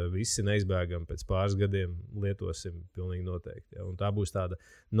mēs visi neizbēgam pēc pāris gadiem lietosim pilnīgi noteikti. Ja? Un tā būs tāda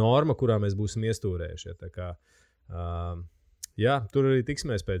norma, kurā mēs būsim iestūrējuši. Ja? Tā kā, tur arī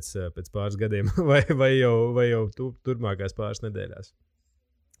tiksimies pēc pāris gadiem vai jau turpmākās pāris nedēļās.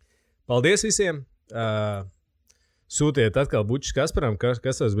 Paldies visiem! Sūtiet atkal bučus Kasparam, kas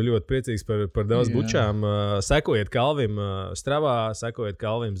bija ļoti priecīgs par daudz bučām. Sekojiet Kalvim Stravā, sekojiet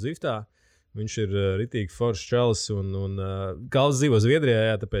Kalvim Zwiftā. Viņš ir ritīgi foršs čalis un Kalvs dzīvo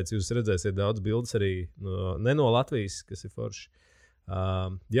Zviedrijā, tāpēc jūs redzēsiet daudz bildes arī ne no Latvijas, kas ir forši.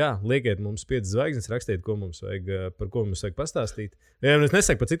 Liekiet mums 5 zvaigznes, rakstiet, par ko mums vajag pastāstīt. Ja es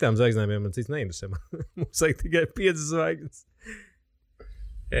nesaku par citām zvaigznēm, ja man cits neinteresē. Mums vajag tikai 5 zvaigznes.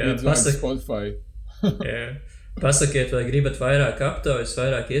 Spotify. Pasakiet, vai gribat vairāk aptaujas,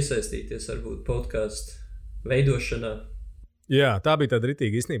 vairāk iesaistīties varbūt podcastu veidošanā. Jā, tā bija tāda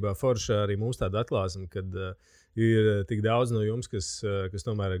ritīga īstenībā forša arī mūsu tāda atklāsme, kad ir tik daudz no jums, kas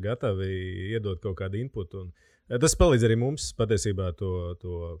tomēr ir gatavi iedot kaut kādu inputu. Tas palīdz arī mums patiesībā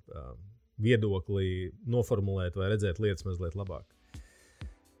to viedokli noformulēt vai redzēt lietas mazliet labāk.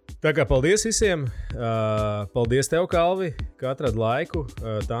 Tā kā paldies visiem. Paldies tev, Kalvi, ka atradi laiku.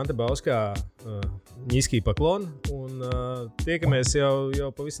 Tante Bauskā ņiskī paklon. Un tiekamies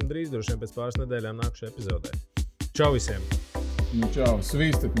jau pavisam drīz, droši vien pēc pāris nedēļām nākušajā epizodē. Čau visiem! Čau,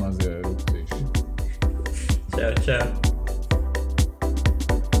 svīstat mazie rupcīši. Čau.